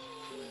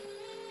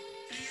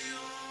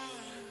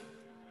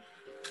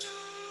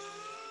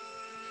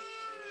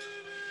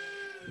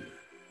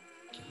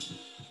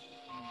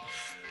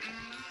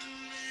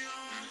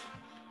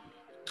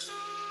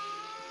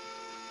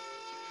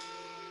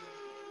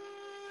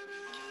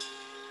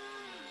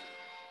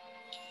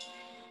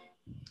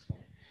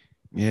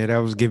 Yeah, that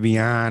was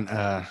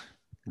Giveon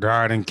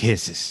Garden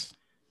Kisses.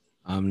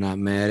 I'm not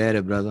mad at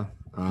it, brother.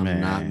 I'm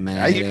not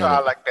mad You at know, I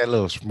it. like that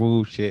little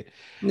smooth shit.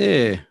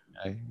 Yeah.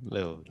 Like,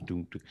 little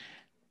doom.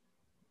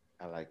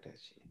 I like that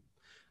shit.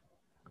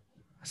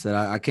 I said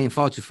I can't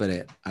fault you for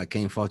that. I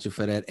can't fault you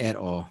for that at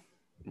all.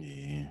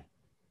 Yeah.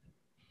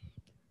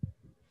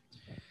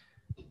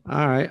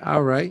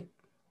 All right.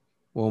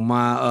 Well,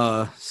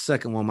 my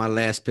second one, my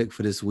last pick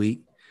for this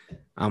week,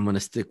 I'm gonna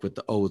stick with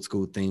the old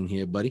school theme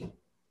here, buddy.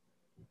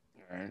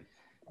 All right.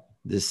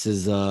 This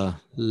is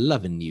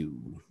Loving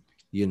You.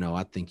 You know,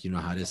 I think you know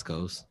how this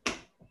goes.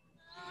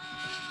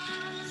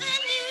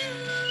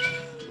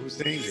 Who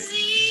sings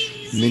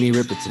it? Minnie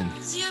Riperton.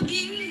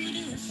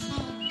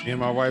 Me and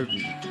my wife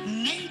was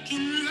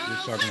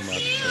talking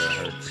about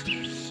her.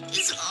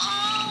 It's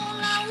all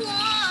I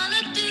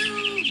wanna do.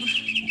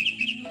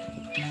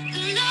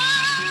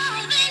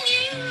 Loving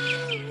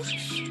you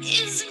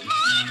is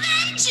more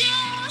than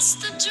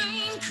just a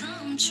dream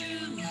come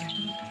true.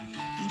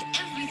 And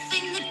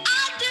everything that I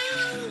do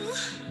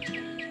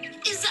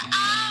is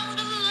out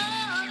of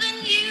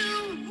loving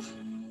you.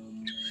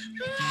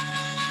 La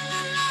la la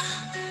la la,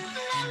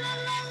 la la la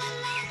la la,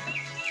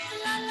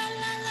 la la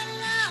la la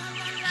la,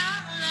 la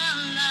la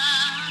la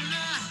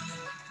la.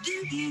 Do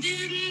do do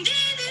do.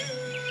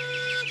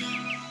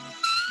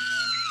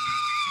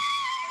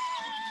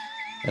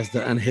 That's the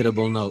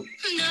unhittable note.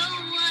 No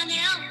one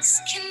else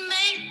can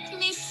make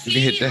me You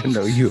can hit that feel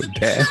note, you a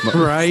bad mother.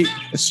 Right?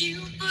 you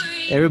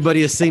breathe.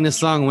 Everybody is singing the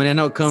song. When that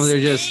note comes, they're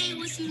just, Stay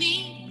with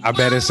me I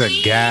bet it's a while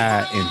we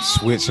guy in go.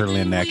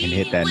 Switzerland that can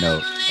hit that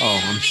note.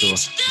 oh, I'm sure.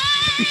 Each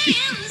day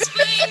in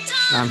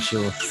springtime, I'm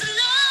sure. 'cause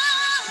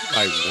love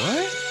Like,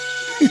 what?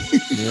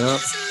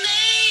 Yep. has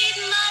made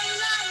my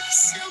life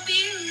so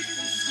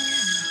beautiful.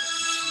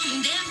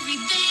 And every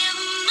day of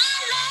my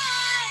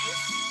life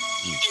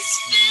is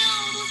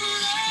filled with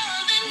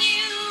loving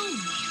you.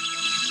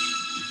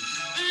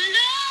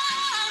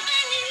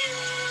 Loving you.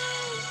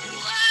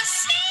 I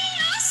see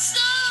your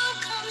soul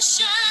come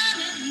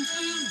shining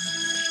through.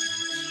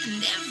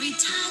 And every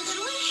time that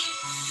we,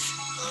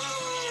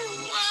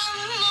 I'm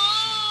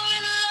more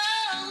in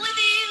love with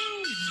you.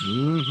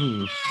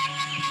 Mm-hmm.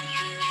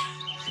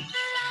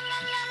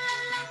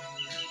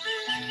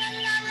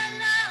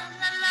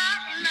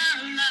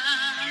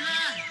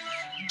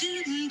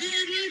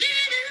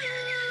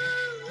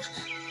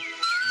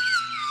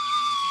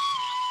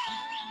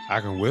 I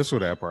can whistle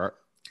that part.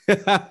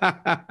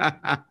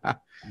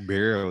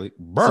 Barely.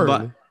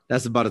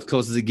 That's about as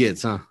close as it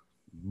gets, huh?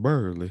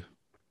 Barely.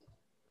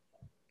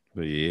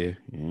 But yeah.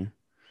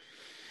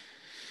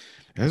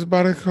 That's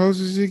about as close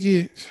as it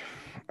gets.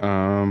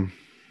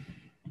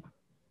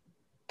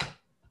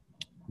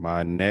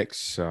 My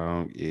next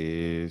song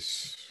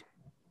is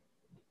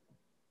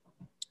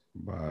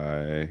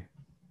by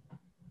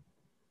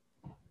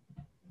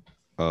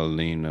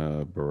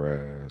Alina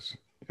Baraz,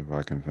 if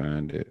I can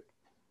find it.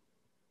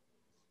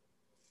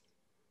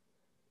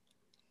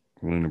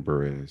 Luna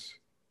Perez.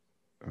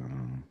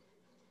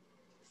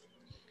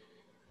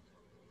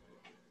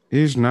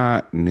 Is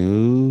not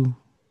new.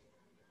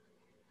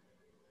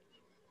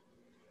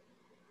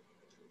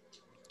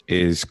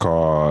 Is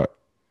called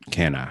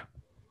Can I?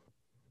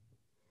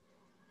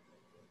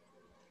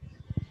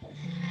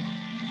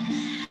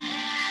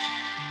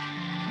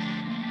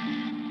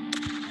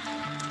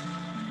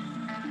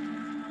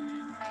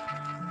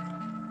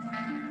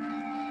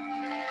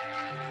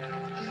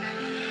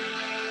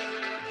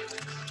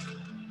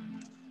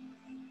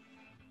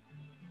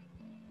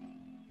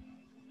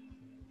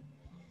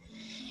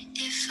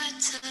 If I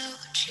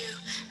told you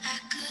I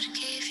could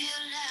give you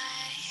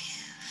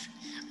life,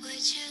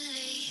 would you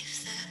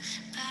leave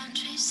the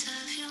boundaries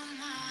of your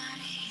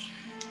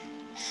mind?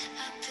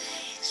 I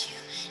bet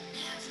you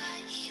never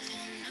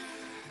even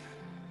knew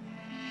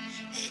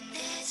that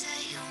there's a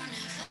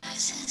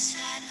universe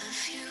inside of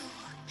you.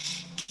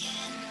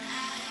 Can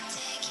I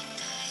take you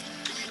back and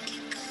make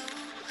it go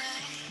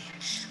away?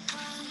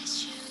 Won't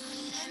you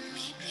let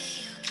me be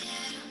your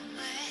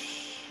getaway?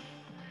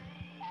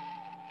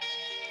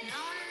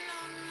 No, no,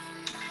 no,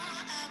 no,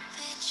 I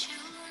bet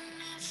you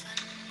never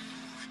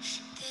knew.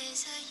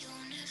 There's a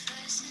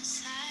universe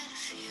inside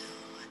of you.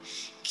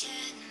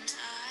 Can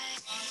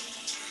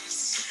I?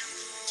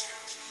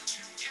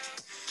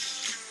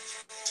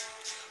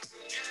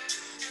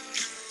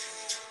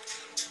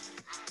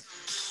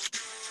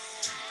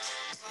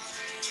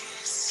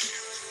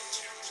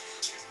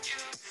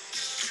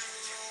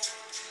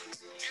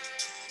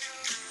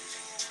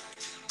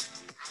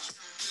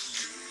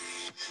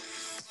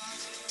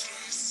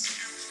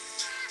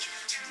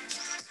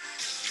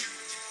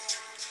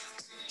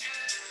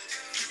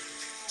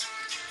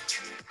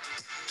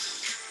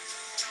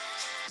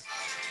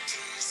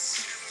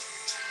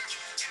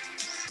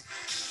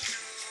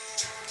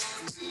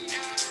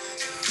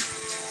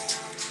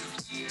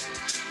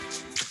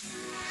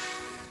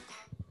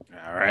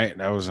 All right,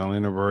 that was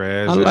Luna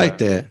Perez. I like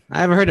that. I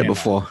haven't heard it Can I?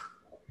 before.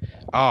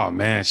 Oh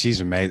man, she's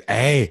amazing.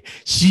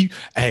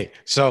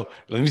 So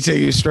let me tell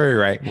you a story,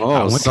 right? I Oh,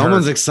 went to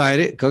someone's her-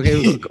 excited. Okay,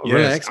 Yes.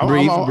 relax, I'm-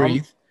 breathe, I'm-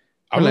 breathe.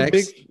 I'm a Relax.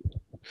 big,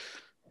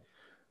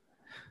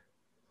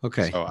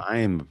 Okay, so I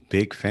am a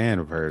big fan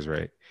of hers,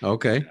 right?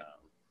 okay,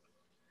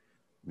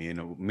 Me and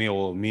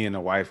the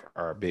wife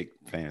are big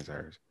fans of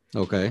hers.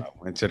 okay. I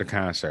went to the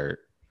concert,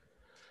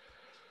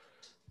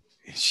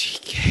 and she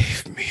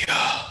gave me a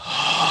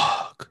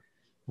hug.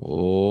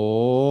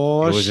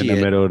 Oh, It was shit. in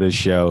the middle of the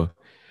show,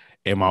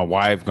 and my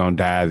wife gonna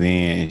dive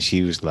in, and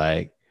she was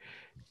like,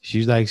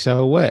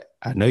 so what?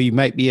 I know you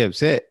might be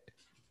upset,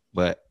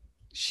 but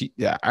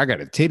I got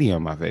a titty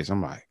on my face.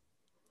 I'm like,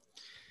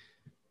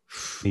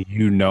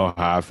 you know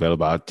how I feel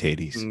about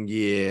titties.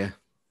 Yeah,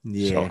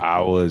 yeah. So I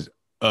was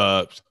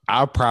up.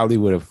 I probably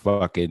would have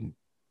fucking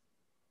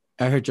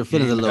I hurt your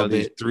feelings a little at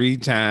least bit. 3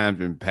 times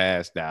and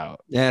passed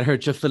out. Yeah, it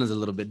hurt your feelings a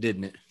little bit,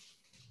 didn't it?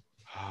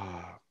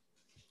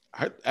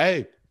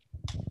 Hey,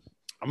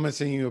 I'm gonna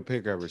send you a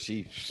pic of her.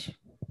 She's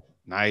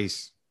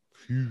nice,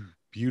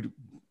 beautiful.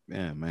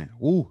 Man.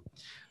 Woo.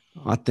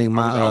 I think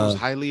I was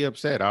highly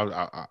upset.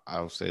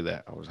 I'll say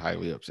that I was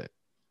highly upset.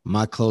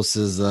 my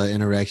closest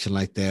interaction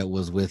like that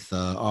was with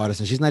artists,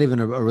 and she's not even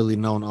a really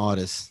known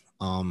artist.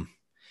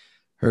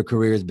 Her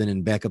career has been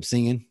in backup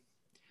singing,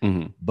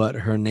 Mm-hmm. but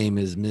her name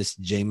is Miss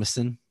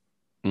Jameson,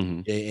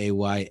 Mm-hmm.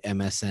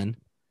 JAYMSN,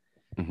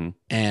 Mm-hmm.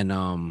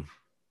 and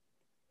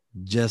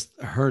just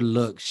her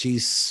look.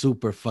 She's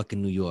super fucking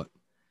New York.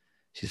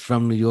 She's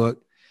from New York,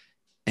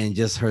 and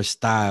just her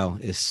style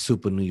is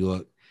super New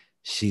York.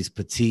 She's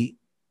petite,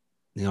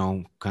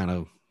 kind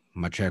of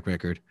my track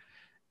record,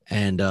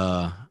 and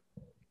her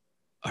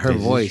This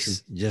is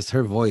voice, just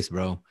her voice,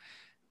 bro.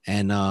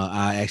 And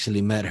I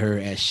actually met her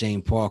at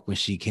Shane Park when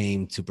she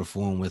came to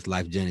perform with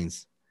Life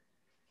Jennings,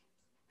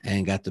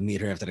 and got to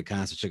meet her after the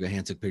concert, shook her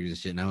hand, took pictures and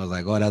shit. And I was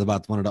like, oh, that's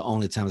about one of the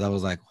only times I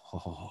was like,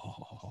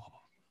 oh.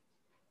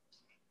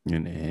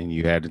 And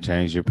you had to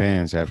change your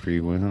pants after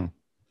you went home.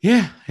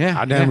 Yeah.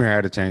 I damn near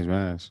had to change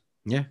mine.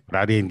 Yeah. But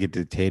I didn't get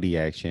the titty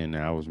action,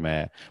 and I was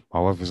mad. My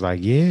wife was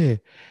like, "Yeah,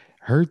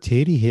 her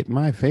titty hit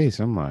my face."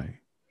 I'm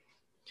like,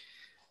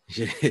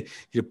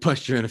 You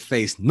punched her in the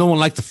face. No one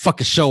likes to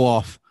fucking show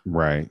off.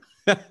 right.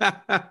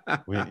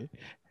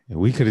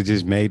 We could have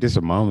just made this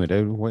a moment.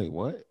 Wait,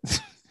 what?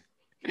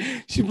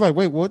 She was like,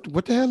 "Wait, what?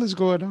 What the hell is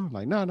going on?"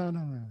 Like, no.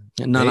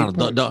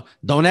 No.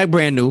 Don't act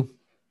brand new.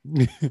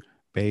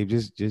 Babe,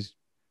 just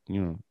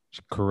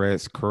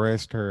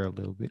caressed her a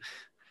little bit.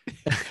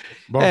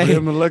 But for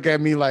him to look at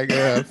me like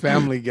a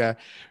Family Guy.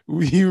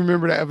 You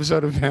remember the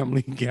episode of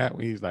Family Guy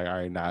when he's like, all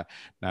right, now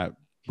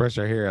brush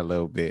her hair a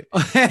little bit.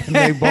 And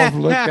they both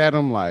looked at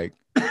him like,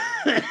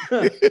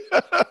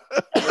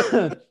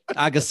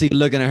 I can see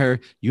looking at her.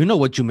 You know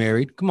what you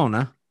married. Come on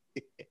now.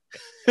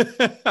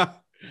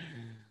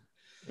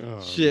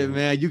 oh, Shit,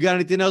 man. You got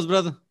anything else,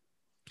 brother?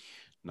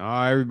 No,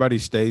 everybody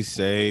stay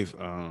safe.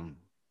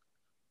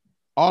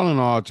 All in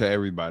all, to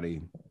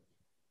everybody,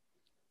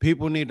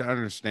 people need to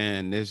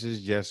understand this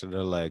is just an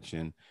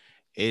election.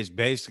 It's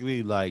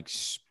basically like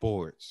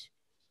sports.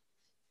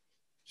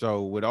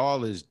 So with all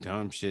this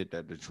dumb shit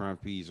that the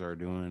Trumpies are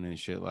doing and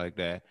shit like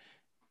that,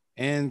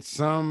 and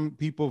some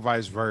people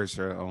vice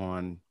versa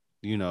on,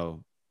 you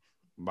know,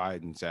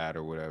 Biden's side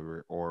or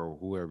whatever, or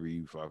whoever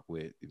you fuck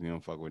with, if you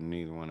don't fuck with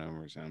neither one of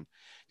them or something,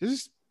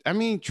 just, I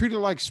mean, treat it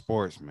like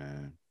sports,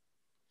 man.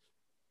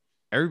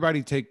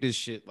 Everybody take this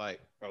shit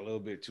like a little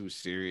bit too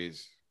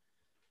serious.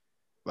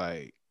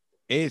 Like,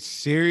 it's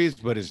serious,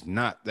 but it's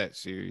not that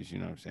serious, you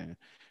know what I'm saying?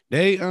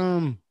 They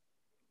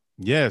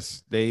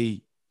yes,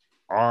 they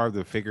are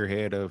the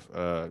figurehead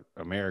of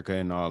America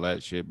and all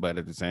that shit, but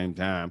at the same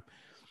time,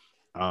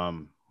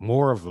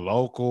 more of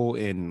local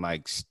and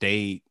like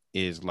state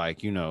is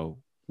like, you know,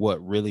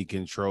 what really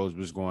controls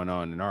what's going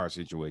on in our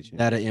situation.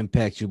 That'll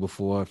impact you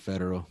before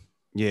federal.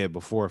 Yeah,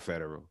 before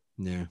federal.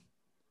 Yeah.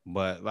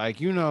 But like,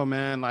 you know,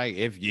 man, like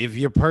if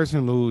your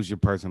person lose, your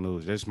person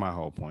lose. That's my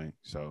whole point.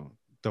 So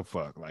the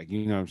fuck, like,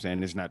 you know what I'm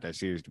saying? It's not that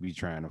serious to be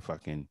trying to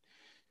fucking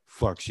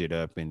fuck shit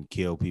up and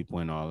kill people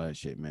and all that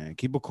shit, man.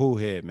 Keep a cool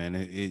head, man.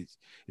 It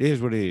is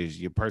what it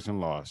is. Your person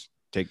lost.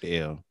 Take the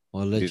L.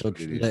 Well, let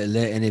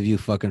any of you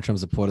fucking Trump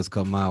supporters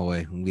come my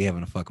way. We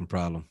having a fucking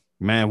problem.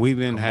 Man, we've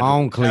been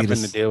having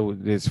to deal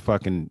with this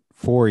fucking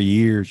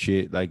 4-year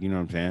shit. Like, you know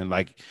what I'm saying?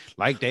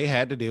 Like they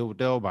had to deal with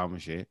the Obama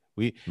shit.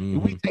 We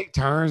take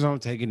turns on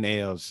taking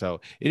L's.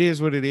 So it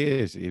is what it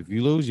is. If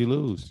you lose, you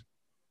lose.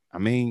 I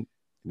mean,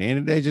 at the end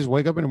of the day, just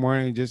wake up in the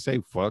morning and just say,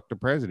 fuck the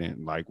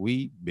president. Like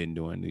we've been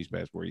doing these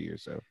past 4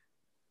 years. So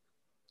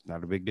it's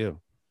not a big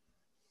deal.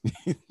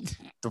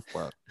 The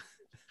fuck?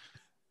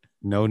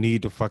 No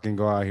need to fucking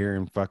go out here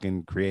and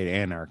fucking create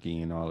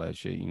anarchy and all that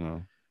shit, you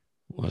know?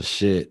 Well,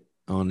 shit.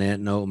 On that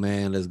note,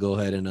 man, let's go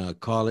ahead and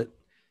call it.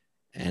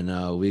 And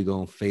we're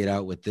going to fade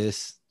out with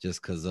this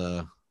just because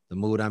the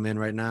mood I'm in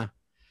right now.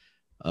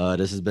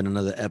 This has been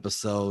another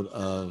episode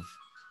of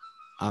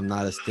I'm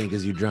Not As Think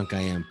As You Drunk I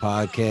Am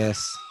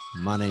podcast.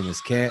 My name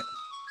is Kat.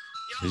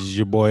 This is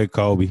your boy,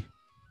 Kobe.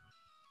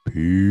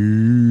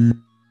 Peace.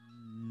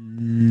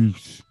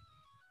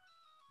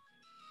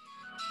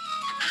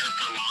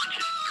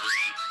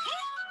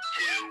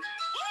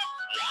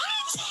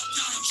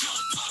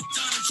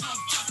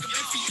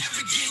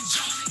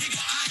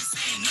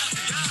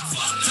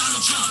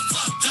 Donald Trump.